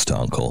explains to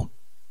Uncle.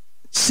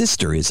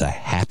 Sister is a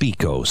happy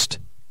ghost,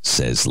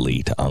 says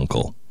Lee to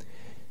Uncle.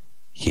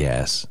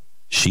 Yes,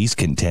 she's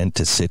content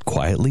to sit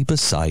quietly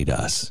beside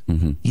us.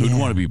 Mm-hmm. Yeah. Who'd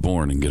want to be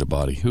born and get a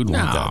body? Who'd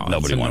want that?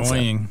 Nobody wants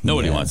that.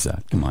 Nobody wants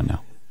that. Come on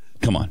now.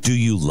 Come on. Do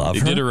you love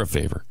her? Did her a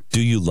favor.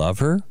 Do you love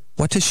her?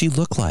 What does she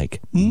look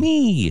like?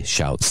 Me,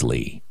 shouts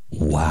Lee.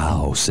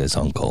 Wow, says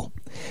Uncle.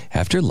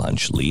 After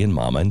lunch, Lee and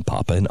Mama and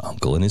Papa and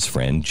Uncle and his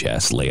friend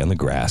Jess lay on the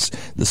grass.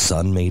 The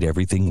sun made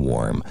everything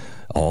warm.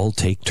 All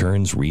take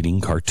turns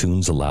reading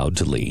cartoons aloud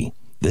to Lee.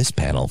 This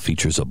panel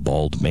features a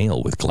bald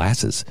male with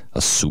glasses. A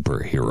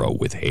superhero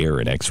with hair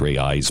and X-ray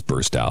eyes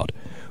burst out.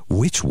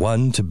 Which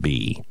one to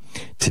be?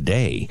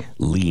 Today,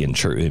 Lee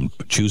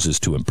chooses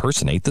to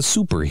impersonate the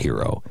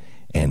superhero.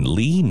 And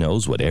Lee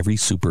knows what every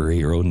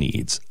superhero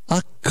needs.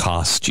 A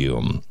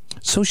costume.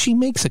 So she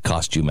makes a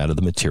costume out of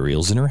the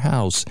materials in her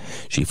house.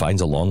 She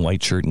finds a long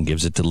white shirt and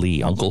gives it to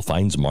Lee. Uncle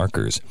finds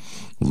markers.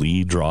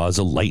 Lee draws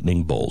a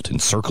lightning bolt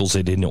and circles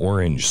it in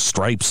orange,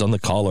 stripes on the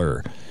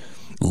collar.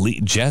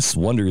 Jess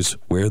wonders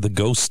where the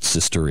ghost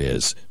sister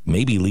is.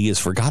 Maybe Lee has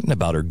forgotten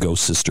about her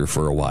ghost sister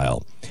for a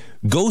while.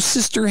 Ghost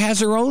sister has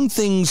her own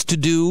things to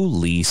do,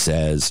 Lee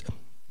says.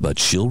 But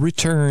she'll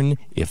return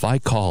if I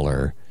call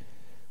her.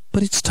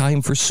 But it's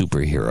time for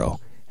superhero,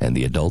 and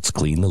the adults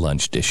clean the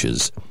lunch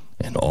dishes,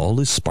 and all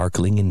is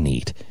sparkling and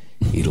neat.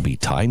 It'll be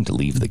time to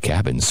leave the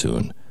cabin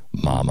soon.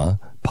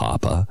 Mama,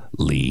 Papa,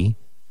 Lee,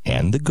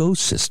 and the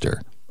ghost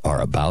sister are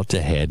about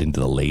to head into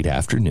the late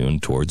afternoon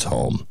towards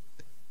home.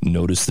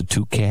 Notice the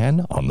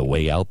toucan on the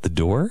way out the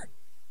door?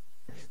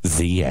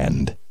 The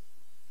end.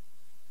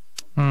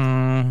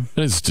 That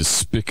is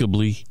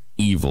despicably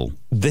evil.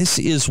 This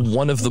is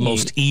one of the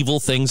most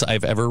evil things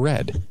I've ever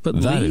read. But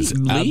that is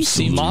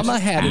absolutely. Mama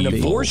had an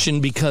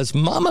abortion because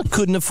Mama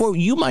couldn't afford.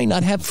 You might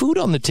not have food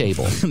on the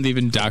table. They've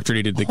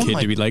indoctrinated the kid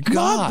to be like,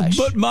 gosh,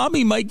 but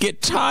Mommy might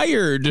get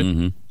tired.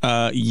 Mm-hmm.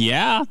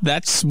 Yeah,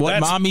 that's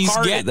what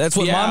mommies get. That's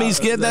what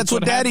mommies get. That's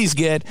what daddies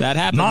get. That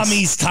happens.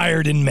 Mommy's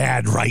tired and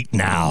mad right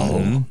now.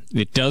 Mm-hmm.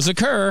 It does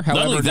occur.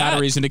 However, not a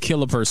reason to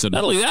kill a person.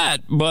 Not only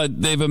that,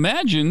 but they've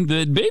imagined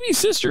that baby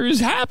sister is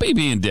happy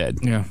being dead.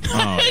 Yeah.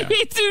 Oh, yeah.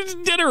 He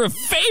did her a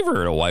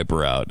favor to wipe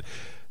her out.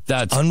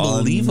 That's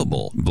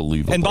unbelievable.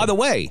 Unbelievable. And by the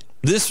way,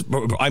 this,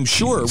 I'm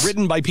sure,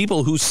 written by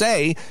people who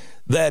say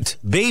that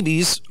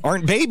babies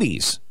aren't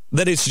babies,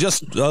 that it's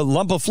just a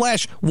lump of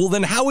flesh. Well,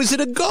 then how is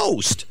it a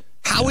ghost?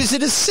 How is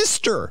it a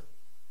sister?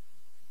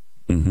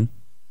 Mm-hmm.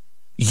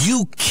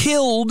 You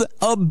killed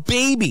a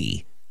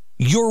baby.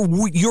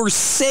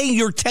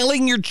 You're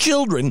telling your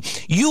children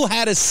you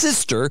had a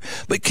sister,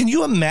 but can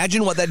you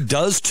imagine what that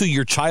does to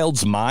your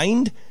child's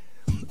mind?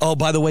 Oh,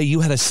 by the way,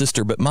 you had a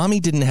sister, but Mommy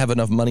didn't have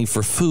enough money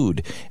for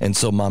food, and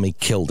so Mommy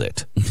killed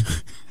it.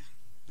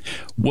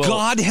 Well,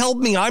 God help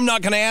me. I'm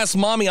not going to ask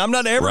Mommy. I'm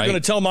not ever going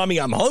to tell Mommy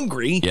I'm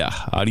hungry. Yeah,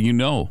 how do you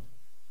know?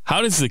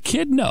 How does the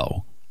kid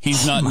know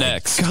he's not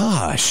next?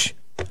 Gosh.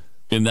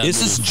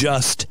 This is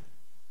just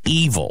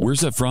evil. Where's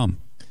that from?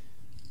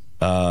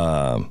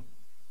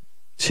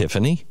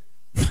 Tiffany.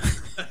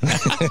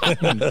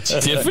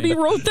 Tiffany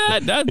wrote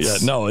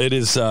that? No, it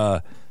is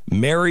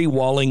Mary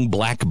Walling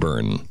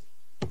Blackburn.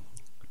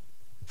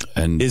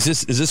 And is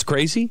this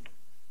crazy?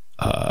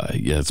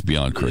 Yeah, it's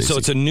beyond crazy. So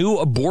it's a new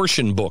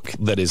abortion book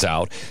that is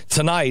out.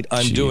 Tonight,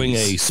 I'm doing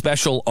a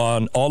special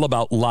on all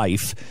about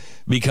life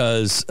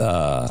because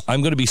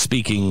I'm going to be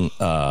speaking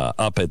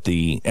up at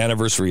the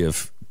anniversary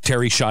of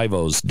Terry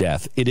Schiavo's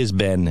death. It has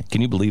been,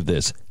 can you believe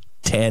this,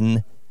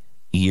 10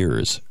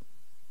 years.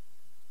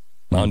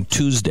 On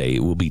Tuesday, it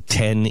will be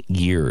 10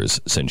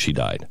 years since she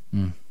died.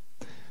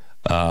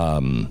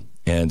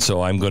 And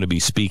so I'm going to be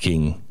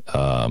speaking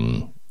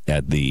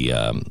at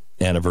the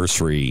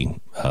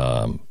anniversary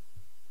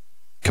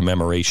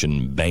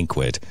commemoration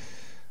banquet,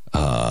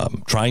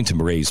 trying to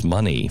raise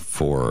money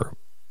for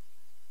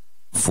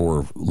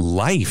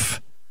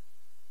life,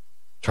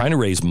 trying to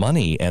raise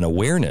money and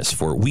awareness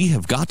for, we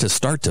have got to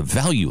start to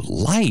value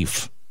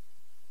life.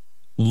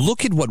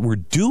 Look at what we're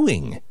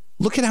doing.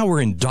 Look at how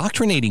we're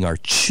indoctrinating our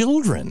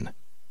children.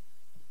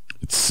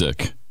 It's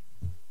sick.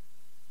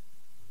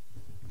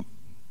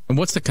 And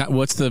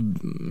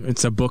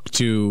it's a book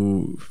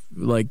to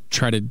like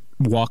try to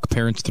walk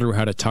parents through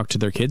how to talk to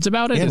their kids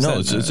about it? Yeah,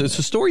 it's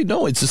a story.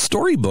 No, it's a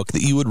storybook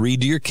that you would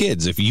read to your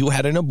kids. If you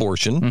had an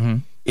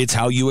abortion, it's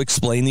how you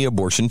explain the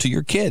abortion to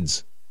your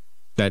kids.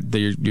 That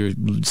your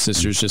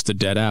sister's just a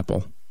dead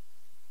apple.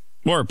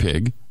 Or a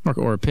pig.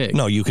 Or a pig.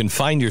 No, you can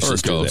find your Or a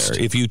sister ghost.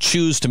 there. If you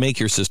choose to make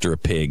your sister a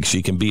pig,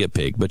 she can be a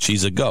pig, but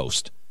she's a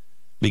ghost.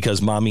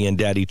 Because mommy and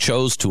daddy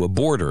chose to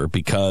abort her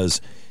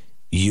because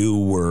you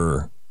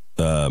were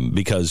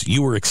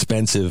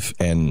expensive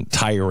and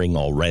tiring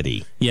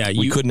already. Yeah,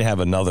 we couldn't have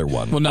another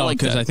one. Well, no,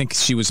 because I think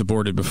she was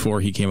aborted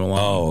before he came along.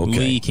 Oh, okay.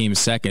 Lee came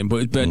second,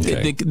 but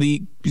Okay.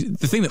 the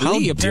thing that How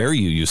Lee dare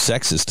you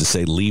sexist to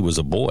say Lee was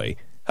a boy?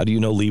 How do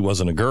you know Lee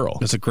wasn't a girl?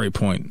 That's a great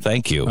point.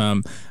 Thank you.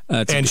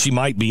 And she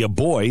might be a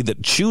boy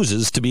that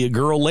chooses to be a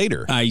girl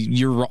later.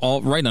 You're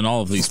all right on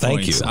all of these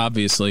Thank points, you.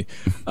 Obviously.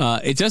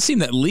 It does seem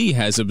that Lee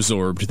has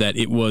absorbed that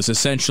it was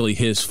essentially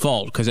his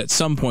fault because at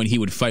some point he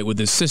would fight with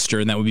his sister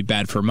and that would be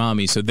bad for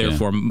mommy, so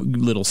therefore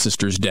little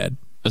sister's dead.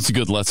 That's a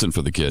good lesson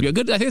for the kid. Yeah,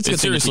 good. I think it's a good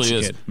thing to seriously teach a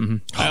is. kid.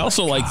 Mm-hmm. I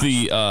also like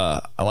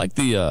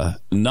the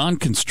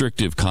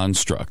non-constrictive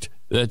construct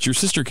that your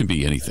sister can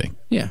be anything.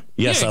 Yeah.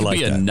 Yes, it I could like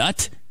be that. a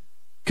nut.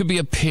 Could be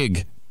a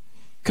pig.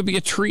 Could be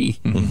a tree.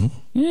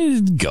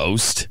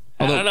 Ghost.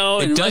 I don't know.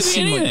 It does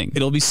seem anything. like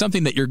it'll be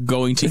something that you're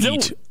going to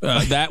eat.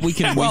 That we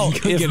can. Well, we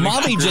can if get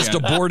mommy agree just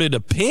on. aborted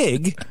a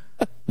pig,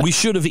 we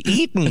should have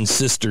eaten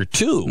sister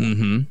too.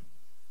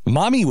 Mm-hmm.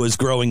 Mommy was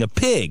growing a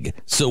pig,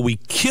 so we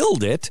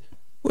killed it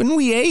when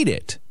we ate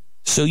it.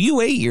 So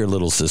you ate your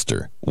little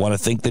sister. Want to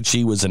think that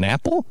she was an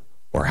apple?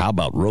 Or how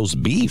about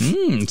roast beef?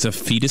 It's a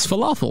fetus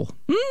falafel.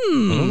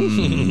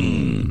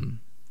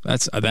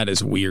 That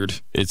is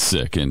weird. It's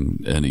sick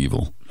and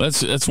evil.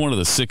 That's one of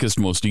the sickest,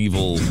 most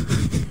evil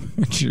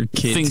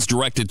things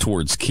directed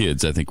towards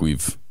kids I think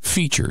we've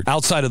featured.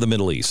 Outside of the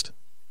Middle East.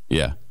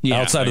 Yeah.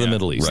 Outside of the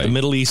Middle East. Right. The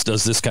Middle East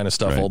does this kind of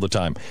stuff all the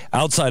time.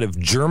 Outside of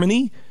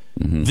Germany,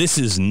 this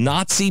is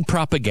Nazi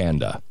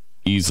propaganda.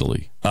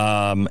 Easily.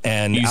 And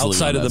Easily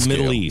outside on of the that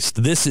Middle scale.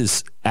 East, this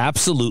is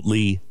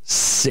absolutely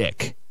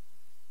sick.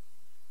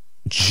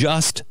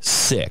 Just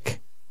sick.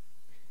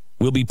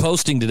 We'll be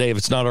posting today, if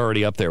it's not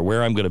already up there,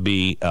 where I'm going to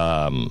be.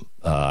 I'm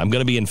going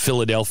to be in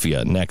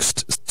Philadelphia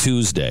next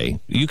Tuesday. Are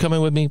you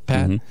coming with me,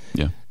 Pat?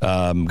 Yeah.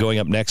 Going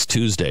up next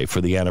Tuesday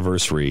for the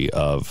anniversary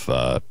of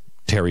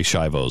Terry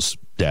Schiavo's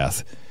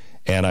death.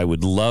 And I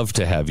would love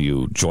to have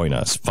you join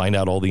us. Find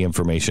out all the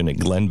information at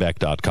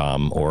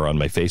glennbeck.com or on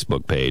my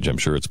Facebook page. I'm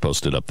sure it's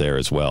posted up there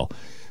as well.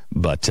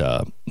 But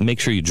make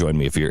sure you join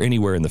me if you're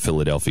anywhere in the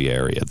Philadelphia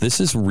area.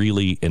 This is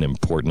really an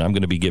important. I'm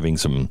going to be giving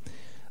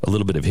a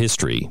little bit of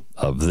history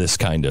of this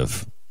kind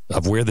of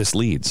where this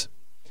leads.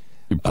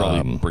 You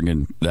probably bring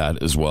in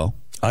that as well.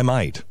 I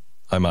might.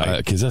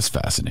 Because that's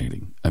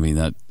fascinating. I mean,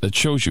 that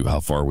shows you how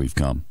far we've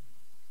come.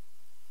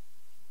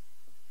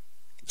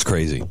 It's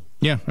crazy.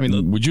 Yeah, I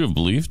mean, would you have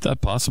believed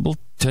that possible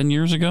 10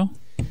 years ago?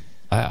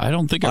 I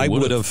don't think I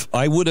would have.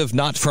 I would have,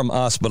 not from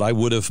us, but I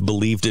would have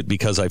believed it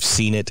because I've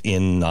seen it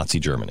in Nazi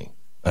Germany.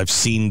 I've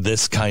seen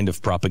this kind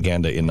of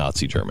propaganda in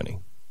Nazi Germany.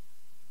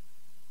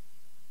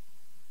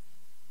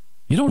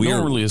 You don't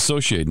normally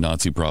associate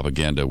Nazi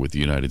propaganda with the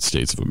United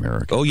States of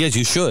America. Oh, yes,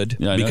 you should,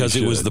 Yeah, I know because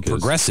you it was should, the 'cause,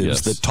 progressives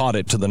yes. that taught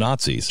it to the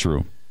Nazis.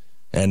 True.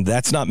 And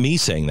that's not me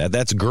saying that.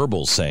 That's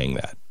Goebbels saying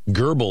that.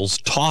 Goebbels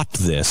taught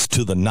this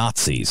to the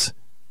Nazis.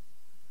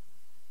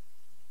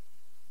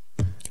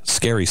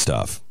 Scary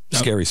stuff.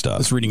 Scary stuff. I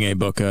was reading a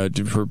book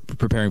for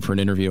preparing for an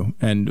interview,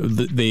 and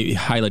they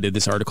highlighted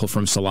this article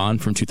from Salon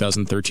from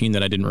 2013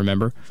 that I didn't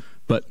remember.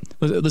 But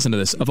listen to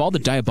this. Of all the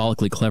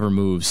diabolically clever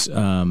moves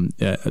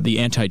the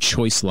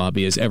anti-choice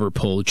lobby has ever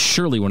pulled,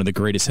 surely one of the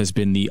greatest has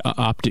been the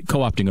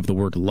co-opting of the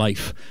word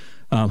life.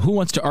 Who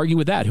wants to argue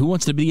with that? Who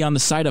wants to be on the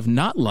side of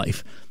not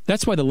life?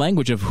 That's why the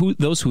language of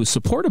those who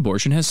support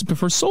abortion has,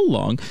 for so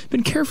long,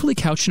 been carefully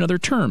couched in other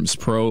terms: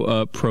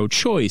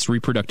 pro-choice,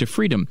 reproductive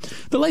freedom.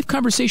 The life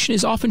conversation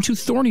is often too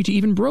thorny to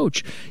even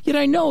broach. Yet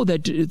I know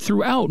that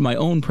throughout my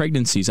own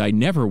pregnancies, I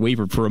never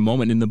wavered for a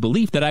moment in the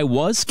belief that I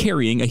was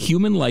carrying a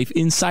human life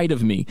inside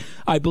of me.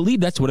 I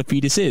believe that's what a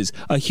fetus is,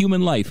 a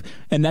human life,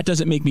 and that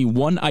doesn't make me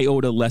one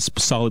iota less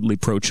solidly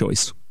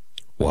pro-choice.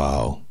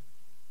 Wow.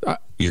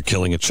 You're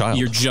killing a child.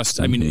 You're just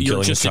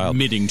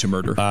admitting to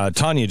murder.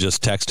 Tanya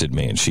just texted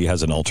me, and she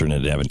has an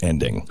alternate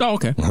ending. Oh,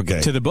 okay.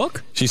 Okay. To the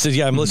book? She says,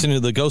 yeah, I'm listening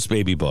to the Ghost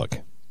Baby book.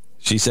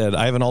 She said,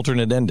 I have an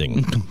alternate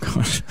ending. Oh,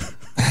 gosh.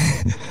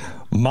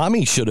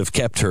 Mommy should have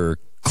kept her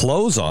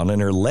clothes on and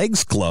her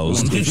legs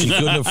closed if she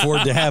couldn't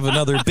afford to have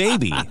another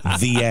baby.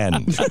 The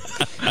end.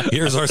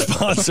 Here's our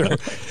sponsor.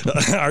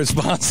 Our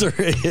sponsor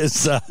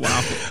is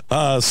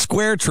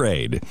Square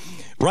Trade.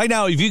 Right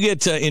now, if you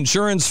get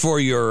insurance for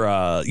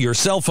your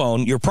cell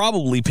phone, you're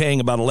probably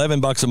paying about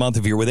 $11 a month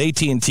if you're with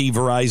AT&T,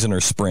 Verizon,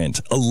 or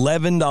Sprint.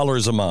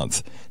 $11 a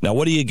month. Now,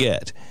 what do you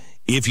get?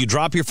 If you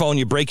drop your phone,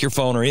 you break your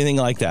phone, or anything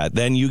like that,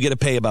 then you get to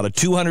pay about a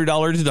 $200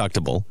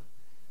 deductible,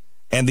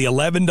 and the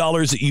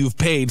 $11 that you've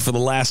paid for the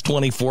last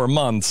 24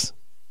 months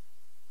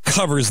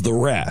covers the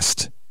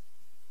rest.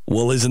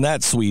 Well, isn't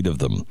that sweet of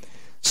them?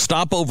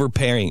 Stop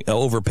overpaying.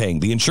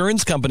 The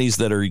insurance companies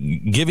that are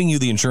giving you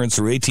the insurance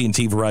through AT&T,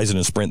 Verizon,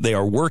 and Sprint, they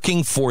are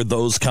working for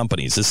those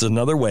companies. This is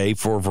another way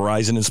for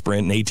Verizon and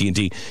Sprint and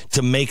AT&T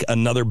to make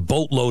another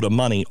boatload of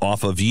money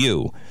off of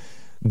you.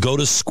 Go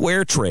to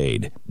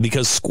SquareTrade,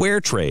 because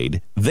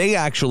SquareTrade, they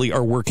actually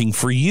are working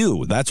for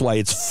you. That's why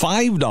it's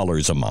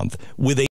 $5 a month with a